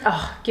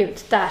 Gud,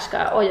 där ska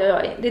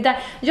oj. Det där.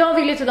 Jag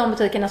vill ju till de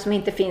butikerna som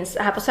inte finns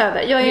här på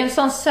Söder. Jag är ju en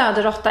sån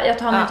söderrotta. Jag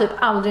tar mig typ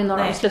aldrig norr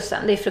om Slussen.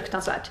 Det är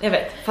fruktansvärt. Jag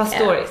vet, fast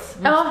stories.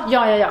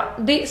 Ja.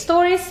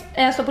 Stories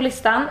står på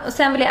listan. Och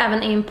sen vill jag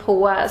även in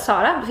på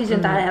Zara. Det finns ju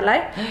inte här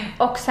heller.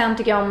 Och sen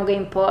tycker jag om att gå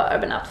in på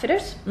Urban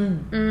Outfitters.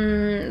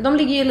 De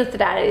ligger ju lite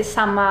där i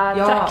samma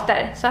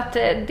trakter. Så att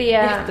det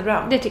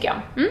jättebra. Det tycker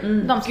jag.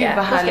 De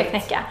ska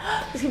knäcka.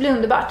 Det ska bli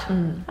underbart.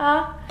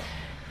 Ja.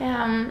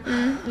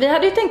 Vi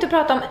hade ju tänkt att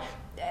prata om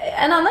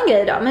en annan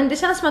grej idag, men det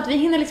känns som att vi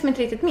hinner liksom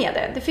inte riktigt med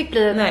det. Det fick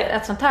bli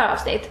ett sånt här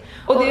avsnitt.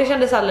 Och det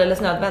kändes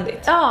alldeles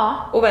nödvändigt. Ja.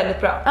 Och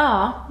väldigt bra.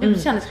 Ja,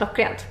 det kändes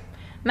klockrent.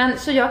 Men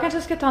så jag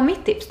kanske ska ta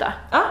mitt tips då.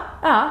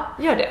 Ja,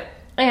 gör det.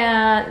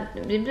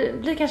 Det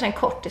blir kanske en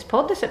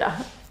kortispodd idag.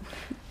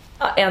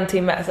 Ja, 1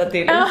 timme så att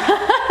det är lugnt.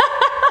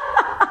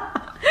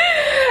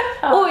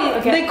 Oj,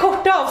 okay. Det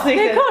korta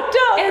avsnittet.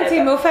 1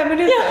 timme och 5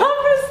 minuter. Ja,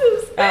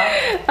 precis.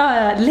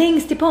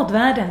 Längst i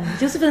poddvärlden,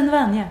 Josefin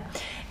Vanja.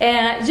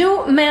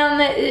 Jo,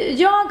 men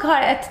jag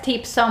har ett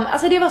tips som,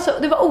 alltså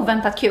det var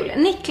oväntat kul.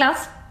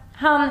 Niklas,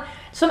 han,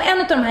 som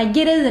en av de här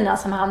grejerna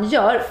som han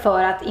gör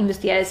för att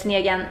investera i sin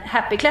egen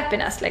happy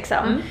clappiness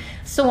liksom,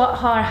 så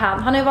har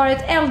han har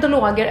varit eld och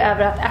lågor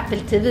över att Apple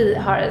TV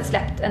har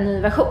släppt en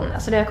ny version.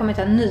 Alltså det har kommit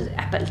en ny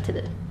Apple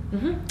TV.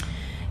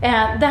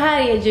 Det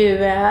här är ju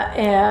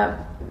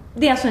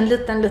det är alltså en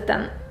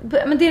liten,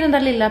 men det är den där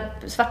lilla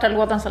svarta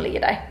lådan som ligger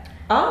där.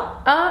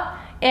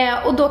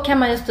 Och då kan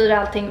man ju styra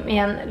allting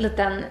med en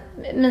liten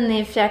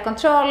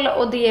mini-fjärrkontroll,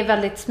 och det är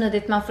väldigt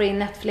smidigt. Man får in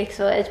Netflix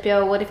och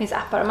HBO och det finns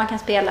appar och man kan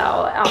spela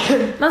och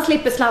man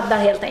slipper sladdar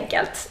helt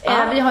enkelt.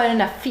 Vi har ju den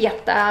där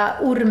feta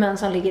ormen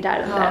som ligger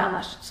där under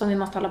annars, som vi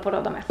måste hålla på och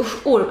råda med.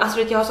 Orm, alltså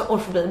jag har så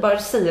ormfobi. Bara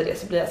du säger det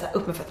så blir jag så här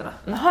upp med fötterna.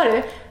 Har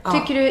du?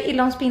 Tycker du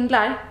illa om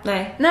spindlar?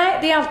 Nej,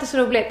 det är alltid så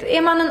roligt.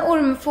 Är man en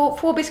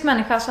ormfobisk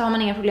människa så har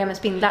man inga problem med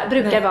spindlar.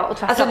 Brukar det vara och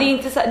tvärtom. Alltså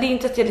det är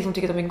inte att jag liksom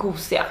tycker att de är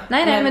gosiga.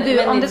 Nej,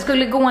 men om det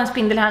skulle gå en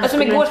spindel här.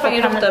 Alltså igår sprang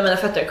en råtta över mina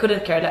fötter,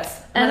 couldn't care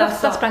less. En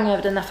råtta sprang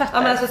över dina fötter?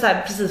 Ja, men alltså så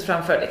här, precis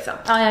framför liksom.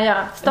 Ja.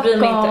 Stockholm.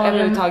 Bryr mig inte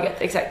överhuvudtaget,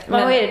 exakt.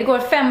 Vad är det? Det går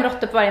 5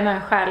 råttor på varje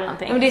människa eller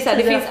någonting. Ja, men det är så här,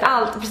 det finns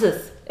allt,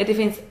 precis. Det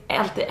finns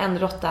alltid en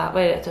råtta,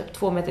 vad är det, typ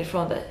 2 meter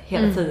ifrån dig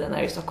hela tiden när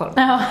du är i Stockholm.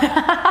 Wow.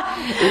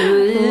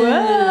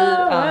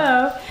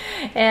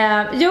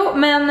 Jo,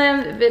 men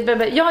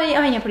jag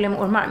har inga problem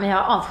med ormar, men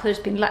jag avskyr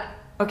spindlar.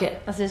 Okej.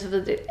 Alltså det är så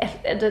vidrigt.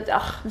 Det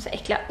är så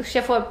äckliga. Usch,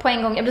 jag får på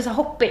en gång, jag blir så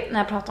hoppig när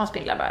jag pratar om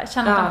spindlar bara. Jag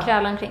känner att de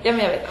krälar omkring. Ja,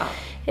 men jag vet.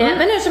 Men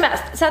hur som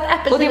helst, så att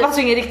Apple. Och det var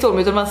alltså ingen riktig orm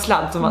utan var en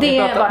sladd som man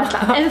pratade om. Det var en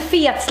sladd, en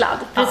fet sladd,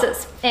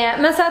 precis.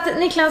 Men så att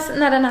Niklas,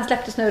 när den här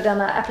släpptes nu,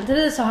 denna Apple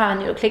TV, så har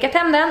han ju klickat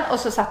hem den och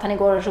så satt han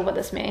igår och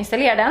roades med att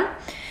installera den.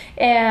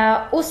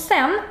 Och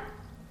sen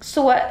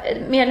så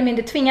mer eller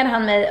mindre tvingade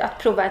han mig att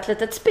prova ett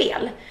litet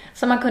spel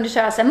som man kunde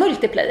köra sig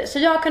multiplayer. Så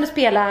jag kunde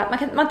spela,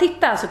 man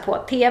tittar alltså på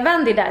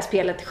tvn, det är där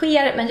spelet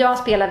sker, men jag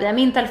spelar via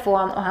min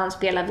telefon och han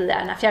spelar via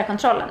den här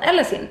fjärrkontrollen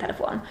eller sin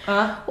telefon.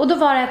 Och då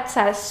var det ett så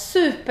här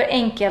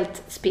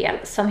superenkelt spel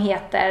som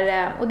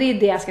heter, och det är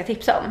det jag ska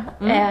tipsa om,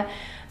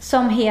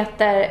 som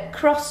heter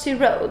Crossy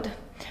Road.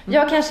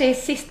 Jag kanske är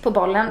sist på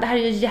bollen, det här är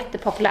ju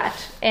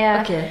jättepopulärt.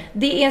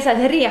 Det är en så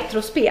här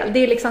retrospel, det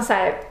är liksom så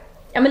här,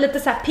 ja, men lite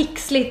så här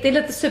pixligt, det är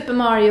lite Super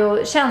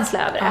Mario-känsla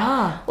över det.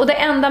 Och det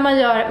enda man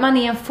gör, man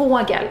är en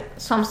fågel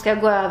som ska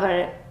gå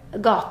över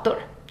gator.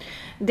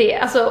 Det,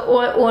 alltså,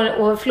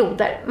 och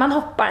floder. Man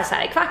hoppar så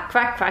här,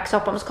 kvack, så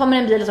hoppar man, så kommer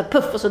en bil och så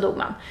puff och så dog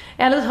man.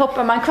 Eller så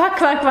hoppar man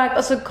kvack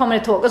och så kommer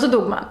ett tåg och så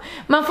dog man.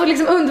 Man får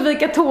liksom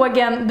undvika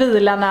tågen,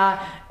 bilarna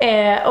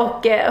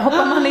och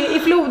hoppar man i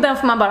floden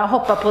får man bara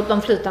hoppa på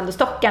de flytande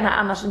stockarna,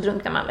 annars så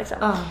drunknar man liksom.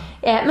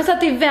 Men så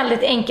att det är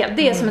väldigt enkelt.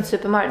 Det är som ett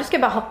Super Mario. Du ska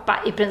bara hoppa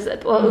i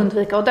princip och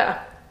undvika att dö.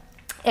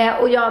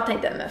 Och jag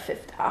tänkte, men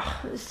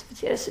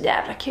det är så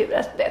jävla kul.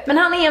 Men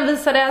han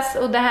envisades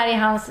och det här är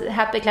hans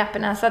happy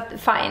clappiness, så att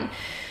fine.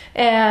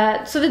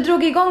 Så vi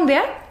drog igång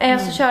det.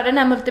 Så körde den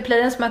här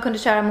multiplayern som man kunde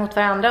köra mot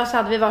varandra. Och så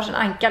hade vi varsin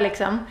anka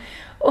liksom.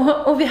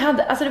 Och vi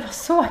hade, alltså det var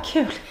så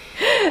kul.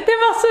 Det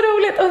var så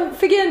roligt. Och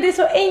för grejen, det är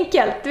så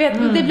enkelt. Du vet,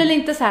 det blir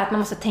inte så här att man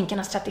måste tänka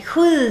någon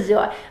strategi.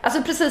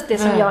 Alltså precis det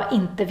som jag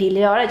inte vill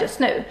göra just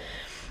nu.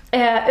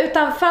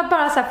 Utan för att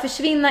bara så här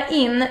försvinna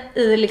in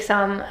i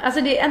liksom,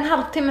 alltså det, en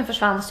halvtimme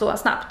försvann så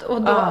snabbt.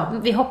 Och då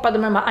vi hoppade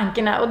med de här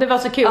ankorna och det var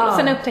så kul.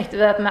 Sen upptäckte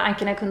vi att de här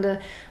ankorna kunde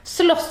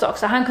slåss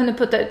också. Han kunde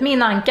putta ut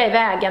min anka i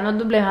vägen och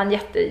då blev han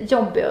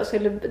jättejobbig och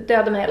skulle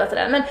döda mig hela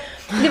tiden. Men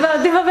det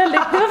var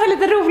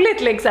väldigt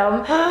roligt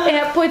liksom.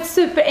 På ett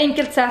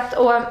superenkelt sätt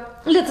och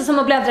lite som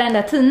att bläddra i den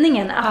där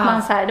tidningen. Att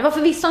man så här, det var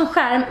förvisso en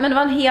skärm men det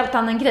var en helt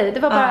annan grej. Det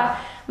var bara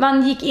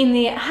man gick in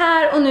i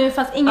här och nu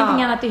fanns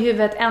ingenting annat i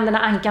huvudet än den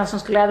här ankan som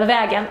skulle över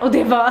vägen. Och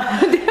det var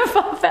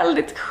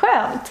väldigt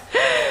skönt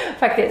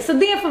faktiskt. Så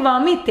det får vara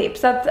mitt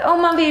tips. Att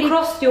om man vill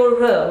Cross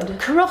your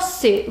road.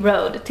 Crossy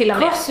road till och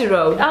med. Crossy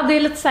road. Ja, det är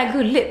lite så här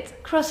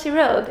gulligt. Crossy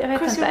road, jag vet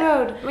Crossy inte.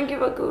 Road, men gud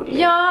vad gulligt.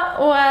 Ja,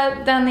 och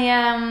den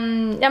är,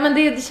 ja men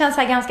det känns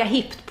så här ganska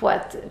hippt på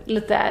ett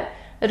lite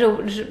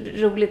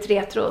roligt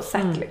retro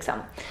sätt liksom.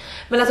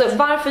 Men alltså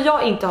varför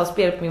jag inte har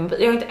spelat på min mobil,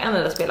 jag har inte än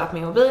enda spelat på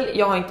min mobil,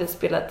 jag har inte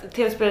spelat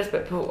tv-spel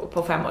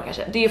på 5 år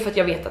kanske. Det är ju för att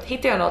jag vet att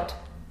hittar jag något,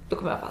 då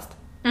kommer jag fast.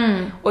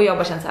 Och jag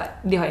bara känner så här,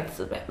 det har jag inte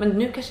tid med. Men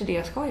nu kanske det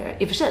jag ska göra,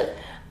 i och för sig.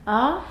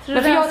 Ja,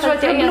 för jag tror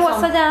att jag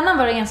blåsa hjärnan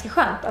var det ganska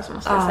skönt, alltså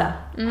måste jag säga.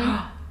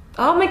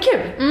 Ja, men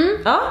kul.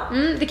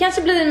 Det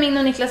kanske blir min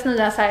och Niklas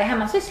nya så här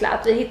hemmasyssla,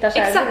 att vi hittar så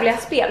här roliga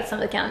spel som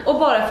vi kan. Och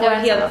bara få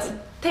helt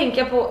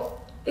tänka på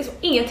Liksom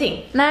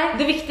ingenting. Nej.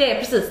 Det viktiga är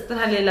precis den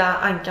här lilla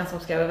ankan som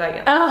ska över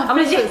vägen. Ja,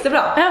 men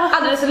jättebra. Ja.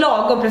 Alldeles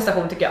lagom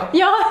prestation tycker jag.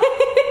 Ja.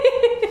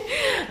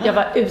 Jag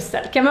var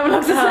usel kan man väl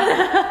också säga.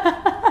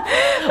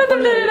 Men då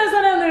blir det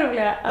nästan ännu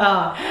roligare.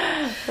 Ja.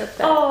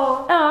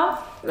 Ja.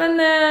 Men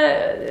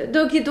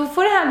då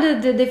får det här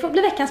det får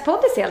bli veckans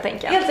poddis helt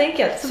enkelt. Helt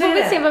enkelt. Så får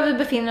vi se var vi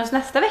befinner oss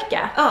nästa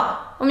vecka. Ja.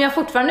 Om jag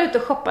fortfarande är ute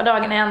och shoppar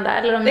dagarna i ända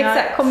eller om jag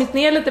har kommit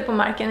ner lite på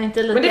marken.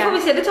 Inte lika... Men det får vi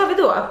se, det tar vi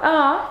då.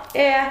 Ja.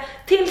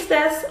 Tills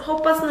dess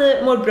hoppas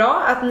ni mår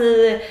bra, att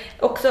ni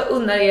också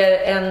unnar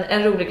er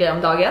en rolig grej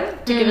om dagen.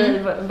 Tycker vi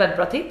är väldigt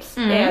bra tips.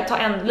 Ta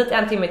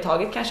en timme i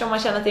taget kanske om man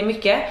känner att det är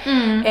mycket.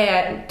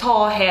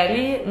 Ta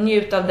helg,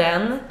 njut av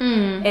den.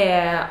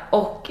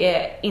 Och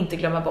inte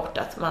glömma bort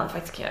att man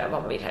faktiskt kan göra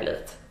vad man vill här i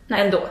livet.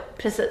 Nej, ändå.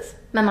 Precis,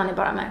 men man är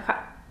bara människa.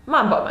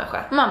 Man bara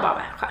människa.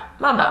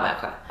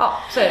 Ja,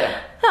 så är det.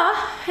 Ja,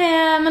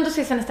 men då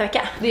ses vi nästa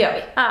vecka. Det gör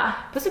vi. Ja.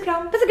 Puss och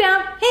kram. Puss och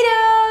kram. Hej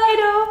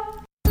då!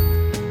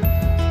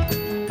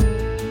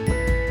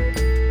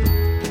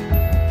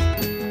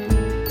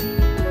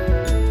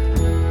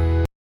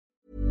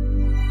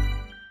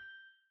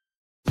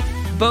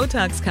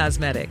 Botox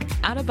Cosmetic,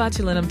 out of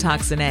botulinum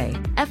toxin A,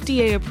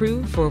 FDA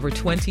approved for over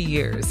 20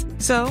 years.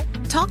 So,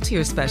 talk to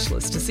your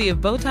specialist to see if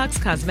Botox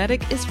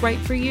Cosmetic is right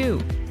for you.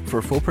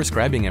 For full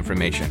prescribing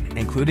information,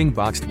 including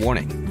boxed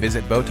warning,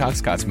 visit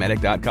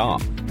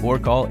BotoxCosmetic.com or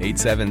call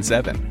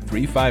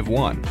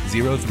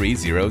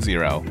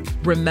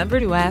 877-351-0300. Remember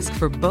to ask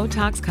for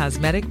Botox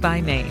Cosmetic by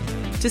name.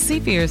 To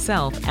see for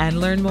yourself and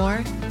learn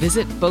more,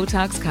 visit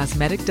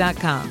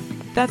BotoxCosmetic.com.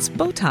 That's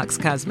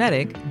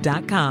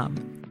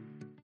BotoxCosmetic.com.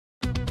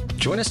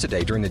 Join us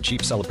today during the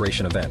Jeep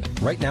Celebration event.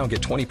 Right now, get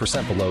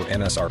 20% below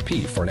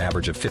MSRP for an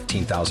average of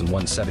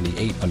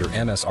 $15,178 under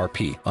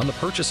MSRP on the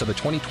purchase of a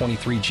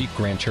 2023 Jeep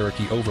Grand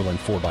Cherokee Overland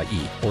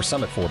 4xE or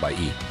Summit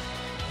 4xE.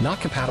 Not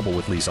compatible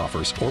with lease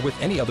offers or with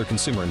any other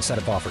consumer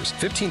incentive offers.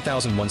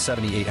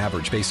 $15,178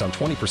 average based on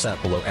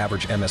 20% below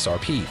average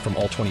MSRP from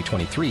all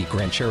 2023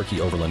 Grand Cherokee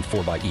Overland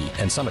 4xE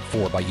and Summit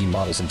 4xE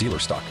models in dealer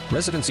stock.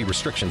 Residency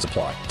restrictions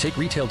apply. Take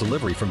retail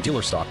delivery from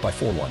dealer stock by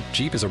 4/1.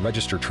 Jeep is a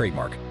registered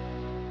trademark.